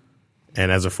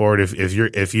 And as a forward,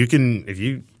 if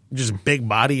you just big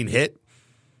body and hit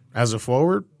as a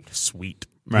forward, sweet.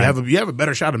 Right. You have a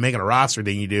better shot of making a roster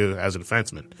than you do as a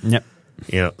defenseman. Yep.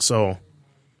 You know, so,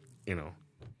 you know,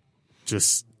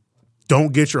 just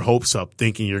don't get your hopes up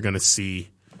thinking you're going to see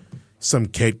some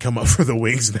kid come up for the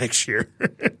Wings next year.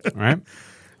 All right.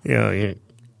 You know,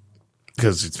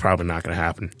 because it's probably not going to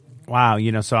happen. Wow.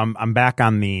 You know, so I'm back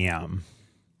on the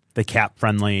cap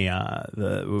friendly.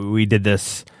 We did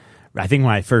this, I think,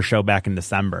 when I first showed back in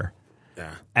December.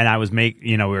 Yeah. And I was we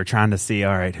were trying to see,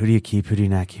 all right, who do you keep? Who do you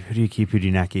not keep? Who do you keep? Who do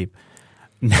you not keep?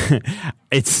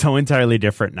 It's so entirely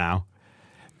different now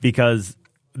because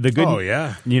the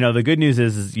good news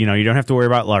is, you don't have to worry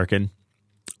about Larkin,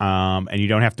 and you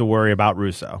don't have to worry about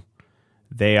Russo.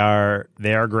 They are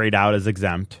grayed out as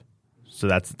exempt, so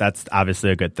that's obviously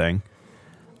a good thing.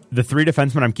 The 3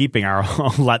 defensemen I'm keeping are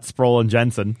Let, Sproul, and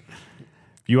Jensen.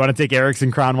 If you want to take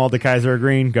Eriksson, Cronwall, DeKeyser, or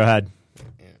Green, go ahead.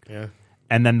 Yeah.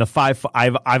 And then the 5,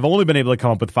 I've only been able to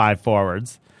come up with 5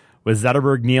 forwards with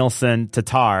Zetterberg, Nielsen,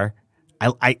 Tatar.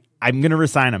 I'm going to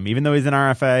resign him, even though he's an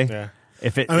RFA. Yeah.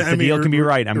 If the deal can be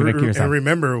right, I'm going to resign. And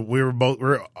remember,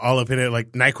 we're all up in it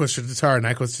like Nyquist to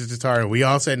Tatar, and we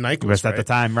all said Nyquist at the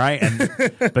time, right?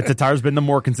 But Tatar's been the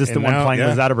more consistent one playing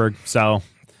with Zetterberg. So,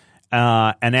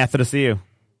 and Athanasiou.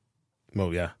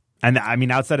 Oh yeah. And I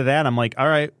mean, outside of that, I'm like, all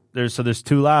right. There's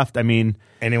 2 left. I mean,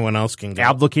 anyone else can go.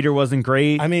 Abdelkader wasn't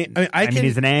great. I mean,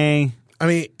 he's an A. I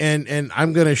mean, and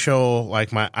I'm gonna show like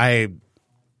I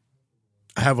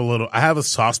have a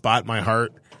soft spot in my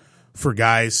heart for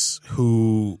guys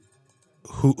who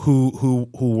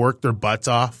work their butts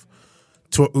off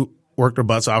and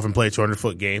play a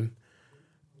 200-foot game.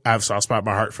 I have a soft spot in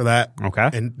my heart for that. Okay,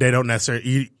 and they don't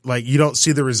necessarily you don't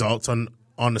see the results on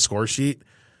the score sheet.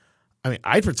 I mean,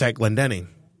 I'd protect Glendening.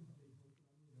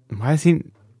 Why is he?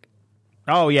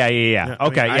 Oh yeah.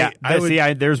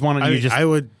 Okay, there's one you just. I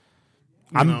would.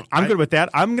 I'm good with that.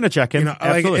 I'm going to check him.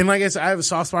 Absolutely. Like I said, I have a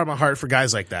soft spot in my heart for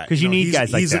guys like that because you need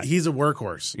guys like that. He's a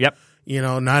workhorse. Yep.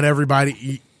 Not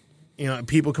everybody.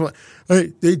 People come.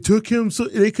 Hey, they took him so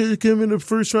they could have him in the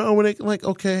first round. When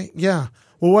okay, yeah.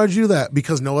 Well, why'd you do that?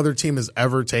 Because no other team has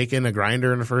ever taken a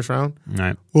grinder in the first round.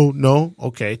 Right. Well, no.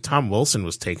 Okay. Tom Wilson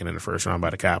was taken in the first round by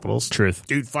the Capitals. Truth.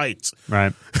 Dude fights.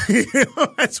 Right.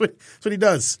 That's what he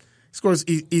does.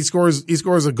 He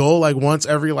scores a goal like once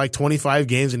every 25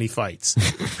 games, and he fights.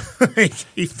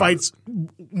 He fights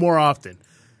more often.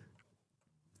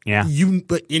 Yeah.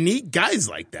 But you need guys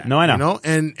like that. No, I know. You know?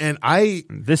 And I,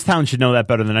 This town should know that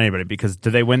better than anybody because do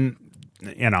they win?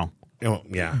 yeah.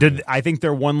 I think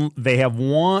they have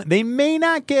one. They may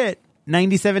not get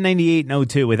 97, 98, and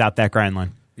 02 without that grind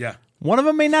line. Yeah. One of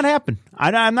them may not happen.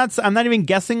 I'm not even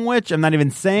guessing which. I'm not even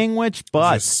saying which,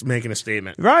 but Just making a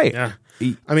statement. right. Yeah.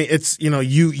 I mean, it's,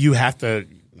 you have to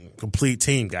complete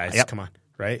team, guys. Yep. Come on.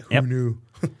 Right? Who Yep. knew?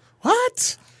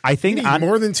 What? I think You need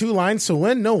more than 2 lines to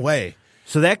win? No way.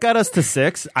 So that got us to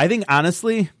 6. I think,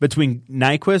 honestly, between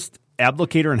Nyquist,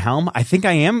 Abdelkader, and Helm, I think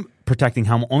I am protecting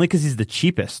Helm only because he's the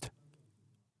cheapest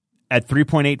at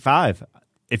 3.85.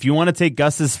 If you want to take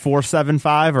Gus's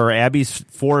 4.75 or Abby's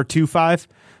 4.25,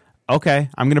 okay,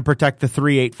 I'm going to protect the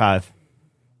 3.85.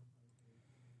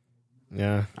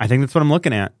 Yeah. I think that's what I'm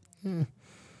looking at.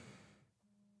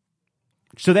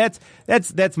 So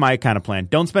that's my kind of plan.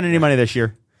 Don't spend any money this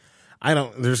year. I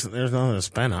don't, there's nothing to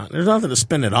spend on. There's nothing to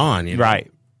spend it on. You know?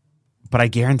 Right. But I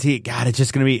guarantee it, God,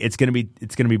 it's gonna be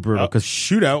brutal because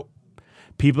Shootout.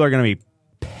 people are gonna be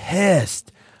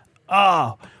pissed.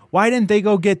 Oh, why didn't they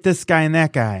go get this guy and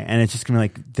that guy? And it's just gonna be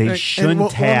like they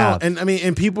shouldn't have. No. And I mean,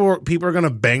 and people are gonna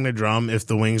bang the drum if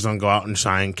the Wings don't go out and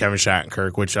sign Kevin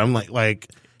Shattenkirk, which I'm like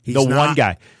he's The not, one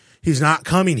guy. He's not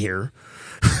coming here.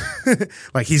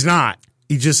 Like he's not.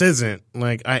 He just isn't.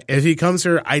 Like if he comes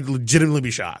here, I'd legitimately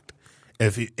be shocked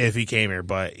if he came here,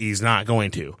 but he's not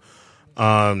going to.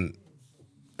 I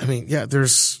mean, yeah,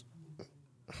 there's.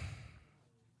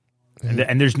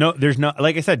 And there's no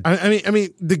like I said. I mean,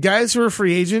 the guys who are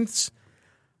free agents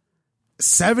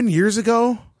 7 years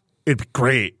ago, it'd be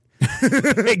great.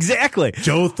 Exactly.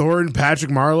 Joe Thornton,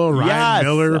 Patrick Marleau, Ryan Yes.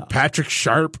 Miller, Patrick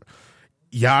Sharp,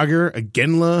 Yager,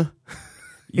 Aginla,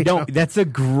 That's a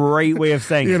great way of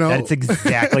saying it. That's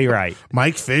exactly right.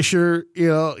 Mike Fisher,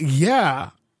 yeah,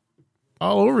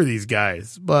 all over these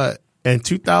guys. But in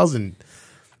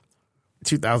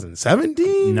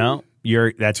 2017, No,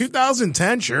 that's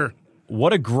 2010, sure.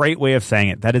 what a great way of saying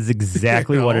it. That is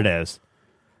exactly what it is.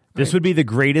 This would be the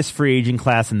greatest free agent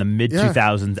class in the mid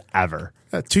 2000s ever.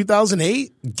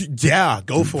 2008, yeah,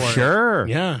 go for it. Sure.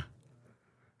 Yeah,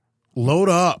 load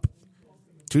up.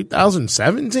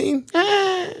 2017.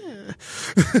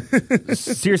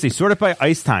 Seriously, sort it by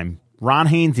ice time. Ron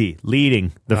Hainsey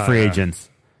leading the free agents.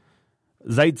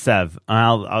 Zaitsev.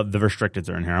 The restricteds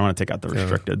are in here. I want to take out the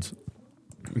restricteds.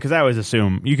 Because I always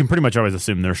assume, you can pretty much always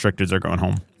assume the restricteds are going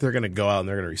home. They're going to go out and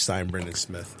they're going to resign Brendan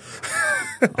Smith.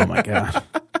 Oh my God.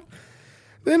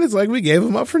 Then it's like we gave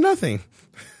him up for nothing.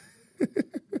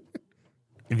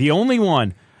 The only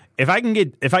one, if I can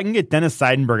get Dennis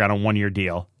Seidenberg on a 1-year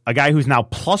deal, a guy who's now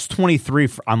plus 23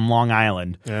 on Long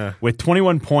Island with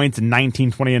 21 points and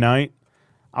 19-20 a night,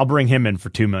 I'll bring him in for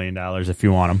 $2 million if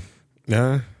you want him.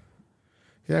 Yeah.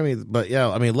 I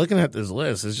mean, looking at this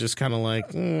list, it's just kind of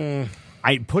like,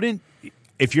 I put in,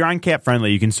 if you're on Cap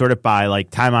Friendly, you can sort it by like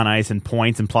time on ice and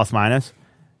points and plus minus.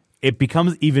 It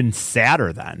becomes even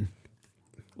sadder then.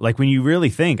 Like when you really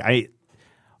think,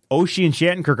 Oshie and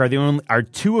Shattenkirk are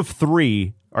 2 of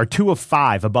 3 or 2 of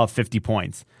 5 above 50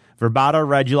 points. Verbata,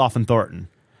 Radulov, and Thornton.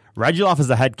 Radulov is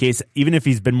a head case. Even if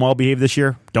he's been well behaved this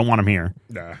year, don't want him here.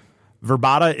 nah.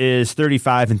 Verbata is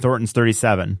 35 and Thornton's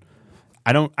 37.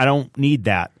 I don't need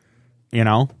that.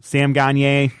 Sam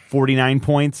Gagner, 49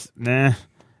 points. Nah,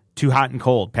 too hot and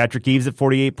cold. Patrick Eaves at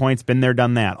 48 points. Been there,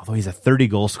 done that. Although he's a 30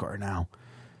 goal scorer now.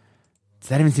 Does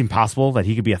that even seem possible that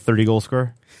he could be a 30 goal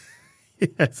scorer?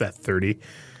 It's at 30.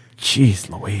 Jeez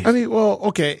Louise. I mean, well,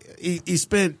 okay. He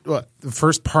spent the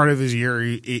first part of his year.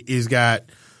 He's got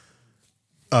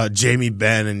Jamie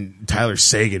Benn and Tyler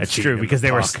Seguin. That's true because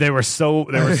they were so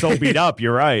beat up.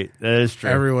 You're right. That is true.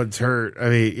 Everyone's hurt. I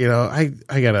mean,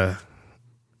 I gotta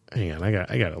hang on. I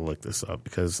gotta look this up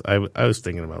because I was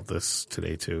thinking about this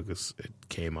today too because it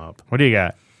came up. What do you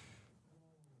got?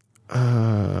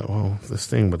 Well, this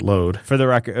thing would load. For the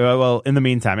record, in the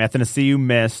meantime, Athanasiou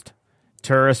missed.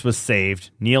 Turris was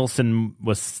saved. Nielsen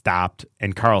was stopped,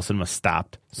 and Carlson was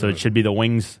stopped. So it should be the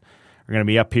Wings are going to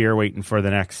be up here waiting for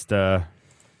the next shootout.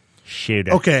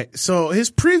 Okay, so his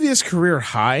previous career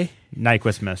high.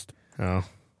 Nyquist missed. Oh,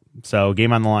 So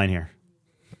game on the line here.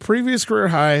 previous career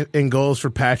high in goals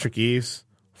for Patrick Eaves,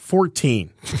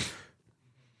 14.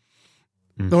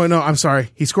 No, I'm sorry.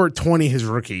 He scored 20 his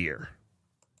rookie year.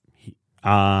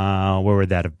 Where would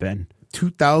that have been?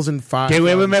 2005. Okay,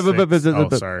 wait. Oh,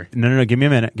 sorry. No. Give me a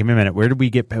minute. Where did we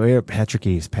get Patrick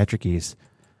Eaves?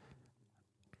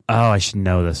 Oh, I should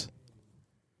know this.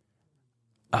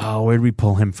 Oh, where did we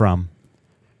pull him from?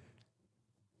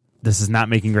 This is not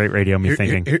making great radio.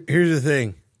 Thinking. Here's the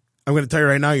thing. I'm going to tell you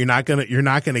right now. You're not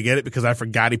gonna get it because I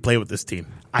forgot he played with this team.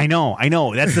 I know.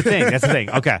 That's the thing.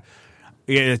 Okay.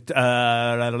 It's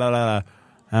not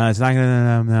going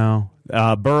to no.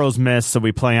 Burrows missed, so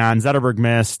we play on. Zetterberg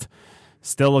missed.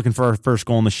 Still looking for our first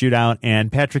goal in the shootout.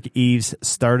 And Patrick Eves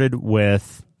started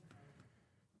with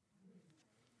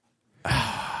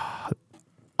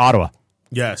Ottawa.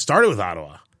 Yeah, started with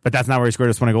Ottawa. But that's not where he scored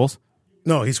his 20 goals?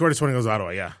 No, he scored his 20 goals with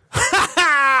Ottawa, yeah.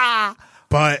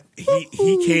 But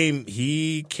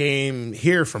he came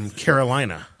here from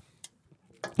Carolina.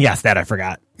 Yes, that I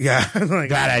forgot. Yeah. Like,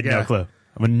 That I had no clue.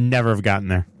 I would never have gotten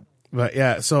there. But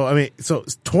yeah, so I mean, so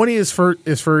 20 is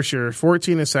first year,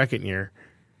 14 is second year.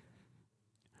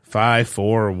 5,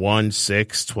 4, 1,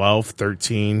 6, 12,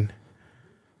 13,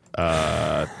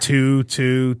 2,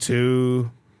 2,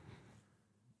 2,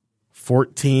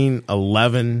 14,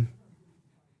 11,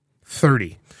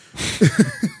 30.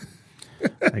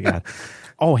 My God.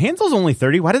 Oh, Hansel's only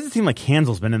 30. Why does it seem like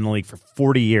Hansel's been in the league for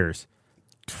 40 years?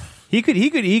 He could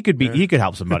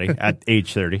help somebody at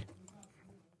age 30.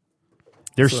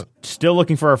 They're still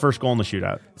looking for our first goal in the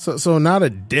shootout. So not a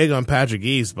dig on Patrick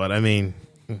Eves, but I mean,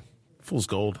 fool's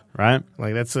gold, right?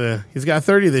 Like he's got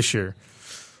 30 this year.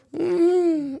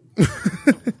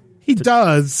 He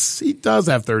does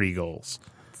have 30 goals.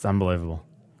 It's unbelievable.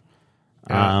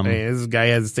 This guy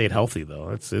hasn't stayed healthy though.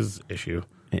 That's his issue.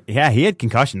 Yeah, he had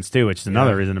concussions too, which is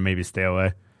another reason to maybe stay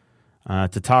away.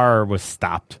 Tatar was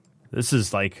stopped. This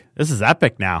is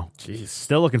epic now. Jeez.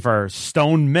 Still looking for our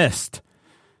Stone missed.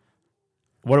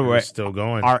 What are we still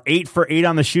going? Our 8 for 8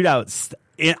 on the shootouts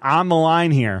on the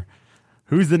line here.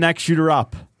 Who's the next shooter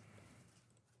up?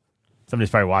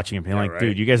 Somebody's probably watching and being like,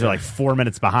 dude, you guys are like 4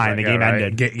 minutes behind. The game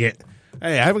ended. Hey,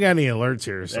 I haven't got any alerts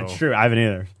here. So. That's true. I haven't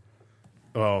either.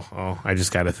 Oh, I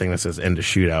just got a thing that says end of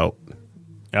shootout.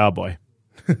 Oh, boy.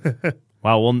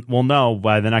 Well, we'll know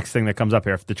by the next thing that comes up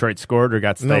here if Detroit scored or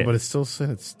got stayed. No, but it's still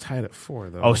it's tied at 4,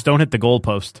 though. Oh, Stone hit the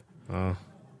goalpost. Oh,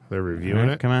 they're reviewing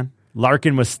it? Come on.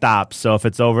 Larkin was stopped, so if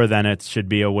it's over, then it should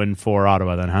be a win for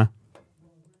Ottawa then, huh?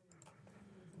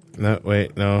 No,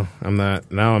 wait, no, I'm not.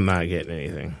 Now I'm not getting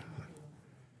anything.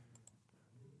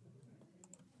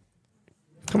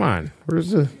 Come on,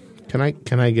 where's the? Can I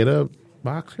get a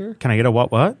box here? Can I get a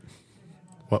what? What?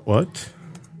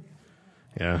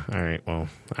 Yeah. All right. Well,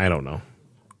 I don't know.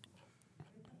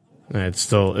 It's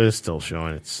still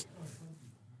showing. It's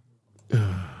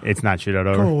not shootout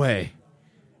over.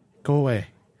 Go away.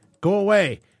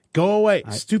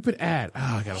 Stupid ad.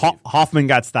 Oh, Hoffman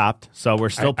got stopped, so we're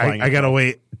still playing. I gotta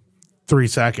wait 3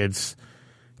 seconds.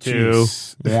 2,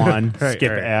 1. Right,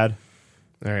 skip right. ad.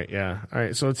 All right, yeah. All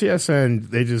right, so TSN,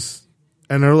 they just,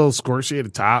 and their little score sheet at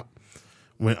the top,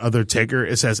 when other ticker,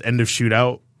 it says end of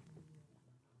shootout.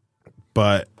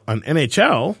 But on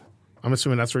NHL, I'm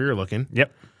assuming that's where you're looking.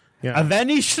 Yep. Yeah.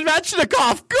 Evgeny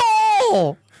Svechnikov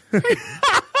goal!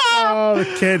 Oh, the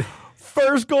kid.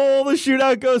 First goal of the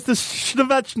shootout goes to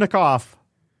Svechnikov.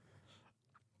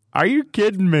 Are you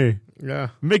kidding me? Yeah.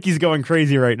 Mickey's going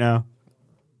crazy right now.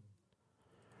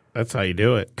 That's how you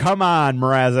do it. Come on,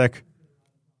 Mrazek.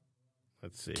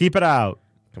 Let's see. Keep it out.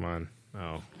 Come on.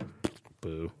 Oh,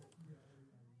 boo.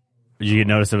 Did you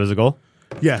notice it was a goal?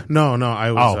 Yeah. No,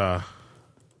 I was,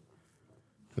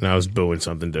 I was booing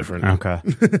something different. Okay.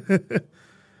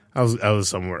 I was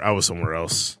somewhere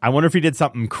else. I wonder if he did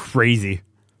something crazy.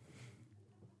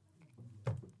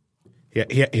 Yeah,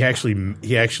 he actually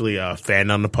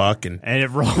fanned on the puck and it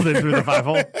rolled in through the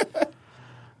 5-hole.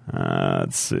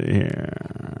 Let's see here.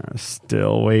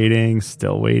 Still waiting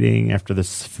after the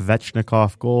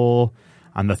Svechnikov goal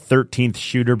on the 13th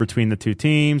shooter between the two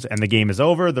teams, and the game is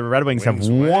over. The Red Wings have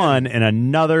won in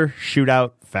another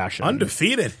shootout fashion.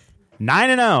 Undefeated.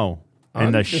 9-0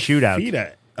 in the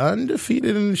shootout.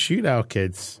 Undefeated in the shootout,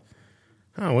 kids.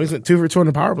 Oh, Wings went 2 for 2 on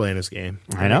the power play in this game.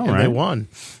 I know, and right? They won.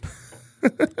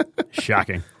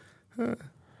 Shocking.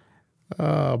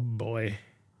 Oh, boy.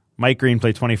 Mike Green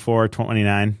played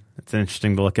 24-29. It's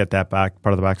interesting to look at that part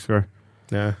of the box score.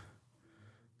 Yeah.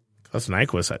 Gus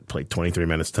Nyquist played 23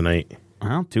 minutes tonight.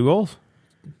 Well, 2 goals.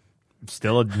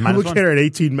 Still a -1.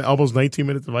 Albuquerque had almost 19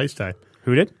 minutes of ice time.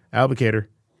 Who did? Albuquerque.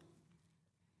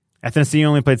 At Tennessee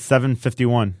only played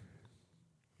 7:51.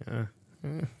 Yeah.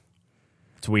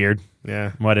 It's weird.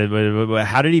 Yeah.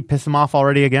 How did he piss him off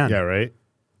already again? Yeah, right?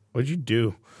 What'd you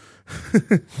do?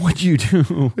 What'd you do?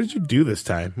 What did you do this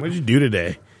time? What did you do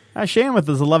today? Shane with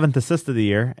his 11th assist of the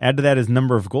year. Add to that his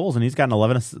number of goals, and he's gotten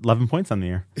 11 points on the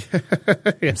year.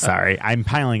 Yeah. I'm sorry. I'm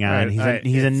piling on.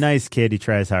 He's a nice kid. He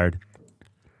tries hard.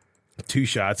 2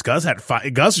 shots. Gus had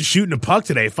 5. Gus was shooting a puck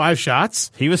today. 5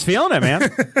 shots. He was feeling it, man.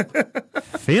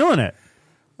 Feeling it.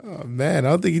 Oh, man. I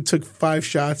don't think he took 5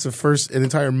 shots an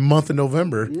entire month of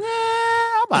November. Yeah,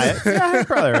 I'll buy it. Yeah, you're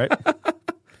probably right.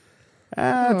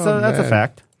 That's a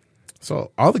fact.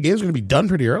 So all the games are going to be done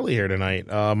pretty early here tonight.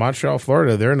 Montreal,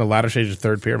 Florida, they're in the latter stage of the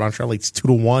third period. Montreal leads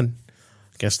 2-1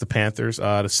 against the Panthers.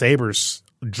 The Sabres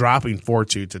dropping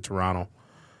 4-2 to Toronto.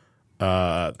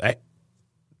 That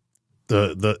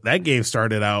game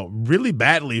started out really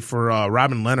badly for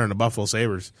Robin Leonard and the Buffalo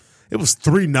Sabres. It was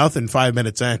 3-0 5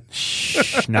 minutes in.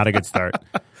 Not a good start.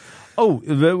 Oh,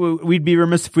 we'd be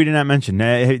remiss if we did not mention.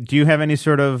 Do you have any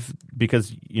sort of,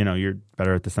 because you're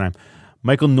better at this than I am,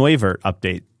 Michael Neuvirth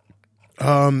update?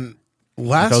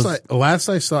 Last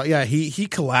I saw, he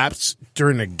collapsed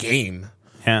during the game.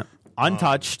 Yeah,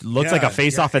 untouched. Looks like a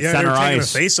face-off at center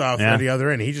ice. A face-off at the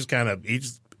other end. He just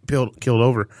killed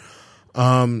over.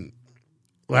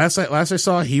 Last I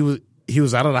saw, he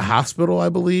was out of the hospital, I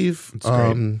believe. That's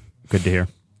great. Good to hear.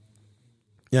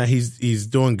 Yeah, he's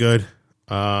doing good.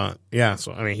 So I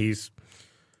mean,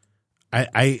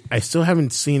 I still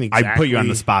haven't seen exactly. I put you on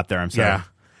the spot there. I'm sorry. Yeah.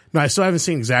 No, I still haven't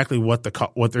seen exactly what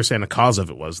they're saying the cause of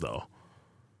it was, though.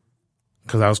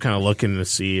 Because I was kind of looking to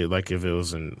see like if it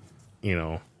was he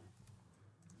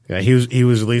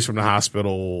was released from the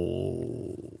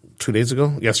hospital 2 days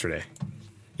ago. Yesterday.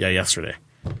 He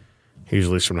was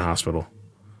released from the hospital.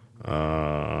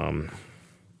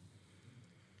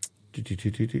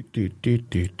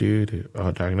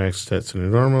 Diagnostics tests are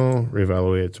normal.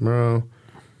 Reevaluate tomorrow.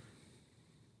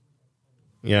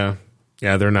 Yeah,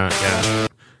 they're not. Yeah.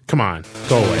 Come on,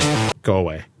 go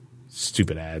away,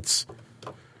 stupid ads.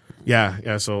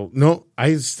 Yeah. So no,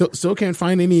 I still can't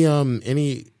find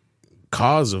any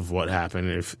cause of what happened,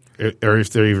 if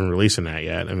they're even releasing that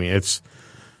yet. I mean, it's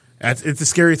a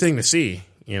scary thing to see,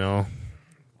 I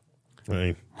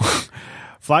mean,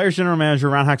 Flyers general manager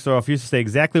Ron Hextall refused to say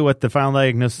exactly what the final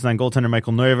diagnosis on goaltender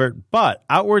Michael Neuvirth, but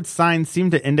outward signs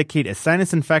seem to indicate a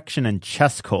sinus infection and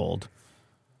chest cold.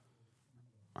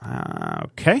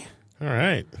 Okay. All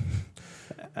right.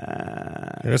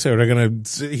 He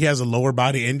has a lower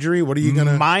body injury. What are you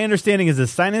gonna? My understanding is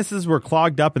his sinuses were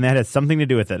clogged up, and that had something to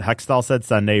do with it. Hextall said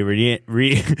Sunday,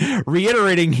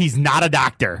 reiterating he's not a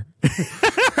doctor.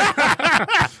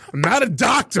 I'm not a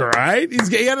doctor, all right?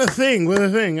 He had a thing with a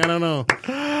thing. I don't know.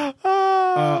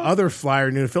 Other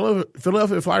Flyer news: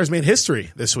 Philadelphia Flyers made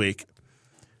history this week.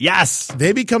 Yes,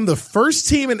 they become the first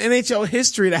team in NHL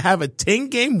history to have a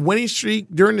 10-game winning streak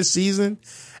during the season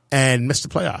and miss the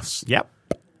playoffs. Yep.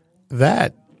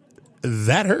 That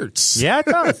hurts. Yeah, it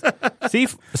does.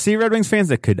 See, Red Wings fans,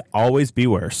 that could always be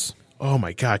worse. Oh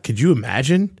my God, could you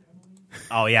imagine?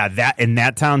 Oh yeah, that in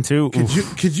that town too.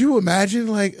 Could you imagine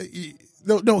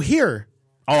here?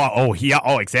 Oh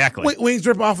exactly. Wings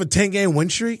rip off a 10-game win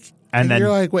streak, and then you're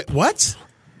like, wait, what?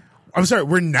 I'm sorry,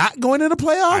 we're not going to the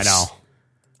playoffs. I know.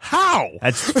 How?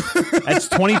 That's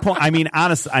 20 points. I mean,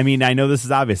 honestly, I know this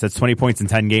is obvious. That's 20 points in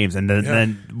 10 games, and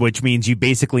then which means you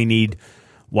basically need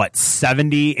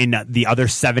 70 in the other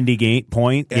 70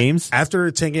 games. After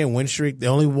a 10-game win streak, they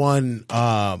only won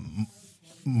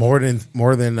more than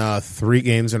 3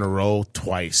 games in a row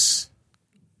twice.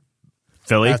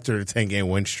 Philly after a 10-game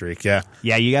win streak. Yeah,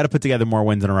 you got to put together more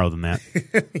wins in a row than that.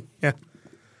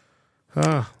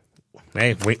 Yeah.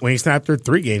 Hey, Wayne snapped their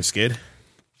 3-game skid.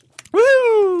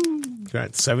 Woo!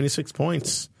 Got 76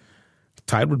 points.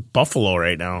 Tied with Buffalo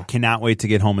right now. Cannot wait to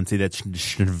get home and see that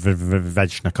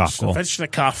Svechnikov goal.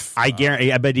 Svechnikov. I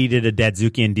guarantee. I bet he did a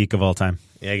Dadzuki and Deke of all time.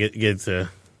 Yeah,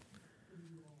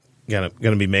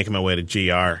 gonna be making my way to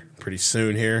GR pretty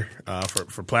soon here for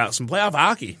some playoff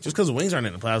hockey. Just because the Wings aren't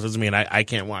in the playoffs doesn't mean I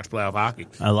can't watch playoff hockey.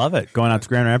 I love it. Going out to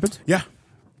Grand Rapids? Yeah.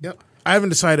 Yep. I haven't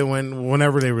decided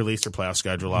whenever they release their playoff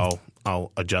schedule,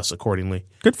 I'll adjust accordingly.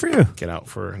 Good for you. Get out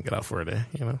for a day,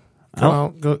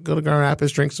 Go to Grand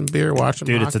Rapids, drink some beer, watch some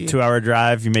hockey. It's a 2-hour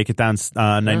drive. You make it down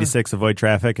 96, avoid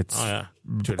traffic. It's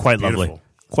quite lovely.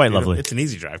 Quite lovely. It's an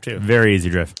easy drive too. Very easy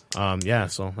drive.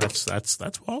 So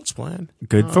that's Walt's plan.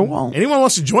 Good for Walt. Anyone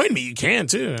wants to join me, you can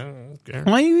too.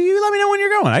 Well, you let me know when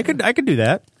you're going. I could do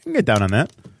that. I can get down on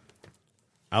that.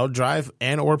 I'll drive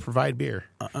or provide beer.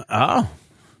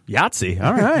 Yahtzee.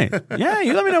 All right. Yeah,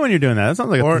 you let me know when you're doing that. That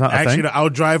sounds like a thing. I'll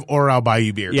drive or I'll buy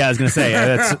you beer. Yeah, I was gonna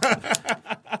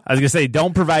say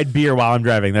don't provide beer while I'm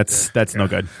driving. That's no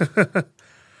good. All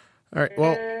right.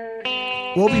 Well,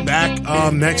 we'll be back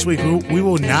next week. We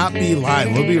will not be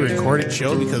live. We'll be a recorded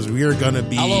show because we are going to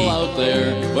be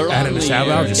at an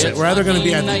establishment. We're either going to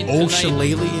be at the Old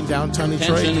Shillelagh in downtown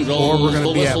Detroit, or we're going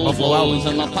to be at Buffalo Outlet.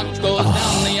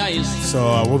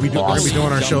 So we're going to be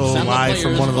doing our show live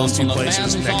from one of those two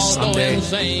places next Sunday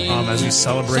as we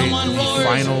celebrate the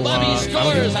final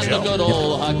game of Joe.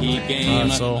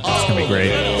 So it's going to be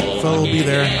great. Phil will be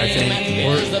there, I think,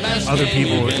 or other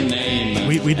people.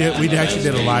 We actually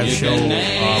did a live show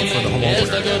for the home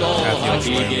opener at the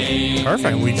Australian. Perfect.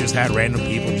 And we just had random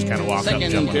people just kind of walk up,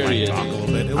 jump on the mic, talk a little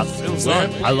bit. It was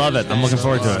fun. I love it. I'm looking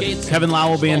forward to it. Kevin Lau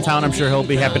will be in town. I'm sure he'll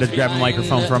be happy to grab a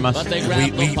microphone from us.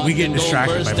 We get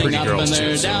distracted by pretty girls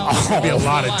too. So there's gonna be a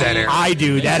lot of dead air. I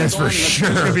do. That is for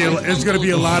sure. It's gonna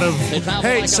be a lot of.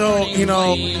 Hey, so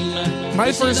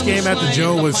my first game at the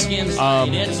Joe was. I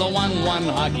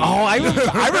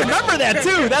remember that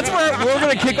too. That's where we're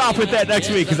going to kick off with that next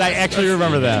week because I actually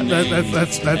remember that.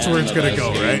 That's where it's going to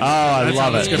go, right? Oh, I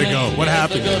love it. It's going to go. What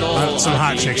happened? Some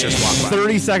hot chicks just walked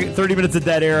by. 30 minutes of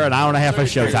dead air, an hour and a half of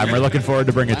showtime. We're looking forward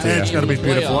to bringing it to you. It's going to be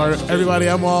beautiful. Everybody,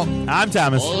 I'm Walt. I'm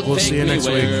Thomas. We'll see you next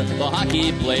week. The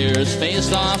hockey players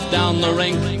face off down the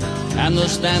rink, and the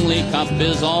Stanley Cup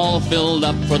is all filled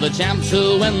up for the champs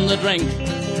who win the drink.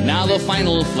 Now the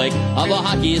final flick of a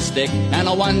hockey stick and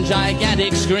a one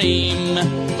gigantic scream.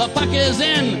 The puck is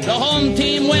in, the home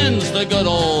team wins the good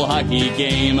old hockey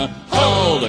game. Oh,